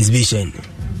so man? Exhibition.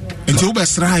 Into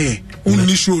Besraye.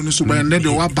 Only show no so by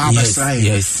never what Baba say.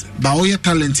 Yes. But all your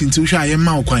talent into shy and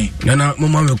Mauquine. Nana,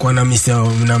 Mamma, Kwana, Miss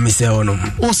Ono.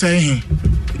 Oh, say he.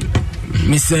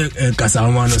 Mr.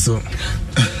 Kasahare so.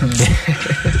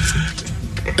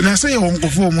 And I say, Uncle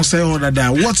Fomo say all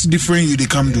that. What's different you they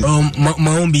come do?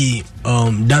 My own be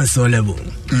dance level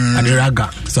at the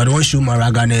raga. So I don't show my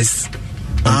raganess.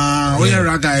 Where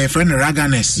raga, a friend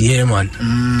raganess. Yeah, man.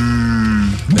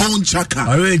 Bone chaka.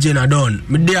 Origin I don't.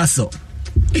 Me there so.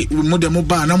 mo de mo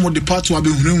ba na mo de part wa be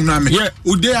hunu na me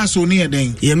o dey aso ne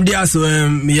den yem dey aso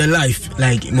me life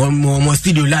like mo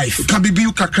studio life ka bibi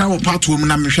u kakra wo part wa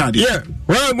na me hwa de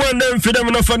well go and them for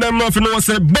them no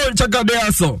say bunch of dey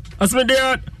aso as me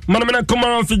dey man me na come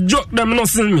around for joke them no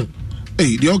see me.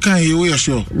 Hey, the okay we are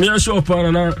sure. Me are sure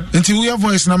pana. Until we have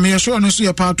voice na me are sure no see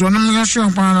a part one. Me are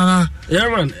sure pana. Yeah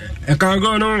man, I can't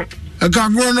go no.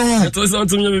 It was on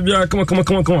to me baby. Come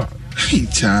on. Hey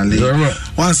Charlie. Yeah,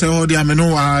 once I hold you, me know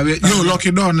yo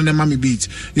Lucky down in the mommy beat.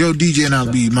 Yo DJ now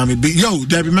be mommy beat. Yo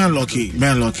Debbie man lucky.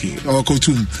 Or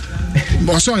cartoon.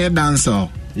 But so you dancer.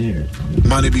 Yeah.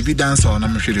 Man be dancer na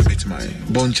me should bit my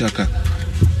bonchaka.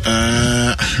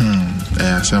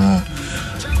 Some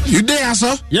you there,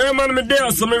 sir? Yeah, man, me there,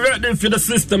 so me ready for the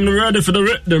system, me ready for the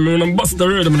rhythm, and I'm bust the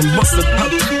rhythm, and I'm bust the pop.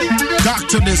 Back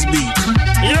to this beat.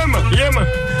 Yeah, man.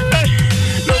 Hey,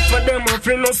 no for them, I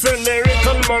feel no say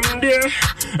lyrical man there.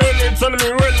 Anytime me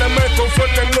roll the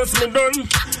microphone, them must me done.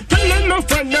 Tell them no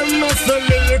for them, no say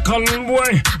lyrical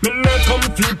boy. Me not come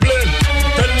to play.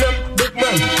 Tell them, big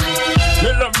man. Me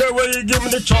love the way you give me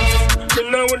the chance. Me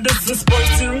know when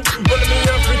disrespect you. But me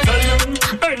have to tell you.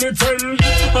 Anytime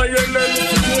I ain't need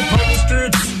to go on the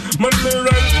streets. Man, me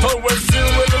run towards you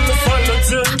when I'm silent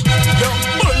you. Yo,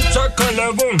 bunch of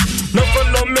level. No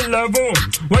follow me level.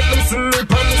 When them see me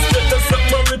on the street, they say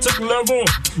my check level.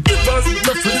 Give us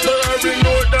the freestyle, I already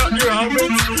know that you have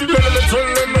it. When I'm tell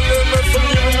them, I'm not some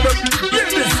young rap. Yeah,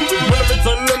 this. When I'm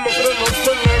tell them, I'm not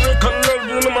some lyrical love.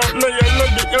 You know, man, you're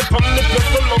not the up on the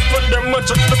place. I'm not for them, I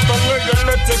check the song. I'm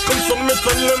gonna take them, so me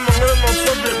tell them, I'm not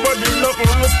for everybody, not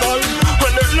on the style.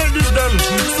 Ladies them,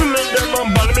 see me them and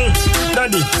ball me.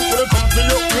 Daddy, when I come to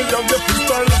you, we love your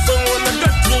freestyle. So when I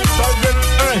get you, again,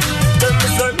 then me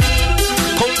say,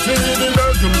 come to you, the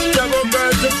version. Yeah, go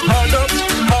guys, it's harder.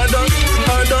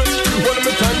 When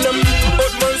me tell them,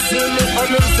 out my see me, and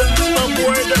them say, I'm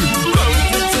boy them, come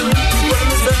to you. When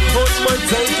me say, out my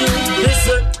thank you, he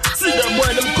said, see them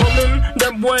boy them coming,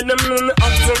 them boy them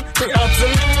acting,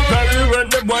 very well,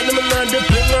 the boy them not the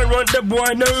thing around, the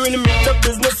boy them really mean the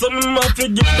business, so me have to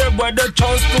give the boy the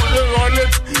chance to run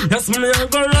it. Yes, me I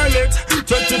go run it,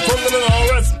 24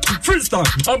 hours, freestyle,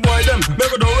 I boy them,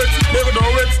 never do it.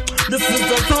 This is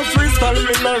just a freestyle,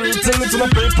 me not written into my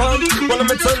paper. When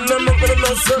me tell them, I'm gonna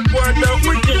not say boy them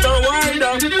wicked and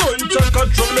wider, bunch of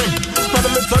control them. When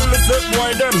me tell me say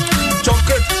boy them chuck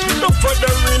it, no for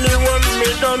them really want me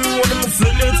done. When me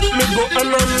say it, me go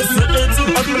and me say it.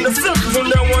 I'm in the section,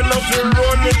 they wanna feel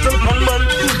run it till pan man.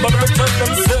 But me tell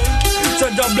them say,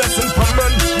 change a blessing pan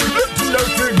man. Let them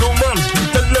feel do man.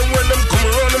 Tell them when them come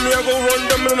around me, I go run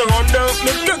them and run down.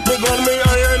 Me get to gun me,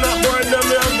 I ain't not boy them,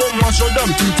 me I go mash them.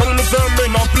 Tell me say me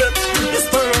not play. This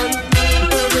time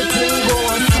everything go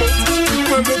on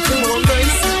smooth, everything go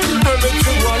nice,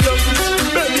 everything go love.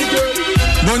 Baby girl,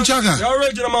 Bonchaka. The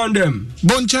original man them.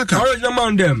 Bonchaka. Original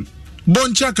man them.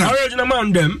 Bonchaka. Original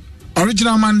man them.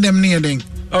 Original man them near them.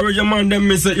 Original man them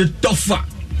me say you tougher.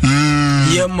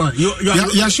 Yeah man.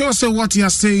 You sure say what you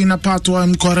say in a part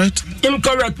one correct?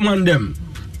 Incorrect man them.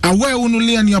 And where will you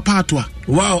learn your part one?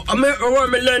 Wow, I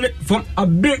learn it from a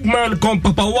big man called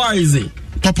Papa Wisey.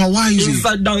 Papa Wisey.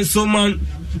 Inside down so man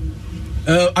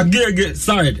Agege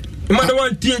side. He might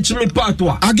want to teach me part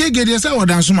one. Agege they say what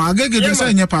dance man. Agege they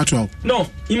say in your part one. No,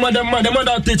 he might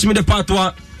teach me the part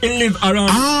one. In live around.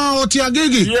 Oti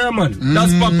Agege. Yeah man,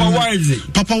 that's Papa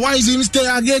Wisey. Papa Wisey him stay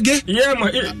Agege.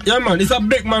 Yeah man, it's a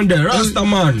big man there, Rasta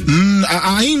man.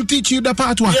 I him teach you the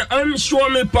part one. Yeah, I'm show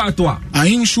me part one. I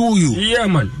him show you. Yeah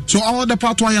man. So all the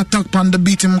part one you talk on the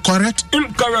beat him correct?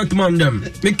 Him correct man them.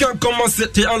 We can't come and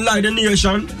sit here and lie the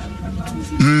nation.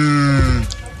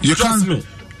 You trust me.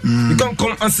 You can't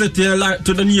come and sit here and lie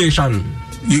to the nation.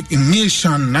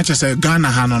 Nation, not just a Ghana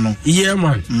Hanono. Yeah,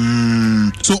 man.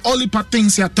 So all the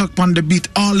things you talk on the beat,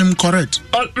 all correct.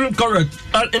 All correct.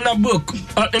 All in a book.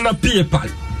 All in a paper.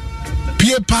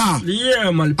 Paper.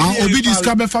 Yeah, man. Obi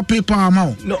discover for paper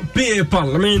now. No, paper.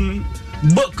 I mean,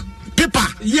 book. Paper.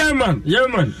 Yeah, man. We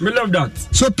love that.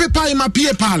 So paper in my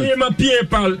paper. Yeah, my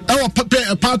paper. Oh,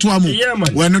 part one. Yeah,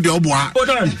 man. When the oboa. Hold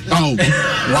on. Oh,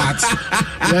 what?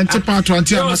 Then part one.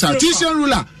 T-shirt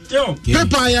ruler. Yo.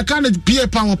 Paper, you can't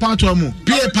paper or part one.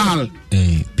 Paper.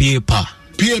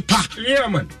 Paper. Yeah,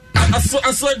 man. I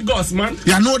saw it goes, man.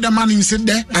 You know the man him sit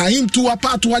there. I him to a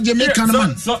part one Jamaican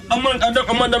man. So a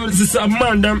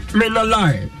man them may not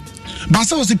lie. But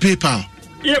so was the paper.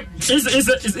 Yep,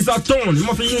 it's a tone. You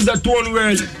must use that tone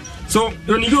well. So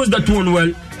when you use that tone well,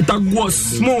 it goes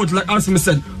smooth, like as me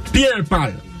said.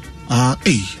 Paper.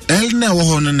 El ne wo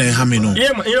hono ne ha me no.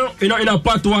 Yeah, man, you know in a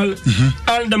part wall,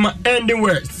 all them are ending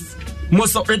words.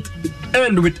 Most of it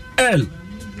end with L.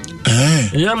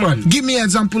 Yeah, man. Give me an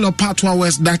example of patois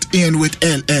words that end with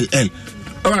L.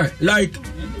 Alright, like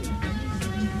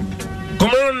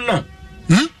Cameroon.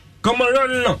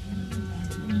 Cameroon.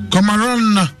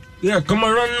 Yeah,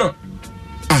 Cameroon.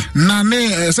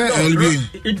 Nane say LB.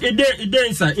 It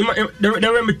inside. They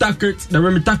when me tackets.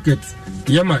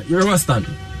 Yeah, man. You understand?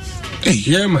 Hey.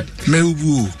 Yeah, man.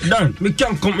 Dan, me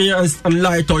can't come here and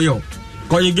lie to you.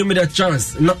 Cause you give me that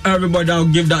chance. Not everybody will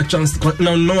give that chance. Cause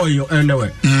now know you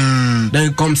anyway. Then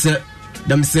you come say.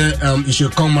 Them say you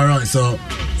should come around, so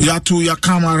you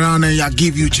come around and you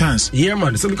give you chance. Yeah,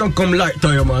 man. So we can come light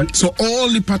to you, man. So all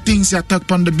the things you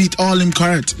talk on the beat, all them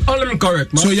correct. Man.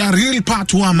 So you're really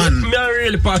patois, man. Me are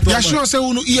really patois. You sure say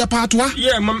you know ear patois?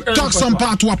 Yeah, man. Talk some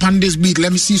patois on this beat.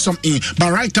 Let me see something.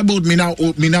 But right about me now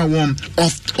warm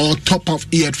off or top of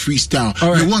ear freestyle.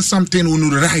 All right. You want something you know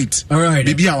right? All right.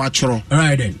 Baby, I watch you. All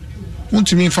right then.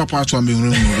 What you mean for patois? Me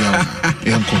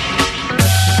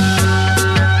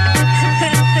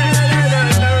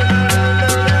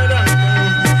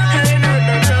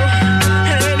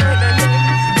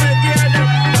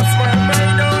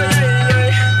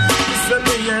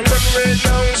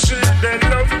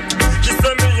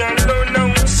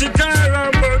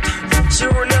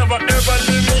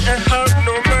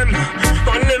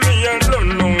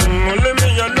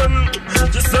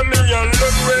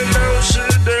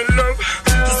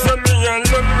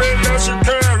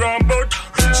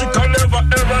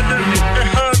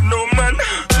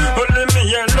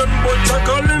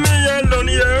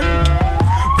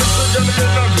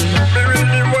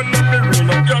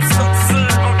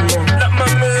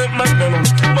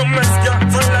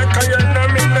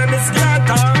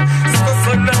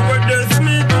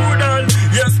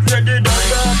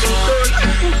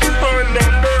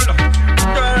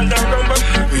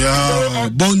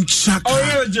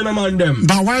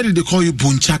But why did they call you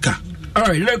Bonchaka?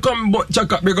 Alright, they call me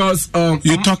Bonchaka because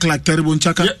you talk like Terry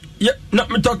Bonchaka? Yeah, not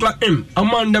me talk like him. A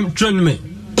man them train me.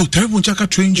 Oh, Terry Bonchaka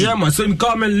trained you? Yeah, man. So he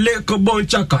call me Leko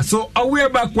Bonchaka. So I way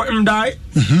back when him die.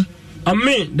 I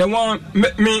mean, they want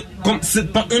make me come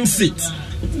sit on him seat.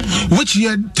 Which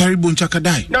year Terry Bonchaka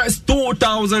died? That is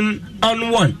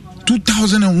 2001.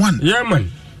 2001? Yeah,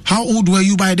 man. How old were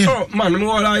you by then? Oh, man,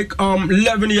 more like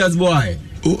 11 years, boy.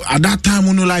 Oh, at that time,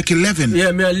 you know, like 11.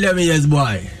 Yeah, me 11 years,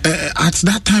 boy. At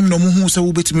that time, no one say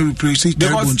we bet me replace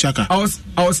Terry Bonchaka. I was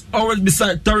always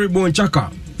beside Terry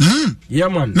Bonchaka. Yeah,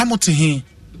 man. Now what he?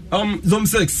 Zone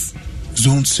 6.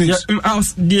 Zone 6. Yeah,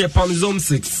 house there from Zone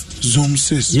 6. Zone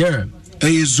 6. Yeah.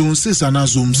 Hey, Zone 6 and now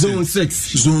Zone 6. Zone 6.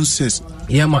 Zone 6.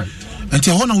 Yeah, man. And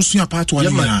tell how usunya part one.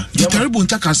 Yeah, man. The Terry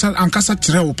Bonchaka and Kasa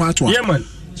Tireo part one. Yeah, man.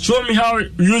 Show me how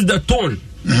you use the tone.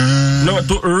 No,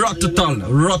 to ratatal,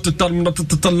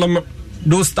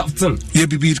 those stuff. Yeah,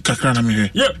 baby, Kakrana me here.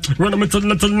 Yeah, when I'm telling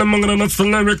them, I'm going to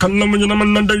sell every cannon, you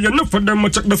know, for them,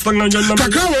 check the song.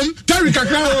 Kakao, Terry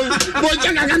Kakao,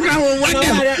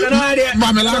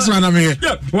 Mamma, last one, I'm here.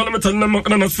 Yeah, when I'm telling them, I'm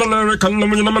going to sell every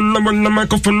cannon, you know,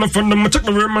 microphone for them, check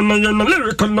the room, and a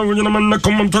lyric, you know,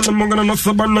 come and tell them, I'm going to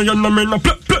Sabana, you know,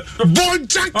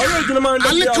 Bonchaka, a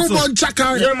little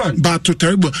Bonchaka, yeah, man. But to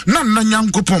terrible, none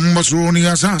young coupon was running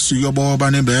as us, your Bob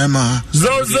and Bema.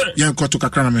 Zoze, yeah, go to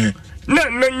Kakrana me.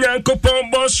 Nanya kopon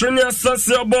boshnya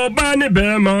sasya bobani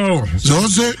bema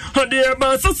Zoze Hadia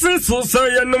basa so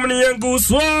saya nomni yangu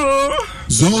swo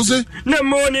Zoze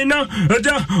Nemoni na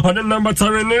aja hada namba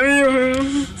tareni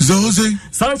Zoze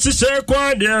Sanchi she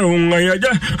kwa dia unga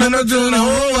yaja Anaduna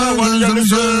hoa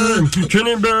wanjamse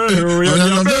Kini be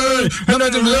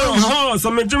Anaduna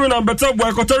Some Jimina better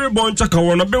work or Terry Bonchaka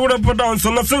wanna build up a dance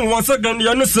and nothing once again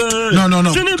you say No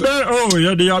Kini be oh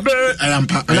yeah dia be I am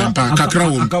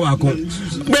Kakra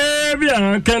Baby,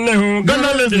 I can't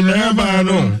gonna live in heaven.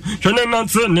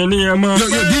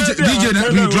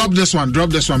 DJ, drop this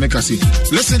one, make us see.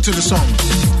 Listen to the song.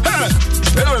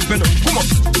 Come on.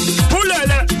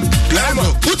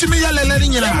 Put me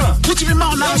Put me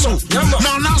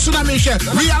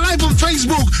we are live on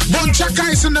Facebook. Bonchaka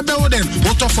is in the building.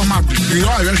 What off from up? You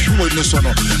are sure in the son.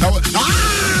 Oh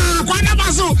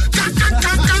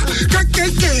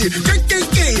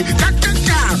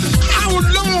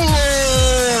no!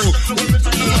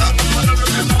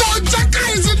 Bonchaka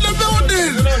is in the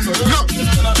building. No,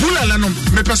 Pulala no.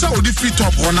 Me pesa odi fit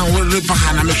up ona we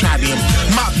bahana me shade.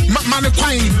 Ma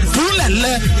kwai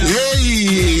Pulala.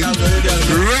 Hey,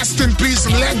 rest in peace,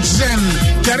 legend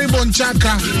Terry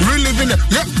Bonchaka. Reliving the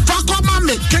fuck up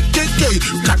mame.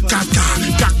 Kakaka.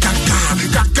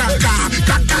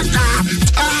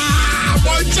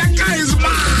 Bonchaka is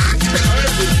back.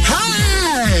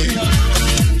 Hey.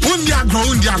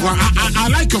 I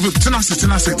like your tenacity.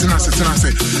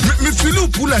 Me feel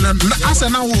pull and as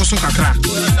now also kakra.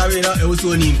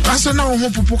 As now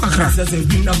hope pull kakra.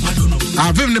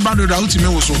 I've been the bad out to me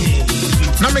also.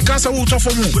 Now me can't say what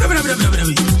for more.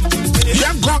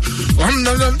 Yeah, go on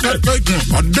the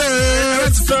day,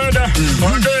 let's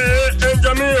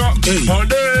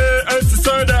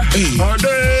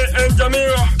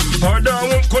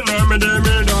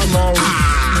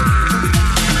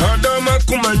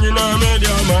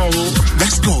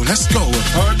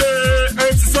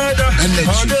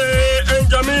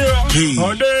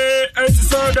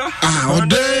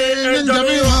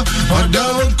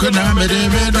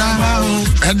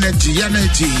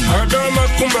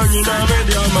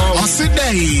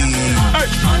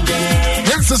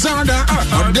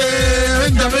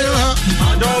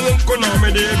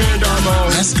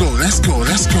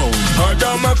go.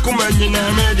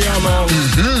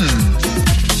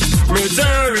 Me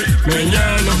Jerry, me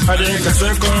Yano, I didn't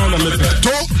say corner me pet.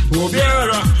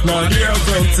 Obiara, now dear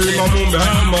friends, Mamu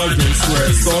Bahama, swear.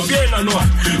 So bien, I know,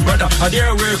 but I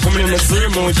dare way coming in the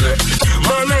same mood.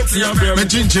 Manati, I'll be a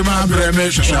Chinchima,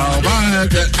 Bremesh,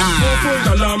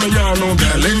 Lamano,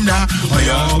 Belinda, or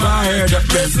your bed.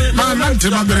 Manati,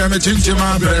 my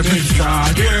Chinchima, Bremesh,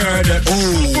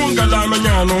 oh,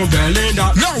 Galamano,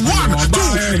 Belinda. No, 1,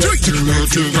 2,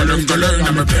 3,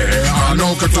 I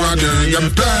know Catania,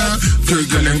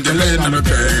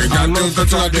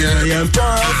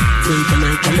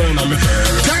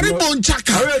 Terry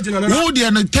Bonchaka, Woody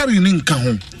and Terry Ninka,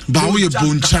 Baoye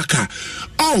Bonchaka.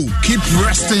 Oh, keep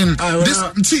resting.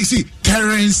 See,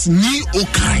 Terence Ni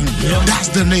Okain. That's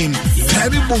the name.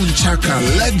 Terry Bonchaka,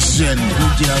 legend.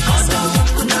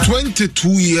 22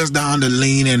 years down the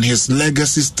lane, and his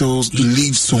legacy still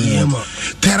lives somewhere.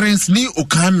 Terence Ni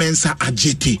Okain Mensa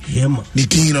Ajiti.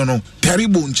 Nitino no. Terry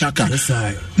Bonchaka.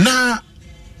 Now,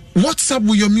 what's up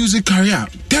with your music career?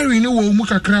 Terry, no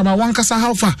muka kraba wankasa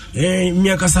how far? Me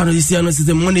Kasahare this year no is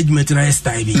the management na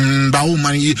style. Ba o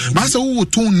man, ba sa wo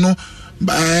tone no.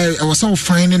 I was all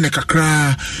finding a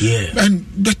kakra. Yeah. And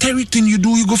the Terry thing you do,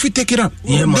 you go fit take it up.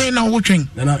 Yeah, man. Then now watching.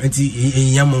 Na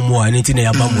yamu mo anything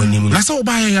na yabamu ni mu. Na so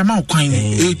ba ya ma kwan.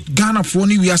 Ghana for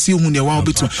ni we are see hu ne wa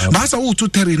obitu. Ba sa wo to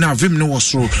Terry na vim no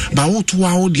was ro. Ba wo to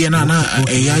wa wo de na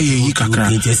ya yi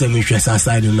kakra. Nti se me hwesa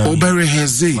side na. O very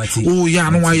heze. O ya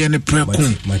no wa ye ne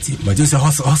preku. Mati se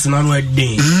hustle na no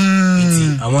dey.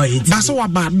 Nti awon yi. Ba so wa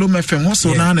ba do me fe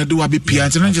hustle na na de wa be pia.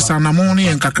 Nti na just na mo ne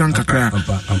en kakra.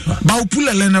 Ba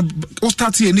pulele na o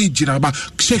start here ni jira ba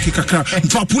shake kakra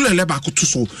fa pulele ba ko to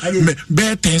so me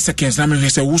be 10 seconds na me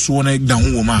say wo so na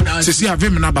down wo ma se see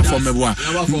avem na ba for me boa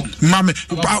mama.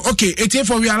 Okay, it's here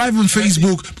for we are live on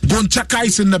Facebook. Bonchaka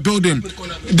is in the building.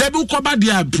 There be ko ba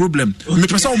dia problem me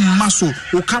pesa o maso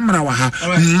o camera wa ha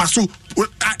maso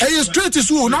straight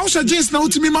so now she just now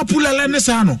to me ma pulele ne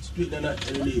sa no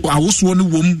wa wo so no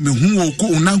wom me hu wo ko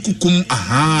onankukum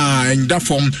aha in that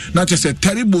form na just say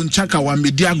Terry Bonchaka wa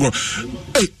media agro.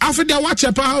 Hey, after they watch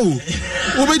a pow,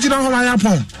 Obejina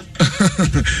Hamayapon.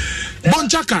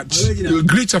 Bonchaka,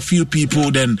 greet a few people,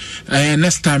 then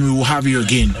next time we will have you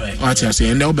again. What I say,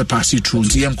 and they'll be pass you through.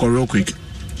 TM real quick.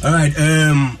 All right,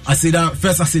 I see that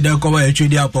first. I see that cover a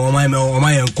trade up on my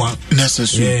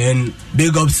necessary. Yeah, and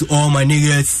big ups to all my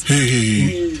niggas.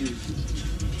 Hey.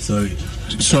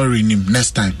 Sorry, Nim.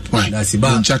 Next time. Why?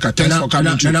 Bonchaka, thanks for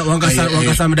coming to.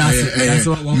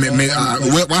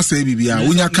 What say, Bibia?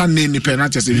 Unya can name the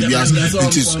penalties.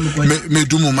 It is me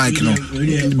do my mic. No.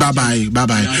 Bye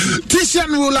bye. Tishan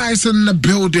Ruler is in the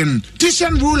building.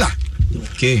 Tishan Ruler.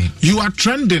 Okay. You are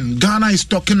trending. Ghana is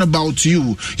talking about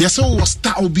you. Yes, so was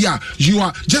star Obia. You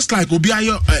are just like Obia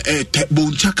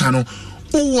Bonchaka no.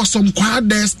 Oh, was some quad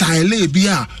style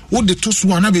Bia. Oh, the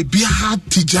Toswana be hard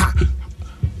tija.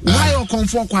 Why you come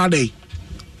for Kwade?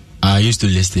 I used to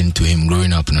listen to him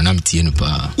growing up. No, I'm teeing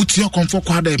pa. Uti you come for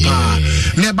Kwade pa.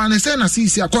 Neba ne say na see.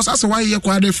 Cause that's why you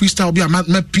Kwade freestyle be a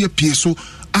me pie so.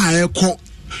 I call.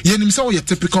 You know say your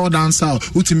typical dancer.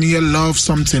 Uti me love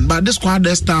something, but this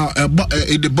Kwade style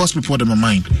the boss before them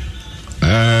mind.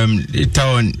 It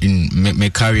on in my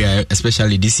career,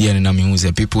 especially this year, and I mean,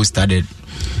 people started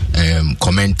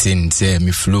commenting, say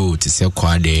me flow to say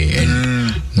Kwade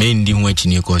and mainly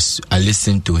watching because I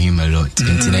listen to him a lot.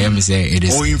 And I say it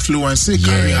is influence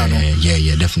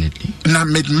yeah, definitely. Now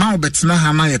made now but now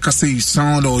Hana you can say you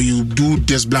sound or you do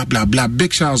this blah blah blah.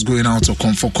 Big shouts going out to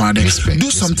Comfort Kwade. Do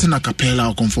something a cappella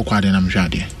or Comfort Kwade and I'm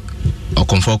ready. Or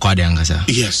Comfort Kwade Angasa.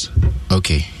 Yes.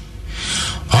 Okay.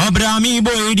 Obrami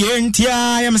boy the entia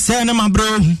I am saying my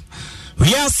bro.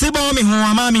 We are sibo me ho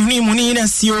ama me huni muni na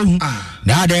sio.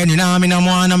 Dada ni na mina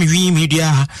mwana mi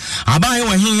media. Abai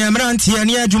wa hi emranti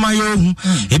ani adwuma yo.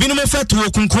 Ebi no mefetu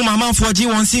okunkuma manfo ji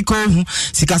won siko.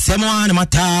 Sika semwa na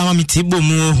mata mi tibo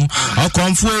mu.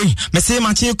 Okonfwe mese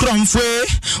machi kromfwe.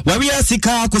 Wa wi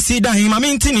asika kusida hi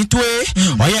mami ntini twe.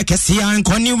 Oye kesi an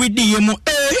koni widi mu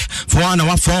for na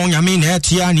wa phone ya mi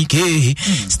netu ani ke.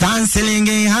 Stand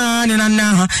selling han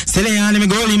na sele ani me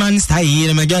goli man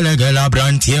style me gala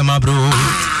branti ma bro.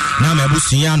 Na me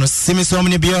busiano simi so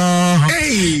many bio.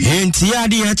 Enti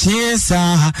adi a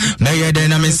chesa me yede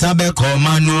na me sabe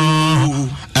komano.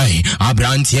 Hey,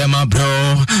 abranti ma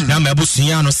bro. Na me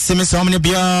busiano simi so many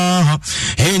bio.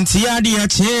 Enti adi a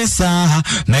chesa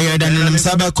me yede na me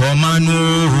sabe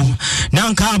komano.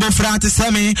 Nanka bo frate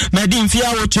semi me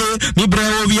dimfia woche mi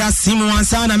brewo via simu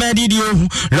ansana me didio.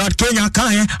 Lord Kenya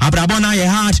kae abrabona ye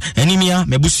heart enimia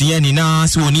me busiani na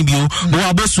so ni bio. Bo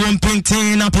abosu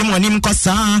mpintin na pemo nim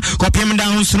kosa. Kopim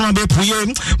down sunu be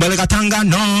puye balgatanga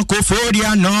no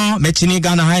kofodia no mechini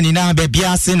gana hani na be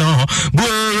biase no bo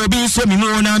obi so mi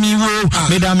mo na mi wo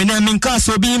me da me na min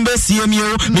kaso bi mbesie mi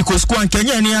o mi koskwan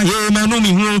kenya ni ahe manu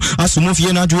mi hu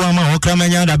asumufie na juwa ma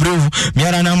okramanya da bro mi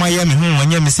ara na maye mi hu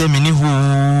onye mi se mi ni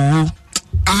hu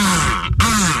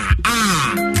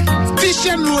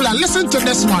T-shirt ruler, listen to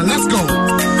this one, let's go.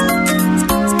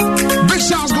 Big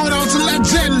shouts going out to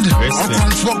legend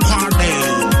of for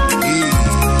party.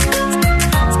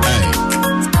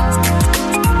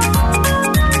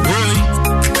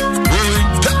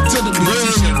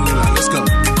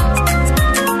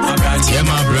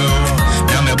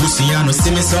 Busiano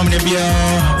simi somne bio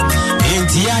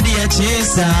enti adi a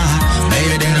chesa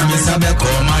me de na me sabe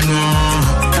komano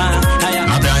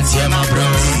abranti ma bro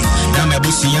na me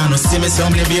busiano simi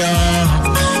somne bio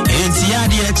enti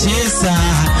adi a chesa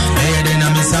me de na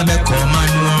me sabe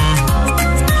komano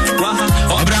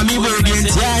obra mi bo de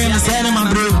enti ai me sene ma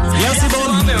bro yes bo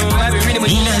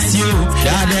Ines you,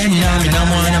 dada ni na mina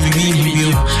mwana mi bio.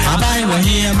 Abai wa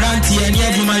hi abranti ani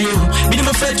adwuma yo. Bidi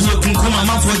mo fetu okunkuma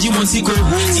mafoji monsiko.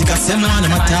 Sika semwa na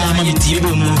matama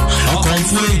mitibo mu.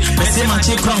 Okonfwe, mese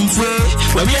machi kromfwe.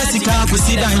 We wi asika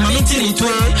kusida ma mitini twe.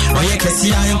 Oye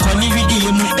kesi ayen koni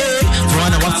widi mu for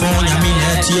na wa phone ya mi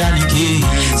netu anike.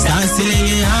 Stand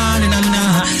sele han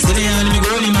na sele han mi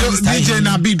go ni man style. DJ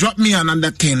Nabi drop me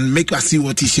another thing. Make us see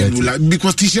what T-shirt ruler,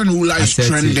 because T-shirt ruler is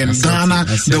trending. Ghana,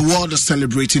 the world is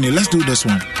celebrating it. Let's do this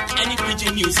one. Any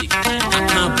pidgin music.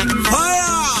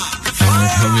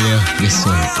 This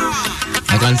one.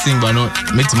 I can sing but not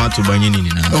me tomato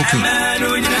banyini na. Okay.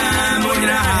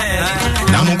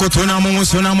 Namunko tuna mungu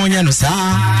suna monya no sa.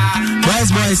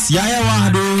 Boys ya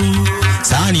wado.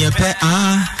 Sani epe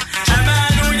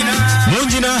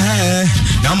Munjina he.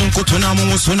 Namunko tuna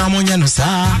mungu suna monya no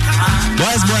sa.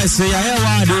 Boys ya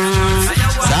wado.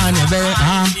 Sani epe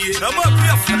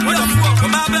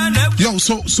Yo,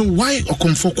 so why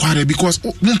Okomfo Kware? Because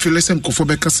won't feel less Okomfo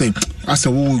Beka say as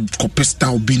a wo copesta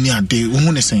obini ade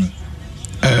who saying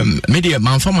media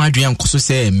man from Adrian Koso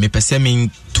say me pese me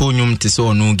tonyum te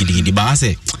so no gidi ba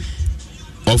say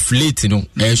of late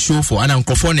show for an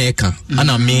uncrophone eka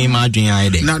and me Adrian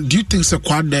ide. Now do you think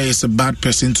Kware is a bad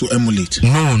person to emulate?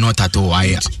 No, not at all.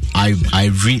 I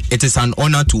it is an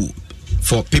honor to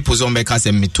for people Zombeka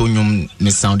say Metonium me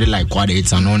sounded like Kware.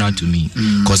 It's an honor to me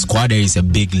because Kware is a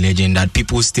big legend that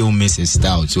people still miss his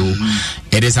style. So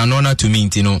it is an honor to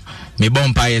me, me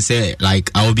bumpire say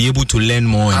like I'll be able to learn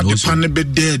more and also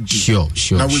dead. Sure.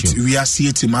 Now we are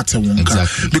seeing it matter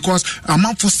exactly. Because I'm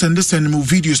up for sending more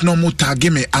videos, no more tag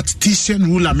me at T-shirt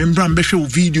ruler member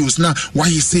videos now. Why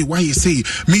you say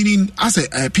meaning I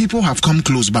say people have come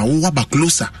close but what about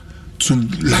closer to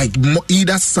like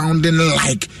either sounding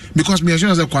like, because me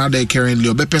sure say Kware currently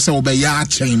or be person obe ya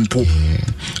chempo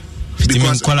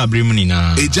because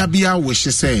ejabia we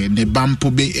say ne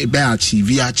bampo be achieve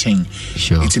ya chen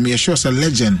sure it me sure say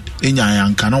legend enya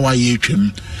yanka na wa ye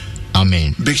twem.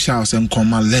 Amen. Big shouts and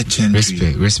comma legend.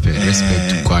 Respect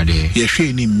to Kware. Yeah, share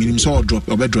him. Minimum so drop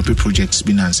projects.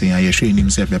 Be nan saying yeah, share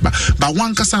himself. But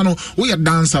one kasano we a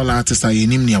dancer artist. I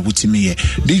name ni abuti me.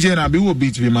 DJ na be wo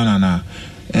beat be manana.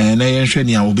 And I share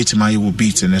ni awo beat my wo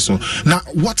beat and so. Now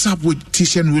what's up with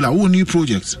T-shirt ruler? Who new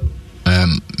projects?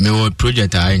 Me old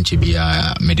project I ain't be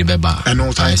medibeba. I know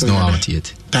it's not out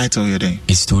yet. Title you then.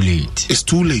 It's too late. It's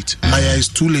too late. Maya is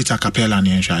too late. A cappella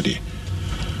ni enshade.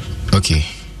 Okay.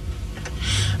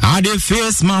 I dey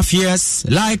face my fears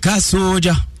like a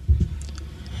soldier.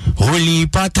 Only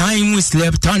part time we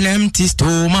slept on empty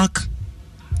stomach.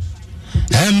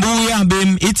 And booyah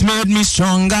bim, it made me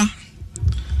stronger.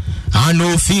 I know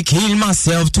if I kill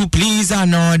myself to please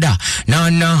another. Nah,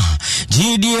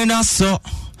 GD na so.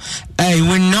 Hey,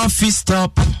 we not fi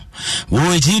stop.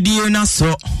 Oh, GD na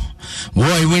so.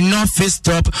 Boy, we no fist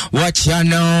up, watch ya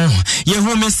now. You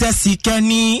who me say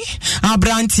sikeni, a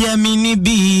brand here mini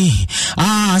B.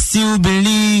 Still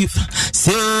believe,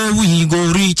 say we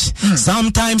go reach.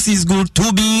 Sometimes it's good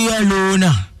to be alone.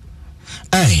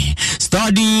 Hey,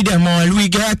 study them all, we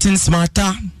getting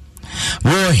smarter.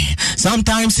 Boy,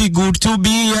 sometimes it's good to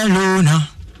be alone.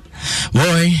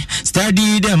 Boy,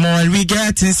 study them all, we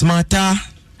getting smarter.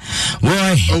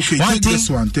 Boy, okay, take this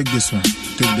one.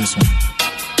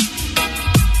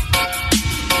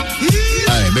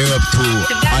 Alright, big up to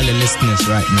all the listeners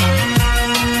right now.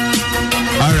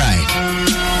 Alright.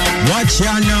 Watch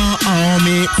ya now,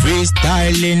 me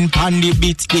freestyling pan the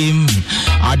beat game.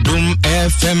 Adum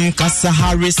FM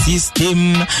Kasahare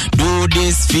system. Do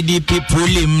this for the people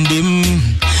in them.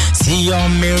 See you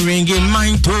me ringing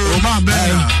my tone.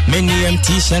 Many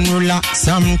empty ruler,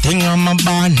 something on my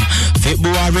band.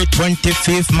 February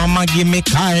 25th, mama give me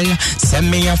call. Send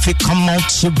me if you come out,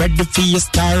 she ready for your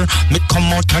star. Me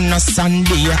come out on a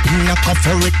Sunday, in a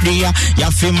cover it there. Ya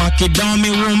fi mark it down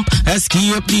me womb,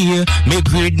 escape there. Me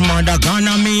great mother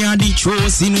gonna me a the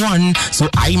chosen one. So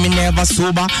I me never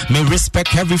sober, me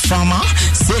respect every farmer.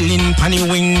 Selling panny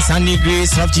wings and the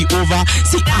grace of Jehovah.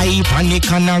 See I panic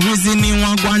and a reason in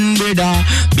one brother.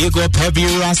 Big up every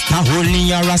Rasta,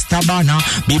 holding a Rasta banner.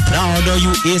 Be proud of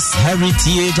you is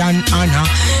heritage and honor.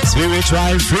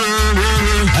 Spiritual flow.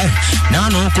 Hey, now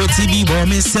no koti be bo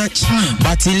me search,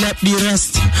 but he left the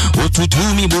rest. Otutu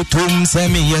mi botum se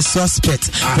me ye suspect.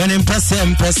 When him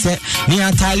pese, ni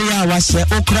atalia washe.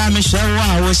 Okra me she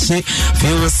wa washe.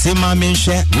 Feel sima me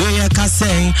she. We ye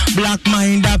kase, black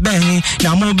mind a bang.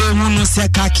 Na mo be hunu se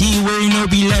kaki we no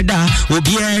be leda.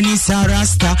 Obi any sa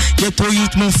Rasta. Get to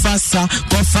youth mo fasa.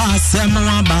 Go fasa mo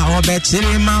aba obe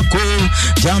chile mako.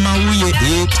 Jama uye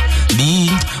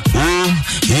A-B-O-A-P-I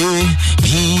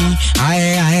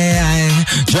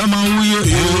Jama uye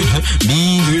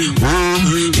A-B-O-A-P-I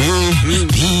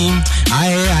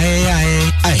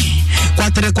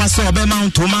Kwatre kwa sobe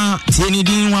mountuma Tieni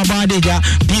din wa badeja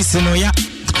Peace no ya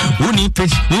Uni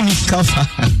cover.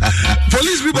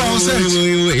 Police people on set.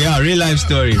 Yeah, real life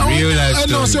story. Real life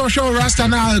story. No, so show Rasta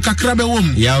na kakrabe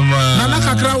wom. Yeah, man. Nana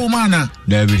kakra womana.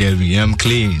 Debbie, I'm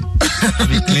clean.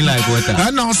 I'm clean like water.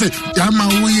 I know say Yama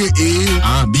uye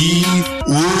A-B-O-A-P-I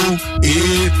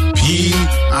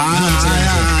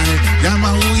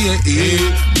Yama uye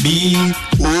A-B-O-A-P-I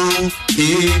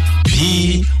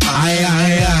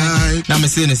Now me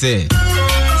say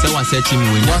so I set you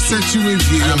with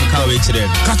I'm a cow with them.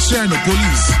 Catch no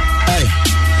police. Hey.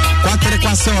 Kwatre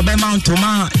kwa so be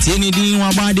mountuma tieni din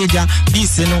wa badeja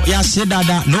peace no ya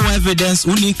shedada no evidence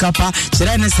unikapa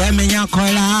chirene se menya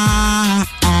kola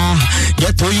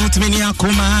get to youth mini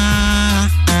akuma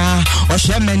o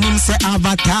shemenim se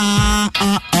avatar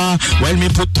well me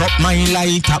put up my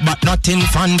light but nothing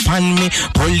fun pan me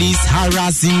police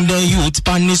harassing the youth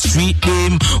pan the street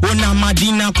them ona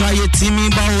madina quiet me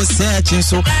ba searching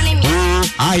so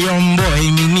I am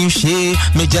boy me she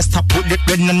me just put the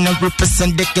red and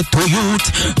represent the to youth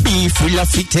be full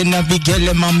of it and a big girl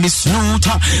and me salute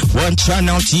one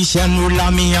channel T-shirt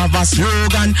rule me have a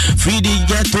slogan free the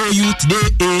ghetto youth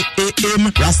day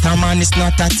Rasta man is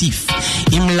not a thief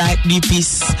him like the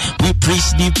peace we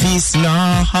preach the peace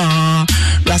nah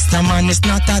Rasta man is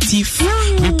not a thief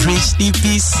we preach the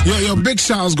peace. Your big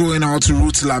shouts going out to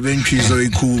Roots Laventry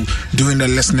Zoiku doing the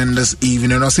listening this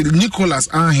evening and I said Nicholas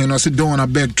Ahin I said don't wanna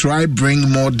beg try bring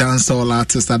more dancehall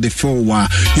artists at the forward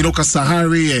you know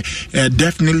Kasahare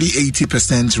definitely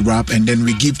 80% rap and then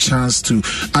we give chance to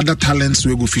other talents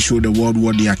we go fi show the world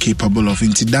what they are capable of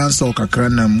into dancehall kakra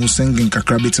na mu singing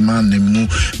kakra bit man mu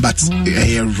but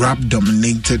a rap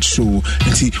dominated show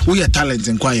into we are talent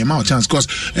and quite amount chance cause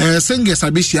singers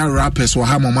abishia rappers or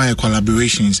have my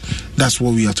collaborations that's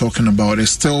what we are talking about.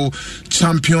 It's still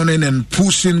championing and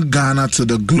pushing Ghana to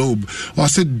the globe. I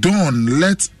said don't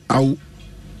let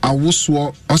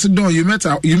Awuswo. I said, no, you make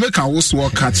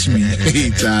Awuswo catch me. Hey,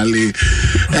 Charlie.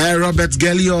 Robert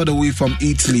Gelly all the way from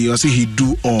Italy. I say he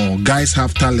do all. Guys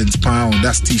have talent. Pound.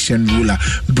 That's T-shirt ruler.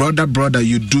 Brother,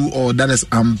 you do all. That is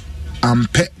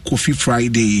Pet Coffee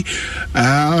Friday.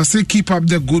 I say keep up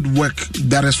the good work.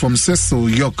 That is from Cecil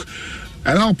York.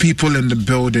 A lot of people in the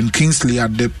building. Kingsley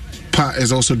at the part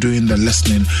is also doing the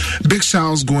listening. Big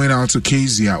shouts going out to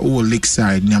Kezia,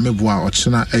 Lakeside, Nyamebwa,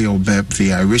 Ochina, Ayo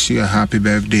birthday. I wish you a happy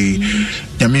birthday.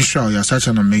 Nyamisha, you're such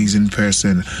an amazing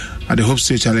person. I hope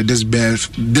so, Charlie, this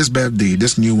birthday,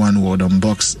 this new one will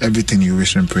unbox everything you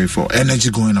wish and pray for.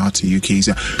 Energy going out to you,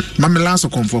 Kezia. Mami last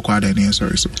come for quite any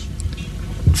sorry, so.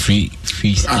 Free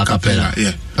a cappella.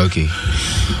 Yeah. Okay.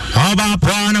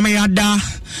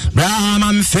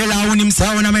 Brahma me fella unim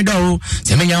sa na me do.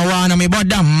 Se me nyawa na me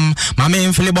bodam. Ma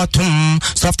me feel bottom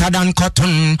softer than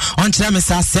cotton. Until me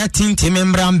sa setting ti me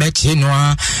mbrambe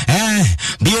chinwa.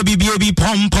 Baby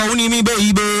pump uni me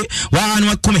baby. One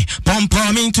wa kume pump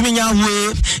me to me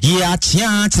nyawe. Yeah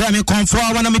chant me come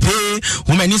for one me pay.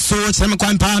 Who many so me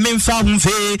kwa pa me fa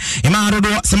unfe. Imaro do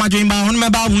se ma dream ba on me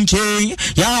ba unche.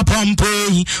 Ya pump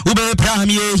ube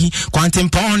pramie. Quantum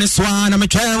pon swan me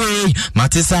trewe.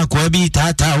 Matisa kwa bi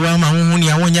tata wa ma huni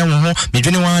ya wonya wo. Me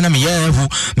dwene wana me yehu.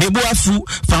 Me buafu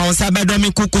fa on sabedo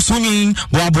me kukusuni.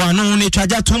 Bwa no ne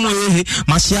twaja tumwe.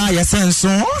 Mashia ya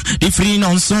senso. Di free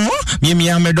non so. Mi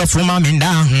amedo fuma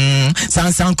minda.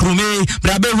 Sansan krume.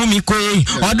 Brabe humi kwe.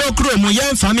 Odo kromu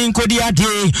yen famin kodi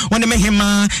ade. One me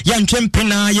hema. Yan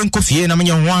trempena yen kofie na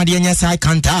mnyo wadi yen yes I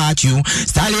can't touch you.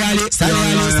 Sali ali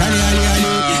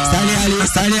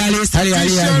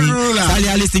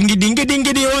singi dingi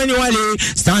di wani wale.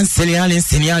 Stan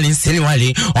sili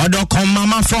wale. Odo kom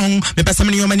mama fong. Me pesa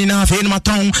mni yomani na fe ma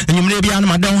tong. And you mlebi an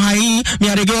ma don hai. Me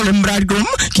a the girl and bridegroom.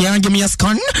 Can't give me a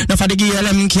scon. No for the girl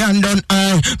and can't done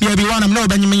I. Baby one I'm no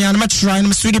Benjamin and I'm trying.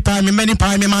 I'm sweetie pie, me many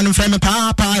pie, me man and friend me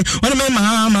pie. When me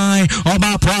mama,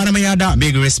 oba part me a that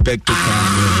big respect to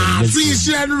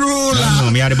Christian ruler. No,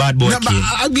 me a the bad boy kid.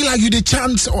 I be like you the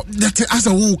chance that as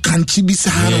a who can chi be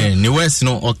sahara. Yeah, ni west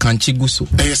no or can chi guso.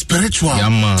 Spiritual. Yeah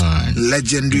man.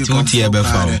 Legendary. Tuti ebe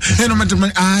found. Hey no matter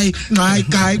my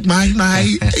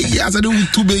yes I do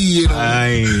to be you know.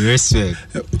 I respect.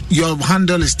 Your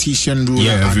handle is Titian Ruler.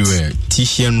 Yeah, everywhere.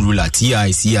 Titian Ruler,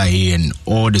 TICIA and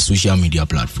all the social media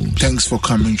platforms. Thanks for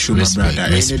coming through, my brother.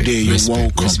 Any day, you're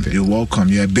welcome. You're welcome.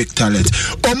 You're a big talent.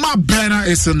 Omar Benna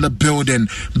is in the building.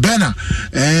 Benna,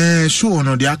 sure,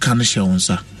 no, they are kind of showing,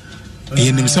 sir.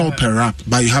 You himself per rap,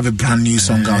 but you have a brand new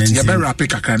song out. You better rap it,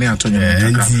 Kakane Antonio.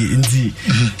 Indeed.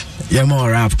 Yeah,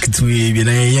 more rap to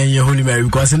you, Holy Mary,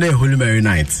 because in Holy Mary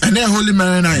night. And then Holy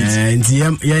Mary night. And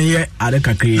yeah, other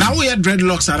Kakri. Now we have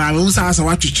dreadlocks, and I will ask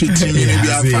what you treat me.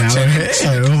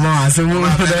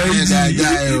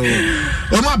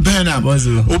 Omar Benna,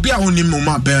 Obia Onim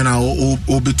Omar Benna,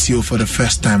 Obitio for the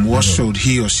first time. What should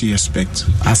he or she expect?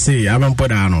 I see, I don't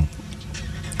put on.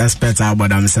 Expect about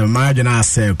them. So imagine I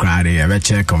say cry there.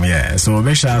 Check them here. So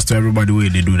big shout out to everybody where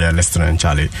they do their listening,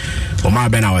 Charlie. Omar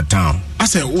Ben our town. I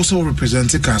say also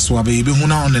representing Kaswa baby. Who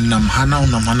now on the nam hana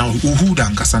who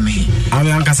dan kasane. I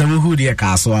mean Kasahare who the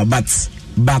Kaswa,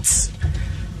 but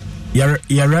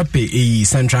you're rep a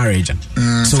central region.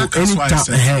 So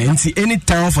any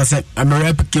town for I'm a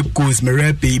rep Cape Coast, me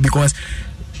rep because.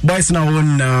 Boys now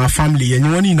own family and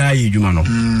you want to you mano.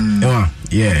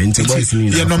 Yeah, into boys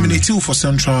you're nominated for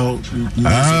Central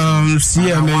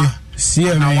CMA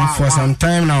for some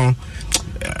time now.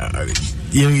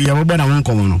 You're better one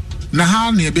common. Na ha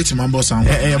na ebeti mambo sound.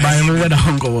 By me weather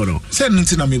hung over. Say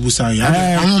nothing na me busa ya.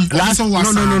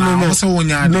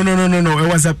 No.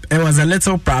 It was a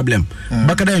little problem.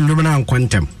 Back then you na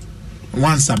quantum.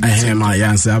 One submission.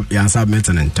 Yeah,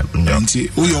 submitting in them.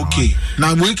 We okay.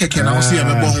 Now we can now see a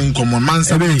home common man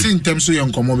submitting them so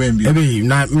young come over. Maybe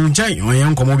not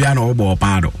young come over or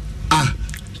Pardo.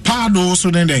 Pardo so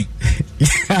then they.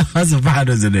 What's a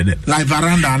Pardo so then? Like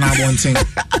veranda and I want thing.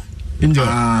 Enjoy.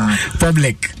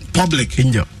 Public.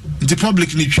 Enjoy. The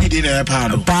public need treated a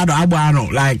Pardo. Pardo Abano,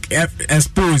 like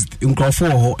exposed in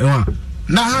Crawford.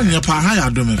 Na hanya pa haya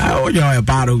do me. Oh, you're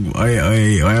Pardo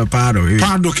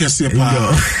kese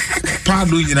pa.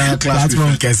 Pardo nyina class. That's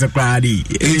one kese kradi.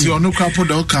 Enti onu krapo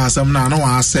do ka asem na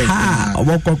wa say.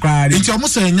 Oboko kradi. Enti omo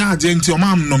say nya age enti omo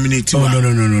am nominate. Oh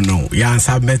no. Ya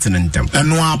submitting in them.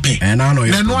 Eno ape. Na no.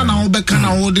 Eno na obeka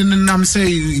na wo de nam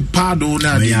say Pardo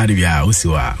na de. Ya de bia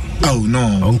osiwa. Oh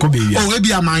no. Onko be bia. Oh e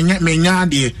bia me nya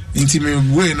de enti me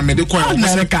we no me de kwa.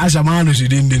 Na ka jamano shi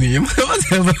din din.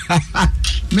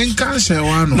 Men kan say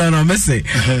one. No, me say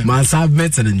man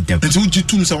submitting in them. Enti uji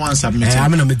tum say one submitting.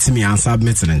 I'm not meeting me and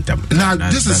submitting in them. Now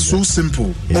this is so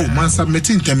simple. Oh man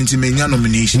submitting them into me nya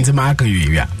nomination. Into my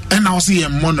career. And I'll see a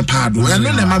mono Pardo. And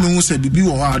then my mama say bibi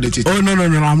wo ha de. Oh no,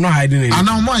 I'm not hiding it. And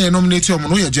now my nominate you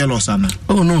no you jealous ana.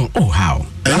 Oh no. Oh how?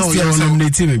 Last year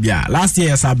nominated me bia. Last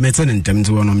year submitting in them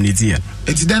to nominate.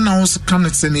 It's then I was can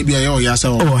say maybe you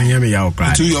yourself. Oh hear me out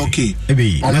cry. To you okay.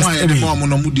 Ebi. Omo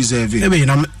no mu deserve it. Ebi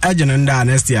na agent nda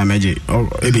next year meje.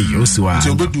 Ebi osuwa. Ti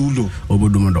obodulo.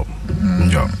 Obodumodo.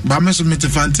 Njo. Ba me so mete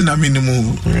fantina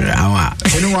minimum. Awa.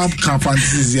 You know what can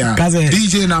fantasies ya.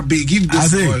 DJ na big give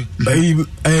this boy.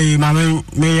 Hey mama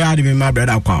me ya de my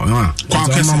brother kwa.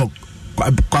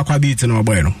 Kwakwa beat no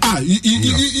boy no. And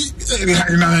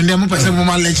them person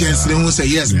legends they will say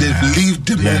yes, they've lived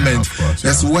the moment.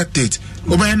 That's worth it.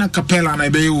 Obayana Capella and I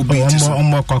be will beat.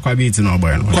 Kwakwa beat no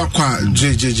boy no. Kwakwa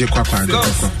JJ Kwakwa.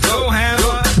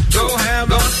 Go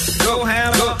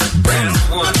hammer.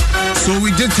 So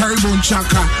we did terrible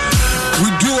Chaka. We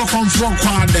do a confront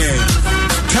quad there.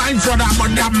 Time for that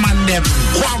madam man them.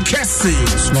 Qual Kessie.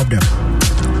 Snap them.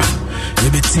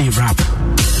 You be tea rap.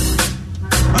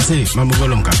 I say, Mama go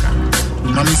long kaka.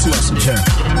 Mami Suas. Sure.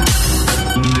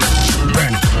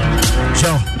 Brenner.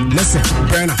 Joe, listen,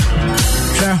 Brenner.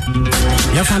 Sure.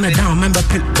 You find it down, remember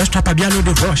pill. Let's trap a piano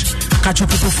the rush. Catch up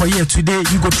people for year today,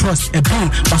 you go trust a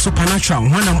boom, but supernatural.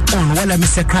 When I'm on, while I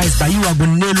miss a Christ, but you are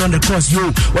going nail on the cross.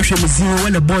 Yo, watch me see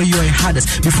when the boy you are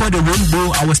hardest. Before the rainbow,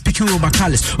 I was speaking with my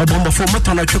callous. Or bomb for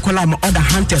motor or chocolate, my other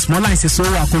hunters. My lines is so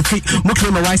I concrete. More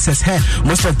claim my wises hair.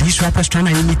 Most of these rappers trying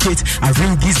to imitate. I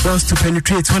ring these balls to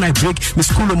penetrate. When I break, me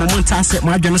school of moment I set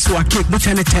my journal so I kick. But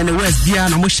 10 West, yeah,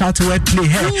 and I'm shout to where play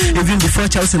hair. Even before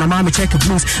Chelsea and Mama check the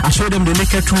blues, I show them the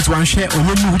naked truth. One share on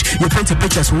your mood. You paint a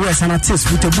pictures with an artist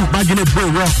with a book. Bad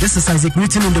boy rock. This is Isaac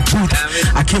Newton in the booth.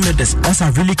 I came with this. Also,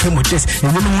 I really came with this.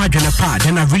 And you know why I part.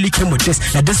 Then I really came with this.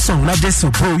 And this song, not this, so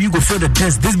bro, you go feel the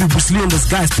dance. This be Bruce Lee and this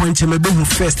guy's pointing me boom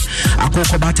first. I call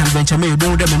about and venture me.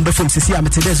 Don't remember from CC. I'm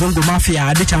today Zongo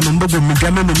Mafia. I ditch. I'm a bubble. Me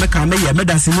grandma me make a me. Me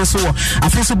dancing so. I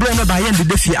feel so blown by end the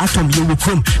defy atom. You will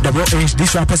come. The raw age.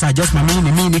 These rappers are just my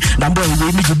mini. That boy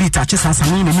will me beat. I just as a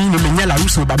mini. Me yellow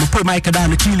Russo. But me put my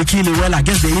down the kill. Well, I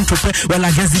guess the intro. Well,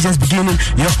 I guess it's just beginning.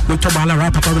 Yo, we talk about a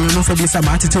rap. I don't know for this. I'm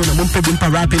attitude. I'm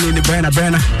rapping in the Brenner.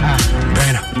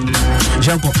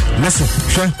 Janko, listen,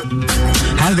 sure.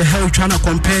 How the hell you trying to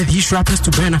compare these rappers to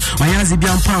Brenner? Wayazi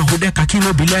Biampa, who de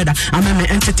Kakino Bileda. I'm an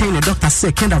entertainer, doctor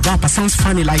sick, and a rapper sounds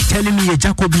funny like telling me a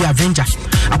Jacobi Avenger.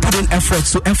 I put in effort,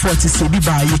 so effort is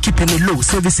Sediba, you keeping it low.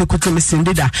 Service equity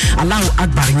Sindida. Allow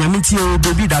Akbar, Yamiti,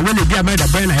 Dobida. When they be a murder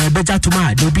Brenner, a better to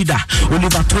my Dobida.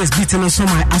 Oliver Twist beating on so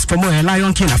my ask for more. A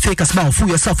lion king, a fake as well, fool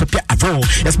yourself a pet a roll.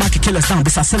 Yes, back killers down,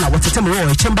 Bissasena, what's a temple,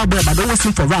 a chamber boy, but don't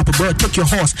listen for rap, bro. Take your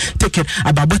horse, take it.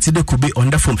 About what today could be on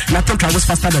the phone. Nothing travels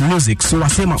faster than music, so I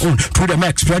say my own. Through the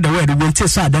max, spread the word, the wind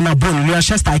so I then I bone. I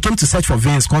came to search for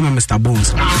veins, call me Mr.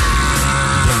 Bones.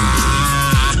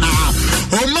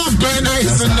 Oh, my Brenner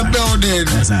is in the building.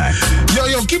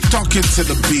 Yo, keep talking to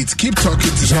the beat. Keep talking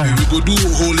to the beat. We go do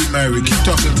Holy Mary. Keep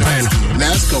talking to the beat.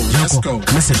 Let's go.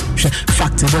 Listen,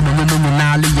 fact, you're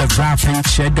rapping,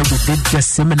 shit that we did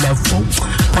just similar.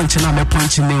 Punching on me,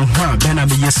 punching in, then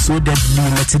I'm so deadly,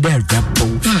 to their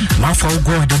rebel. My fault,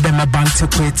 God, them a band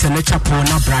to quit and a chapel,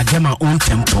 now brag my own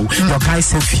tempo. Your guy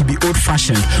said he be old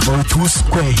fashioned or too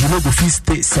square. He know the feast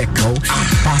state second.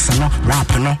 Passer no,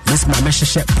 rapper no, miss my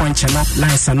message, punching up.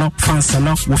 Lines are not, fans are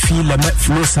not, we feel a met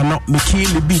flows are not, me kill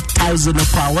the beat 1,000 of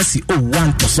power, see,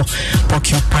 one to so,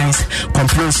 porcupines,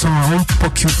 complaints on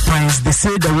porcupines, they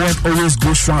say the word always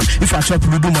goes round, if I chop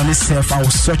Ludo money self, I will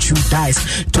search you dice,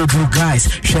 told you guys,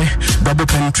 share, double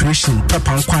penetration, pep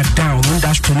and quad down, when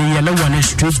that's to the yellow one is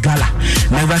straight gala,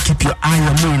 never keep your eye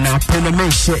on me, now pen a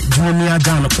man shit, junior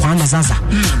down, Kwana Zaza,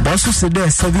 boss who said there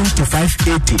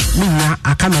 75-80, me now,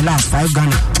 I come last 5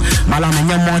 Ghana,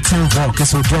 Malamania more 10 walk,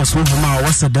 so just who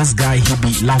what's this guy, he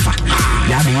be lava.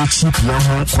 Yeah, they cheap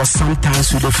young, cause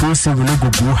sometimes with the full say we no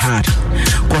go hard.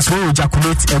 Cause when we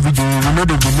ejaculate every day, we know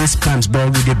the release plans,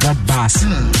 but with the drop bars.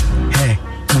 Hey,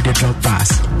 with the drop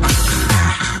bars.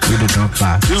 With the drop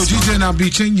bars. Yo, DJ now be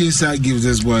changing side give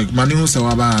this boy. Mani who say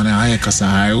waba and I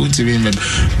Kasahare. Won't be me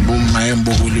boom my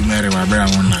embo Holy Mary my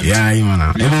brother one night. Yeah, you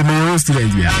wanna. Every my own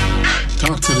student, yeah.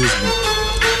 Talk to this boy.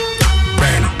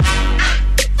 Breno.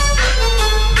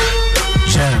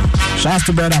 Shouts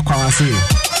to Brother Kwasi,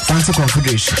 Fancy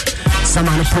Confederation.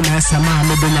 Someone put my sama,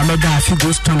 maybe I made a few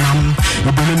ghosts to them.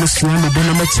 You been in the swim, you been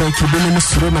in the check, you been in the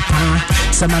swim upon.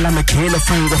 Samala Michaela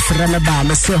find a friend about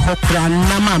me, say Hokra,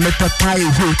 Nama, met a tie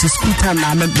who to scooter,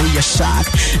 Nama, be a shark.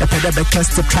 A pedagogue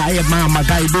test to try a mama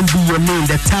guy, don't be your name,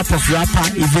 the type of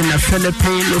rapper, even a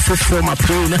Philippine, if you feel my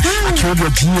pain. I killed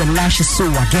your G and lashes, so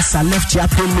I guess I left you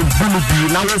up in the Bully.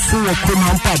 Now I feel a come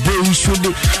hamper, baby, should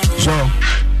it. Joe,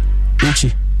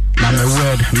 Ichi. I'm a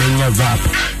word, mean your rap.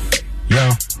 Yo,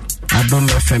 I don't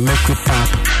know if I make it pop.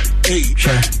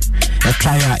 Sure, I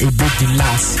try out a bit the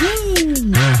last. My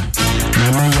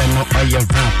man, you know all your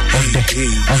rap. Of the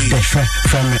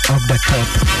from me off the top.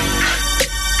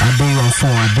 I be on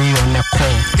phone, I be on the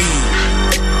call.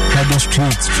 Head the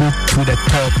street to the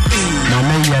top. My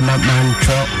man, you know man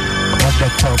drop. Off the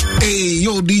top. Hey,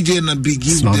 yo, DJ na big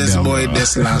give this boy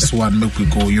this last one. Make we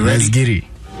go. You ready? Let's get it.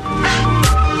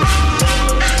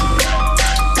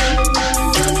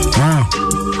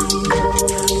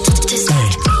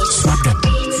 Swap them.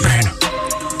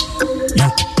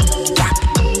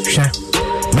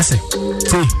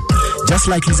 just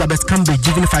like Elizabeth Cambridge.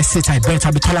 Even if I sit, I bet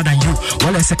I'll be taller than you.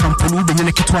 Well, I say, Kampulu, the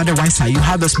Yannick to the white side. You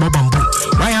have a small bamboo.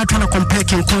 Why are you trying to compare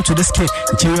King Kong to this kid?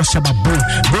 Interior Shabba Bone.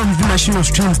 Bone, the machine of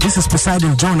strings. This is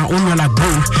Poseidon John. I own you like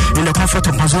bone. In the comfort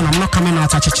of my zone, I'm not coming out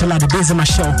at Chichilla, the base of my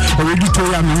shell. Already told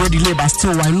you I'm ready labor,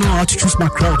 still I know how to choose my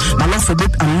crowd. My love for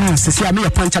bit and means to see I made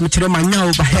a punch, I'm my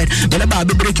now overhead. Whenever I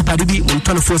be breaking by the beat, when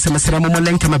 24 semester, I'm on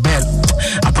length of my bell.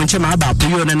 I punch him about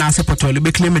Buyon and I support all the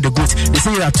big claim with the goods. They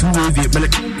say you are too wavy,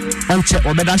 but uncheck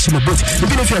or bedash in the boot.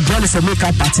 Even if you're jealous of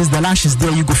makeup artist, the lash is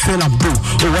there, you go fail and blue.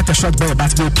 Oh, what a shot boy,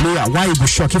 basketball player. Why you go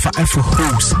shock if I for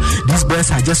hoes? These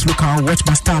boys, I just look out, watch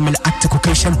my style, and act a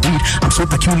Caucasian breed. I'm so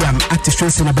peculiar, I'm active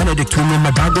straight in a Benedict in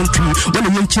my dragon tree.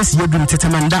 When you chase your dream,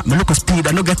 Tetamanda, my local speed,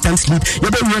 I no get time sleep. You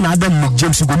don't know Adam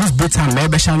James, you go lose both time,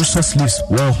 maybe shall so sleeves.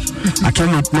 Whoa, I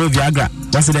can't no Viagra.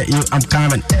 What's it that I'm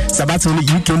coming? Sabat only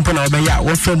you came for Obaya,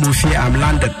 what from here, I'm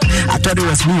London. I thought it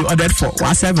was me you ordered for.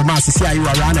 What's ever mass to see how you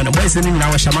are running? And what's the name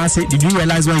now? Shamasi, did you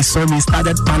realize when you saw me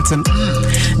started panting?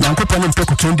 Now, I'm going to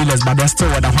cocaine dealers, but they're still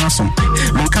what I want some.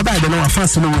 When Kaba, I don't know, I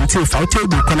fancy no until if I'll tell you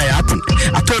when I happen.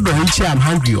 I told her, I'm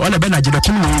hungry. All the Benajid are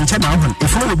coming in Chama.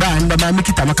 If you buy and the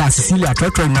Miki Tamaka, Cecilia,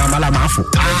 Trotro, now Malamafu.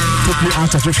 Took me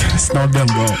out of it. Stop them,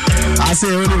 bro. I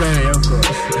say, anyway,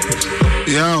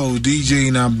 yo, DJ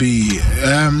Nabi.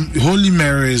 Holy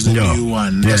Mary is the new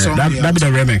one. Yeah, that be the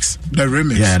remix. The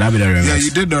remix. Yeah, that be the remix. Yeah,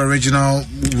 you did the original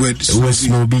with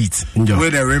Small Beat. With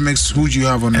the remix, who do you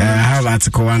have on the remix? I have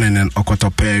Article 1 and then Okoto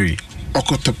Perry.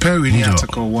 Okoto Perry in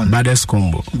Article 1. Baddest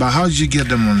combo. But how did you get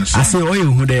them on the song? I say, oh,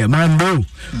 you there, man, bro.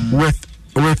 With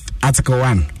Article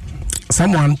 1,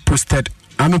 someone posted.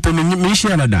 I'm Big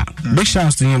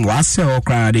shouts to him.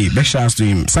 Big shouts to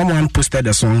him. Someone posted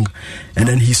the song and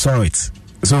then he saw it.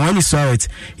 So when he saw it,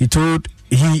 he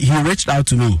reached out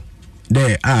to me.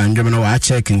 There, and I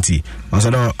check into. I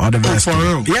said, all the best. For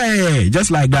real? Yeah, just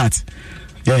like that.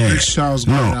 Yeah. Big shouts.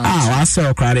 I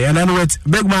saw Crowdy. And then with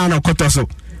Big Man or Kotoso.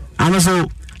 And also,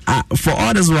 for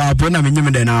all this while, when I'm in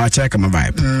there now, I check my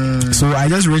vibe. So I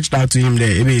just reached out to him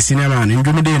there. Maybe senior man, in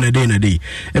a day.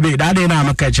 Maybe that day now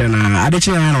I'm catching. I did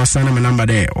or send him a number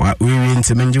there. We in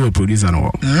Semenju producer and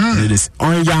all. It is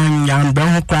on young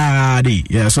brown crowdy.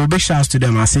 Yeah, so big shouts to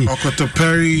them. I see Okoto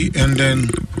Perry and then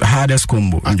hardest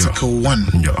combo. Article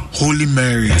 1. Holy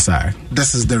Mary. Yes, sir.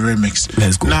 This is the remix.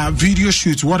 Let's go. Now, video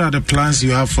shoots. What are the plans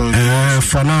you have for?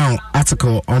 For now,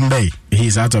 Article on Bay.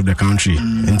 He's out of the country.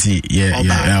 And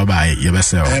yeah. By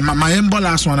yourself. My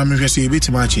last one, I'm just a bit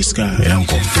too much.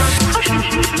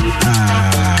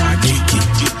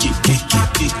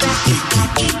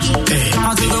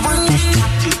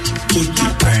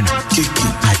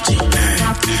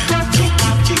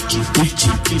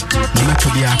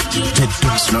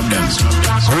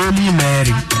 Holy Mary,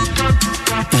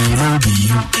 it will be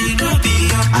you.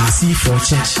 I see for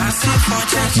church.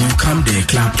 You come there,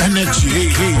 clap.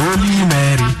 Holy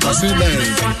Mary,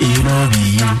 it will be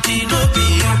you.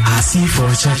 I see for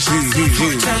church.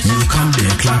 You come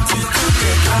there, clap.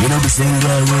 You know the same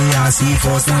girl way I see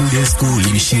for Sunday school.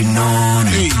 If she know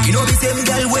it. You know the same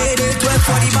girl way they 12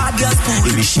 for the bad girl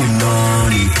school. If she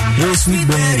know it. Hey sweet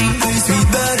berry,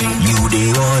 you they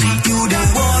worry.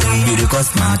 You the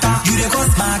cause matter.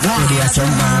 Now they are some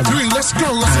mad. Let's go.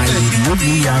 You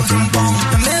be out from bong.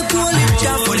 Make the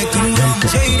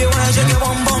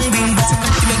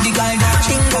guy that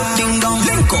ding dong.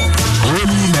 Link up.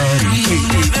 Holy Mary.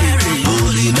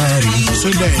 So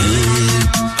there.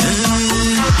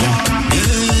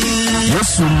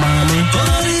 Yes, mommy.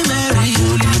 Holy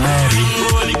Mary.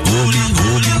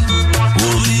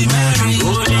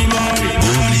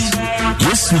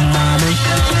 Yes, mommy.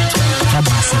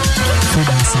 Fabasa.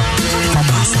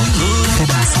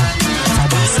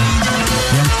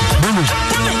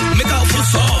 Make our food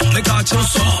song, make our chill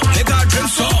song, make our drink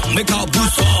song, make our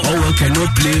booze song. Oh, we can no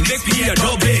play. Make me a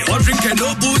dobe, or drink and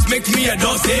no booze, make me a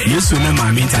dose. Yes,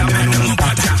 mommy, time I know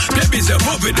pata. Baby's a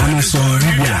hobbit, I'm sorry.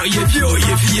 Yeah,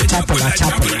 chapel.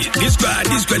 This guy,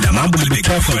 I'm going to be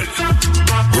careful.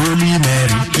 Holy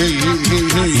Mary,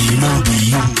 he know be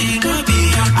you.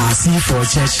 I see for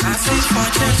church.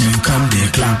 You come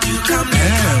there, clap.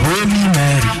 Holy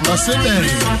Mary,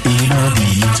 he know be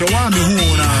you.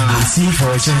 I see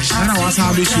for church.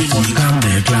 You come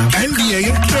there, clap.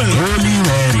 Holy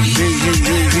Mary,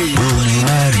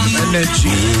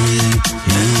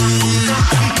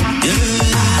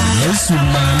 yes,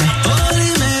 mommy.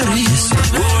 Holy Mary,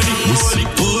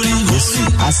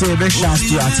 I say a big shout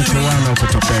to Article 1 of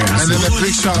Kotoper. And then a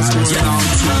big shout going out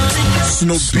to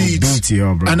Snow Beat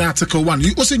and Article 1.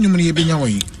 You also knew me being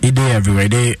away. It day everywhere,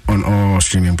 they on all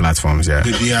streaming platforms, yeah.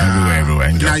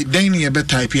 Everywhere. Like Danny a bit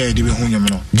type here,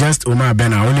 just Omar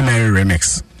Bena, Only Mary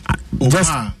remix.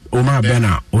 Omar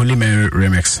Bena, Only Mary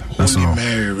remix. That's all.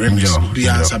 Mary remix.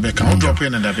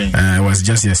 It was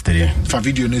just yesterday. For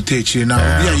video no take now.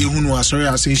 Yeah, you who know sorry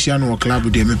association or club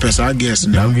with them person I guess.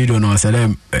 That video no say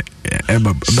them I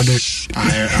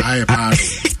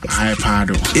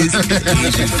pardon.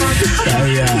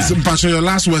 So your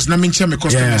last words na me check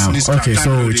customers. Okay,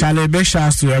 so Charlie, big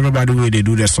shouts to everybody where they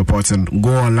do the support and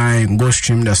go online, go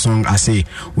stream the song. I say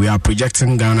we are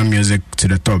projecting Ghana music to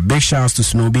the top. Big shouts to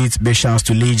Snowbeats, big shouts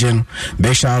to Legion,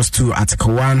 big shouts to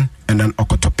Article 1 and then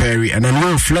Okoto Perry and then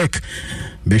Lil Fleck.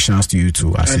 Big shouts to you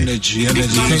too. I say. Energy.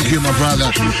 Thank you, my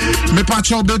brother. Me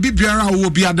pacho baby Biara will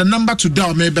be at the number to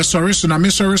dial. Maybe sorry, so na me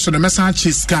sorry, so the message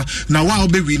chiska. Now I'll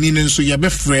be winning, so you be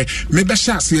free. Maybe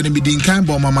shots here, be doing kind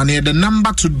bomb money. The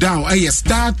number to dial,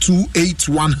 star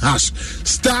 281 hash,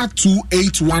 star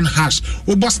 281 hash,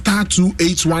 over star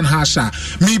 281 hash.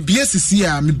 Me BSC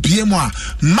here, me BMwa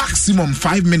maximum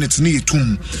 5 minutes need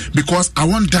to because I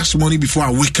want dash money before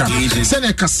I wake up. Send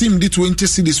a Kasim the 20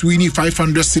 cities, we need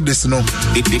 500 cities, no.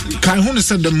 Kaihun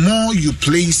said the more you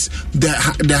place, the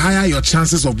higher your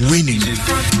chances of winning.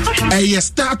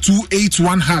 Star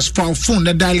 281 hash for phone,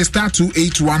 the dial star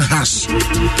 281 hash.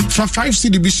 For 5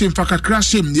 CDB shame, for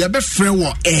crash him, you be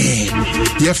frewa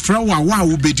you frewa wa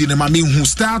ubedi ne mami who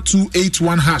star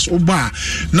 281 hash oba.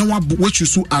 Now what you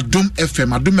saw Adom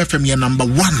FM your number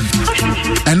 1.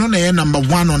 And on the number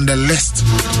 1 on the list.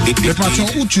 The patron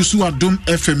what you saw Adom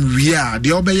FM we are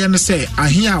the obeyan say I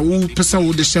hear who pesa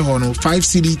wo de share hono 5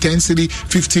 CD, 10 CD,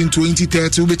 15, 20,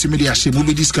 30, ube to media shame,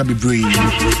 ube this can be brave.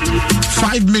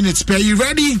 5 minutes, pay you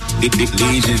ready?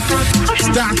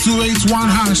 Start 281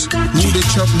 hash. Who they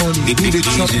chop money? Who they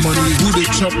chop money? Who they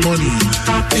chop money?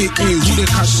 Hey, who they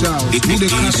cash out? Who they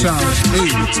cash out? Hey,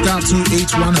 start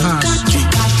 281 hash.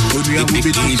 We have ube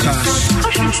the cash.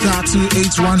 Start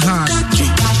 281 hash.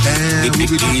 And ube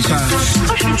the cash.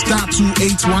 Start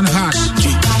 281 hash.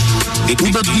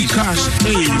 Ube the cash.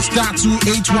 Hey, start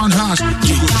 281 hash.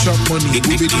 You go chop money,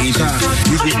 ube the cash.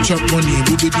 You go chop money,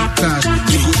 ube the cash.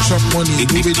 You go chop money,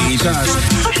 ube the cash.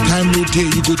 Time no day,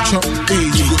 you go chop.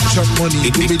 Hey, you go chop money,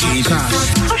 ube the cash.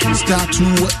 Start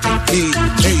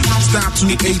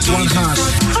 281 hash.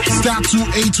 Start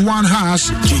 281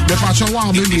 hash. The patron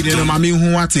wow baby, then mami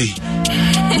who wate.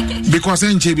 Because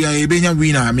NCBI ebenya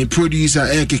winner, me producer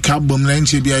eke kabom na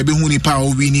NCBI ebe hu ni pa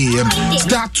o wini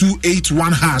star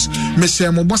 281 hash. Me say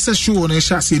mo boss show na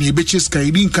shase ni be chiska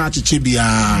idin ka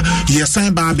chebia. Yes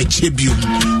sign ba be chebium.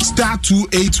 Star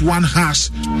 281 hash.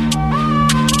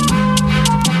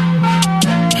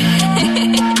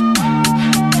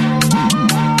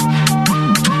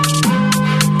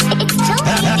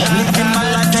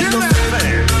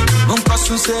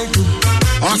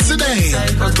 Today,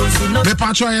 the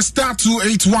patron star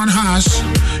 281 hash.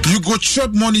 You go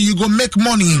chop money, you go make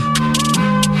money.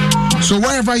 So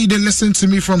wherever you listen to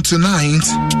me from tonight,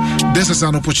 this is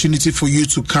an opportunity for you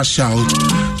to cash out.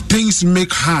 Things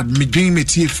make hard. Me dream me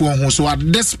for so at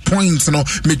this point, you know,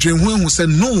 me dream who said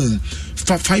no.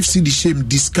 For 5 CD shame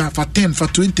disca, for 10, for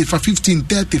 20, for 15,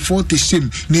 30, 40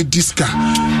 shame need disca.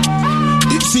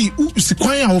 See,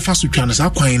 kwanya ofa so twana sa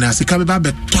kwanya se ka be ba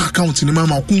beto account ni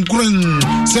mama kunkuren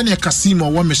sene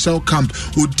Kasimo wa Michelle Camp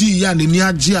odi ya ni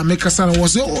age a mekasa na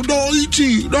was oh do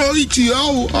ichi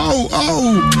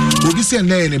odi say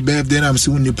na any birthday na am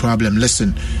say no problem.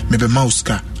 Listen, me be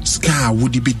mauska ska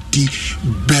would be the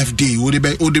birthday would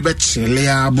be chele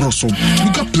abroso. We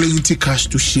got plenty cash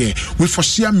to share. We for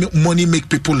share money make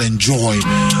people enjoy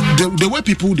the way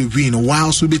people they win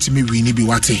while so bet me win be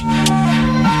what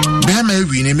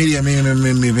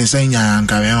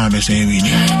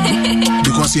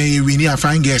because you win I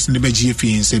find guests in the BGF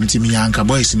in 70 million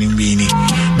boys in Winnie.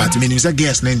 But many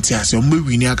guests Nentia, so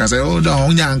we say, oh,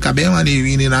 don't Yanka Bema,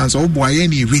 winning answer, oh boy,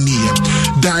 any winning.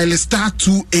 Dial star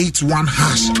 281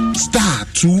 hash, star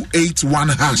 281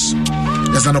 hash.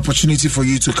 There's an opportunity for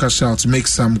you to cash out, make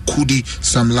some kudi,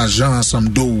 some l'argent,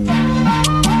 some dough.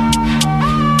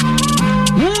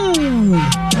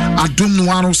 Adom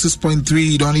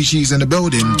 106.3 Donishi is in the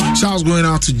building. Shouts going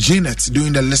out to Janet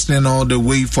doing the listening all the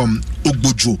way from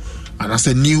Ogbojo. And I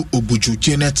said new Ogbojo.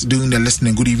 Janet doing the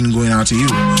listening. Good evening going out to you.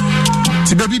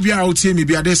 Baby,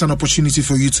 there's an opportunity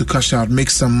for you to cash out, make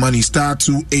some money. Star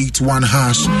 281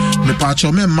 hash. Me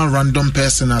pacho me ma random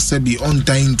person I said be on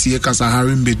time tie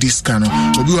Kasahare be discount.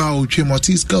 Obi wa uche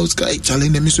motis ka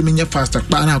challenge me so menya fast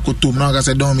pa na akotom na ga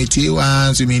say don me tie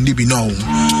wan so me ndi bi no.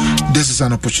 This is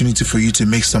an opportunity for you to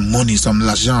make some money, some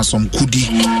l'argent, some kudi.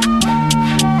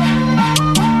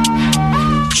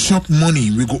 chop money.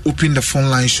 We go open the phone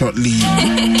line shortly.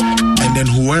 And then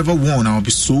whoever won, I'll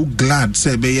be so glad.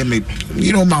 Say,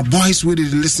 you know, my boys will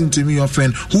listen to me, your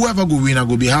friend. Whoever go win, I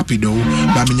go be happy though.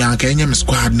 But me nyanka enyem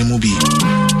squad ne movie.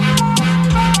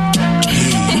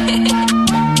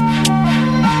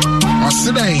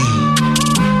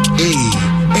 Hey.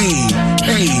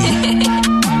 Hey.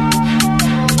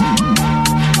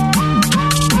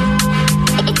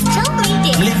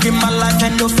 Living my life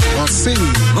and no fear. See.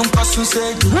 Cause you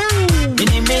say in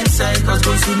the main side, cause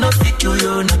those who not pick you, you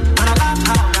know. And I love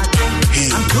how I can.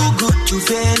 I'm too good to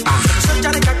fail. So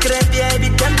Janica Crepe, baby,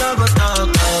 can go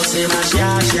talk. Say my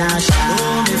sha.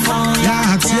 Oh, me phone.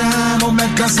 Yeah, Tiamo,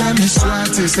 make us and me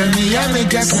swati. Send me, I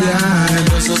make us. So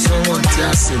what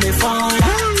you say? Me phone.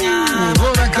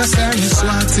 Oh, make us and me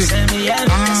swati. I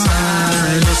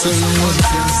know so what you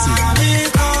say.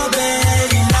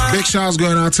 Big shouts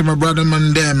going out to my brother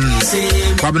Mandem.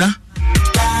 Babina?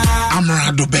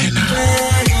 Amrado Bena.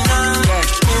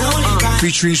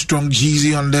 Featuring Strong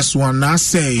Jeezy on this one. I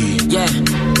say, yeah,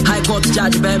 High Court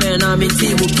Judge baby, and I'm in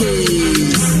table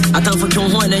case. I time for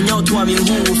John Horn and y'all to have your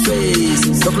whole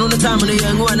face. Look on the time when the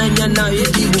young one and you're now your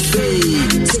table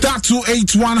face. Start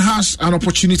 281 hash, an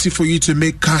opportunity for you to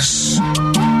make cash.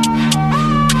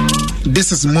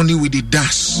 This is money with the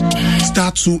dash.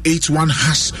 Star 281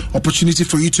 hash. Opportunity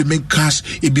for you to make cash.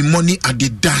 It be money at the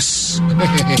dash.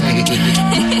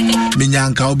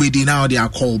 Minyanka obedi now they are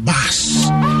called bash.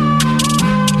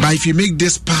 But if you make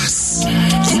this pass,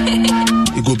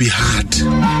 it go be hard.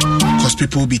 Cause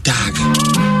people will be tagged.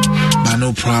 But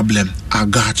no problem. I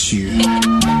got you.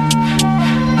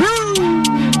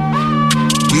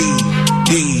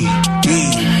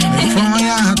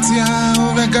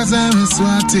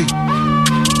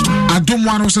 Adum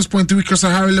 106.3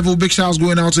 Kasahare level. Big shouts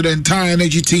going out to the entire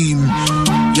energy team.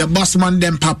 Your boss man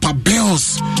them Papa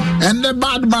Bills and the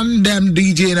bad man them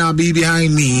DJ now be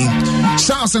behind me.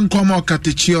 Shouts and come out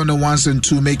Katichi on the ones and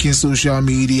two, making social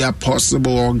media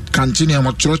possible or continue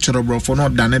my church bro for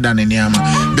not done it than any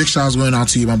ama. Big shouts going out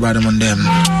to you, my brother man them.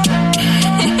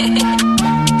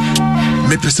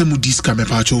 Me pese mu diska me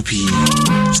pa chopi.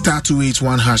 Star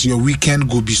 281 hash. Your weekend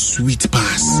go be sweet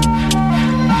pass.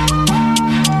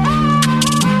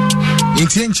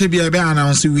 Intienche bi ebe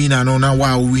announce winner no na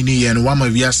wa winning and one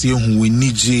of you see who we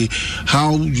need you,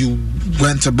 how you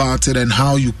went about it and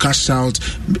how you cash out.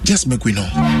 Just make we know.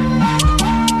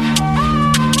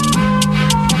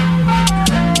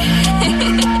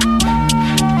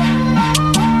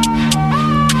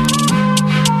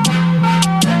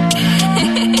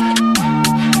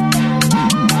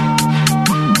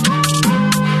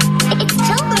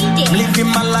 Living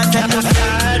my life and no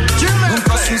fear.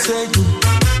 Cause you say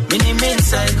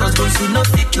cause those who not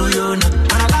pick you, you know. And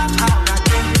I love how I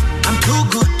can. I'm too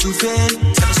good to fail.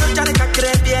 So Janica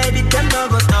Crepe, baby, can go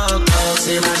talk.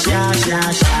 Say my sha.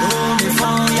 Oh, me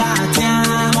phone, yeah,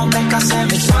 tiamo. Make us say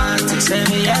me swat. Say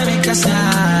me, yeah, make us say.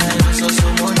 So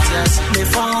what you say? Me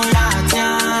phone, yeah,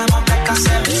 tiamo. Make us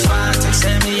say me swat.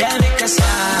 Say me, yeah, make us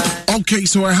say. Okay,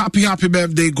 so a happy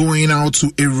birthday going out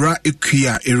to Era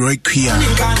Ikia.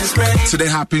 Today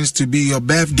happens to be your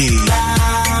birthday.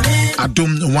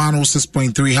 Adum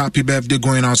 106.3. Happy birthday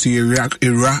going out to Era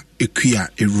Ikia.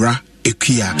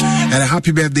 And a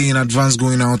happy birthday in advance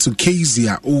going out to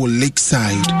Kezia,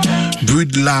 Lakeside,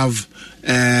 Breed Love,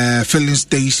 filling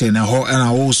station, and a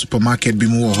whole supermarket.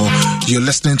 You're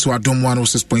listening to Adum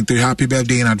 106.3. Happy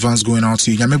birthday in advance going out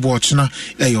to you. Yame watching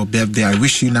your birthday. I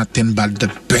wish you nothing but the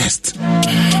best.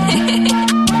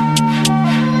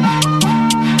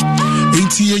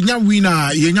 Yenya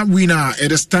winner.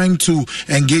 It is time to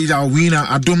engage our winner.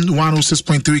 Adum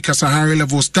 106.3 Kasahare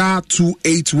level. Star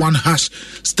 281 hash.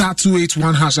 Star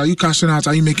 281 hash. Are you cashing out?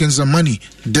 Are you making some money?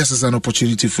 This is an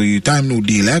opportunity for you. Time no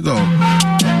deal. Let go.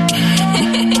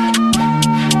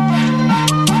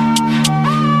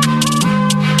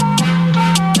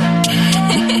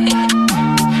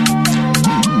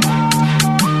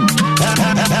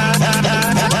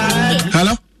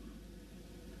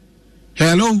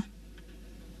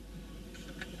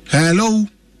 Hello.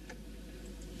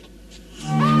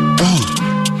 Oh,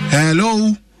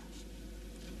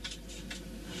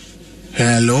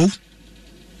 hello.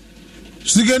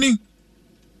 Sigani.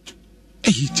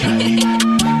 Hey, Charlie.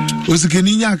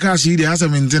 Usigani nya kashi di asa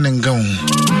maintain ngao.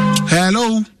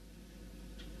 Hello.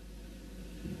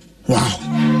 Wow.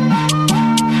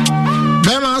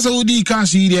 Bema asa udi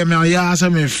kashi di me ya asa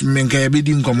me nka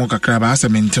ebedi nkomo kakra ba asa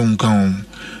maintain ngao.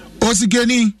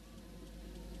 Usigani.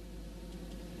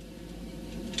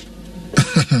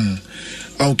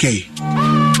 Okay.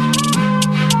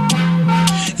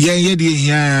 ye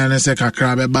here na se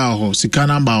kakra be ba ho sika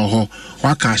number ho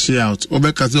wa cash out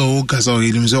obeka ze o kasa o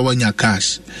him so wanya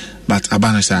cash but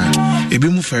abana sa ebi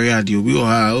mu fere ade obi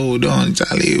o don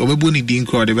chale obebu ni din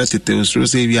crowd the best tell so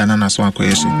say bi anana so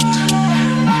akoyeso.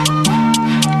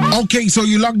 Okay, so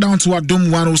you log down to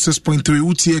Adom 106.3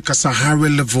 Utie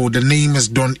Kasahare level. The name is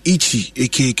Don Ichi,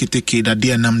 aka Kiteke, that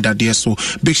dear Nam that dear. So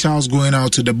big shouts going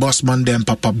out to the boss man then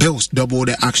Papa Bills, double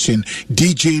the action.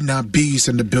 DJ Nabi's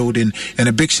in the building, and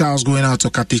a big shouts going out to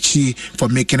Katechi for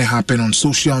making it happen on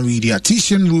social media.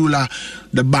 Tishan Ruler,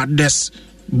 the baddest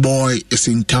boy is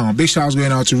in town. Big shouts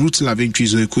going out to Roots Laventry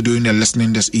so you could do in the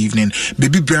listening this evening.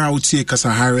 Baby Bear would say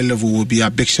Kasahare level will be a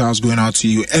big shouts going out to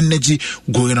you. Energy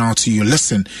going out to you.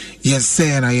 Listen, yes,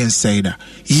 say and I ain't say that.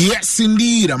 Yes,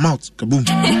 indeed, I'm out. Kaboom.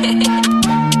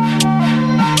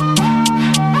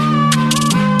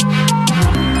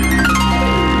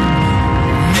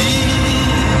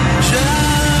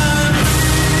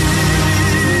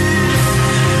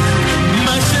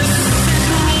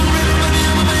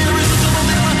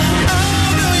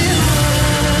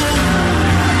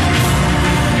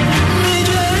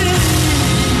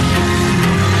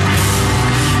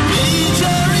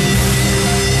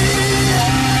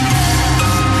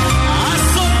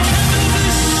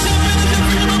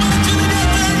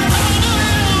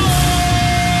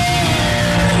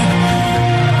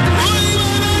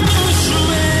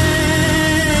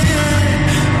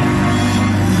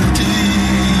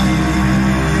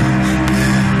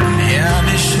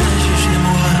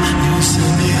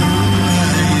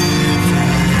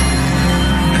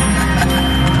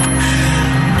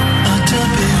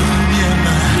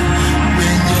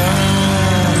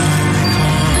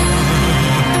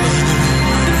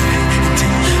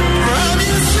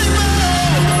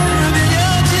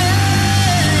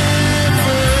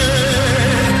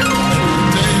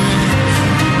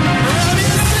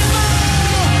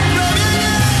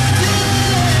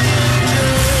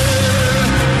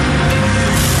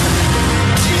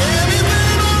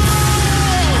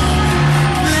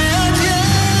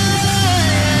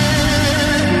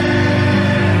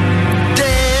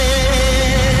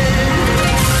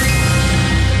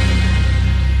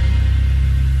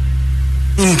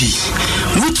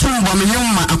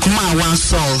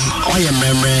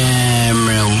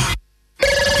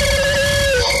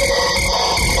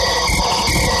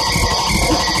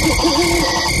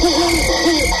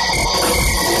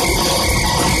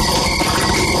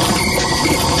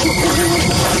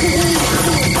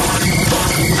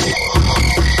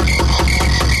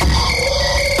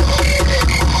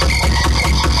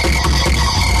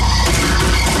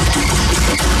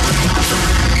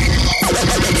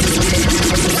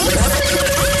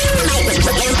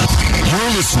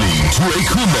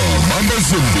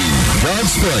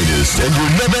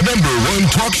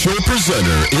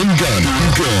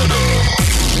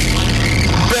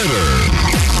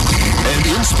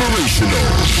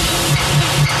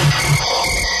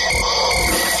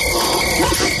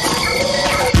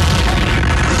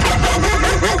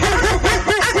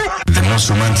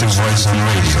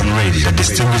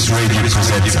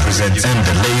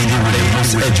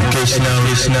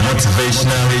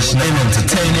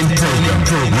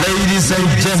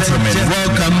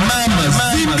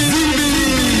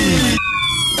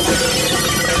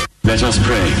 Let us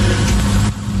pray.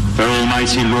 O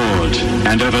Almighty Lord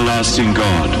and everlasting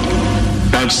God,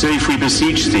 vouchsafe, we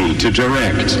beseech thee, to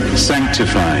direct,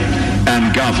 sanctify,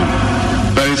 and govern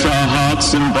both our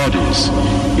hearts and bodies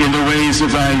in the ways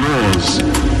of thy laws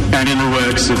and in the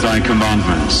works of thy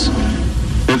commandments,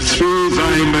 that through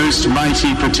thy most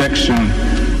mighty protection,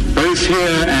 both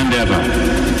here and ever,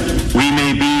 we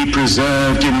may be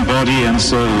preserved in body and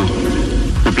soul.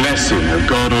 The blessing of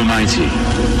God Almighty,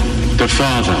 the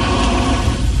Father,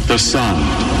 the Son,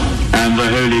 and the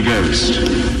Holy Ghost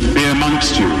be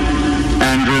amongst you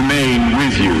and remain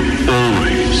with you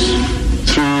always,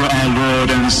 through our Lord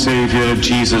and Savior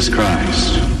Jesus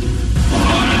Christ.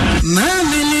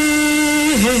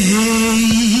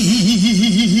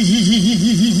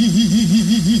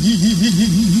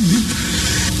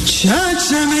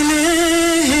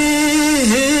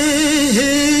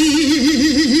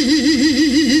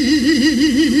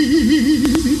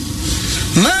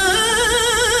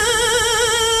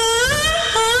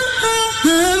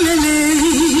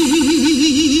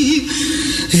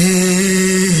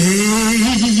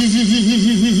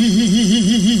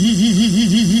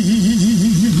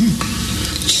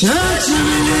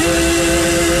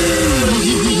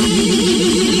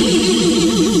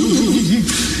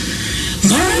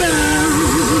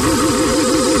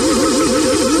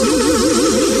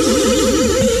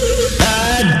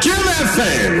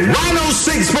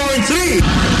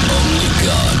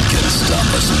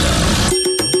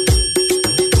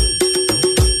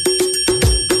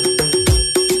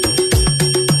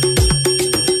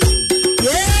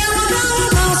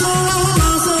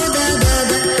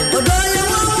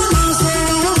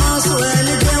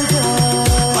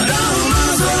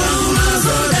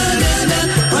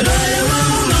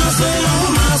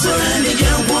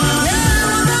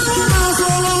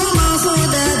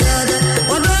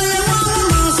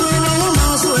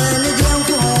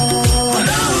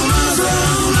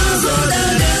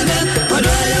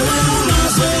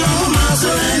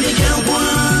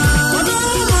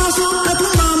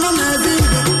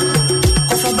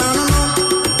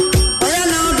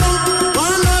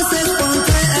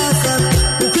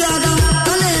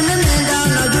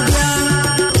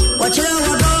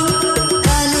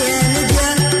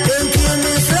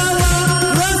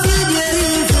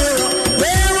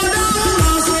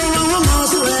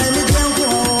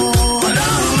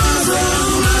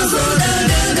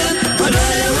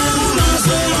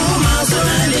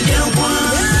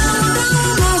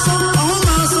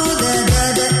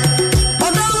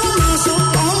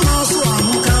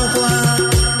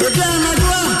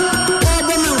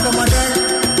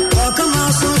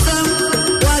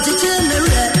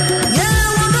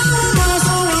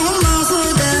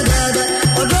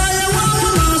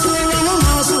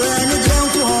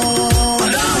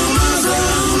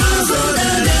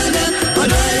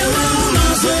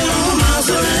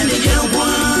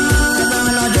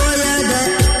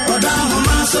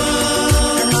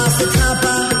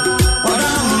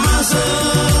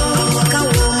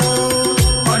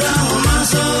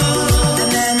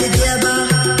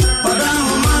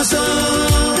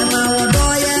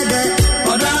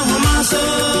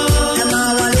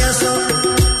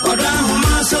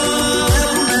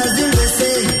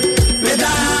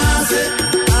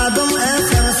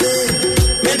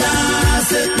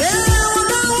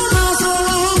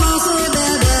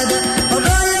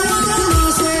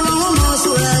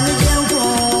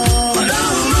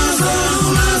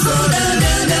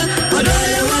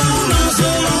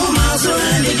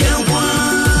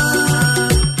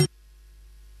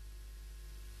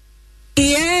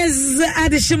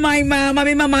 de shimai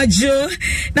mama Jo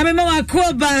na me mama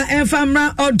koba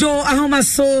enfamra odo ahoma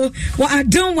so wa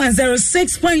adom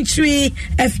 106.3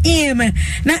 FM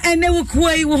na ene wo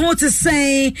kwai wo ho to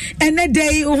say ene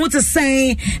day wo ho to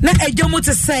say na edwomo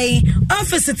to say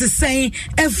office to say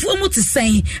efumo to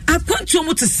say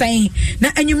akwantuomo to say na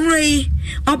enyumrei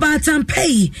oba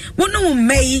tampei wo no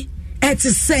mei et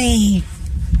to say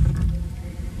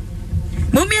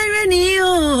Mummy Reni,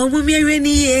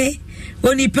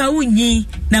 Onipa Wuni,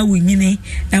 na Winnie,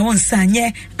 na one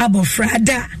sanye,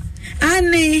 abofrada.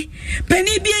 Annie,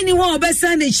 Penny be anyone,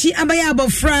 Bessan, she abaya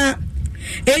abofra.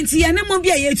 Enti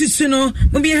Anamobia yet to suno,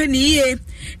 Mummy Reni,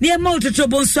 near Motor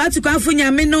Bonsoir to California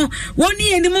Meno, 1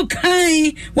 year anymore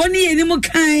kind, 1 year anymore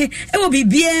kind, it will be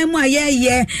BM,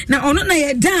 yeah, now on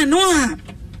a dan, no.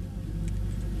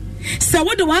 So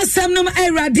what do I say, no,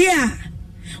 I dear?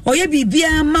 Oye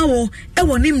bibia mawo e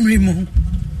woni mremu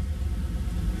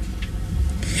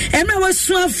emra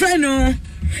wasu afre no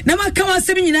na maka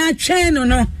wasem nyina twen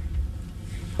no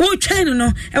wo twen no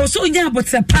e wo so nya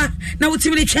abotepa na wo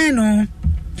tibili twen no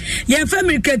ye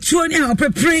family katuo ni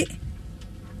opepre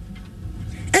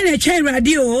ene twen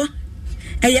radio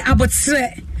e ye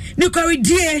abotre ni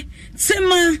koridie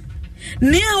tema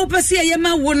ne a opese ye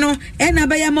ma wo no e na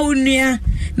ba ya ma onua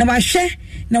na wa hwe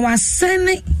na wa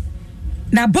sane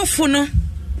na bofo no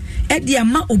edi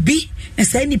ama obi na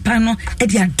sai nipa no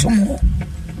edi antomo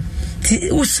ti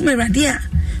usme radia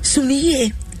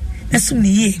sumniye na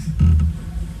sumniye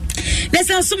na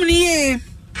sa sumniye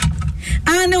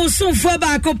ana usumfo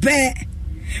ba kope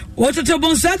wototo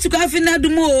bonsa tuka afina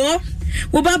dumo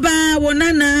wo baba wo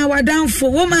nana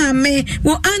wadanfo wo maame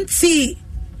wo auntie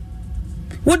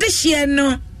wo de hie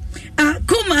no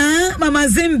Kuma mama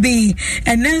Zimbi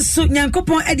and then so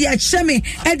Yankopon Eddie Acheme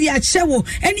Eddie Achewo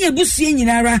any abusi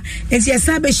nyinara enti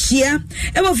asabe shia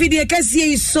e wo video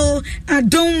kase so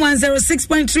Adom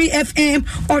 106.3 FM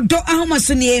odo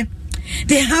ahomasonie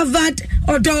they have that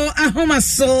odo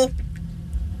ahomaso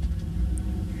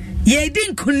ye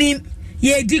din kunim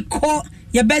ye di ko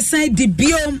ye besan di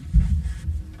biom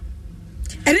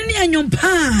eni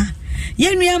anyompa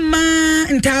Yenua ma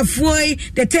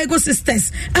ntafoi the Tego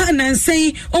sisters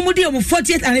say omudi omu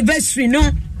 40th anniversary no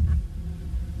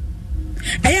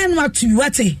ayan watu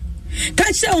wate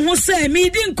kacha ho say mi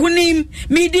di nkunim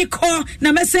mi di ko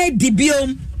na me say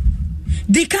dibiom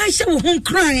di kacha wo ho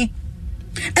kran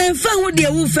enfa ho de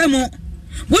wo famo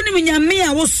woni nyame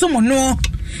a wo som no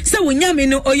say wo nyame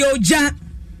no oyoja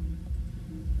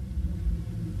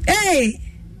hey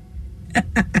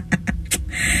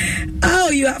Oh,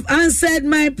 you have answered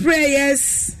my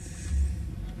prayers.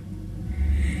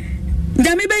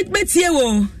 Dami betie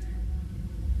wo.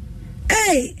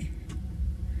 Hey.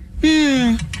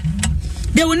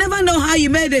 They will never know how you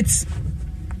made it.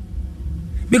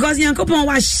 Because Yankopon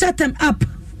was shut them up.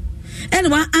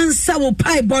 And one answer will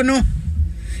pie bono.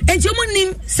 And you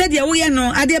nim said ya we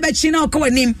no ade be chi na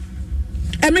okwa nim.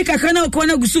 America kana okwa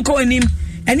na gusu ko nim.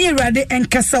 Eni erade en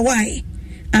kasawai.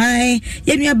 I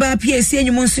yenua ba PSC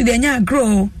enyumo nsu de nya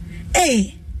grow.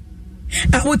 Hey,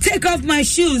 I will take off my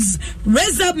shoes,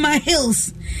 raise up my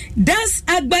heels, dance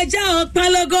agbaja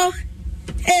okpalogo.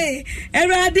 Hey,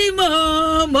 eradi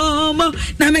mo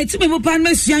na me tumi mo pan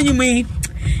me sua nyume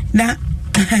na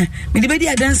me de be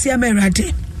dia dance ya me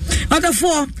erade. Other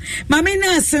for mama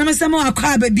na asem sama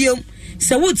akwa babio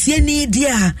se wotie ni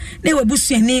dia na we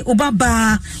busuani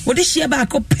obaba wo de hia ba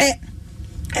akopɛ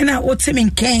na wo temi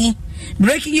nkan.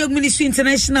 Breaking Yoke Ministry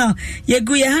International, you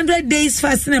go 100 days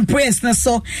fasting and prayers. Na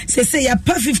so say ya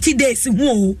pa 50 days.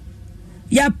 Whoa,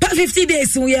 ya pa 50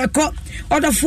 days. We are caught. Other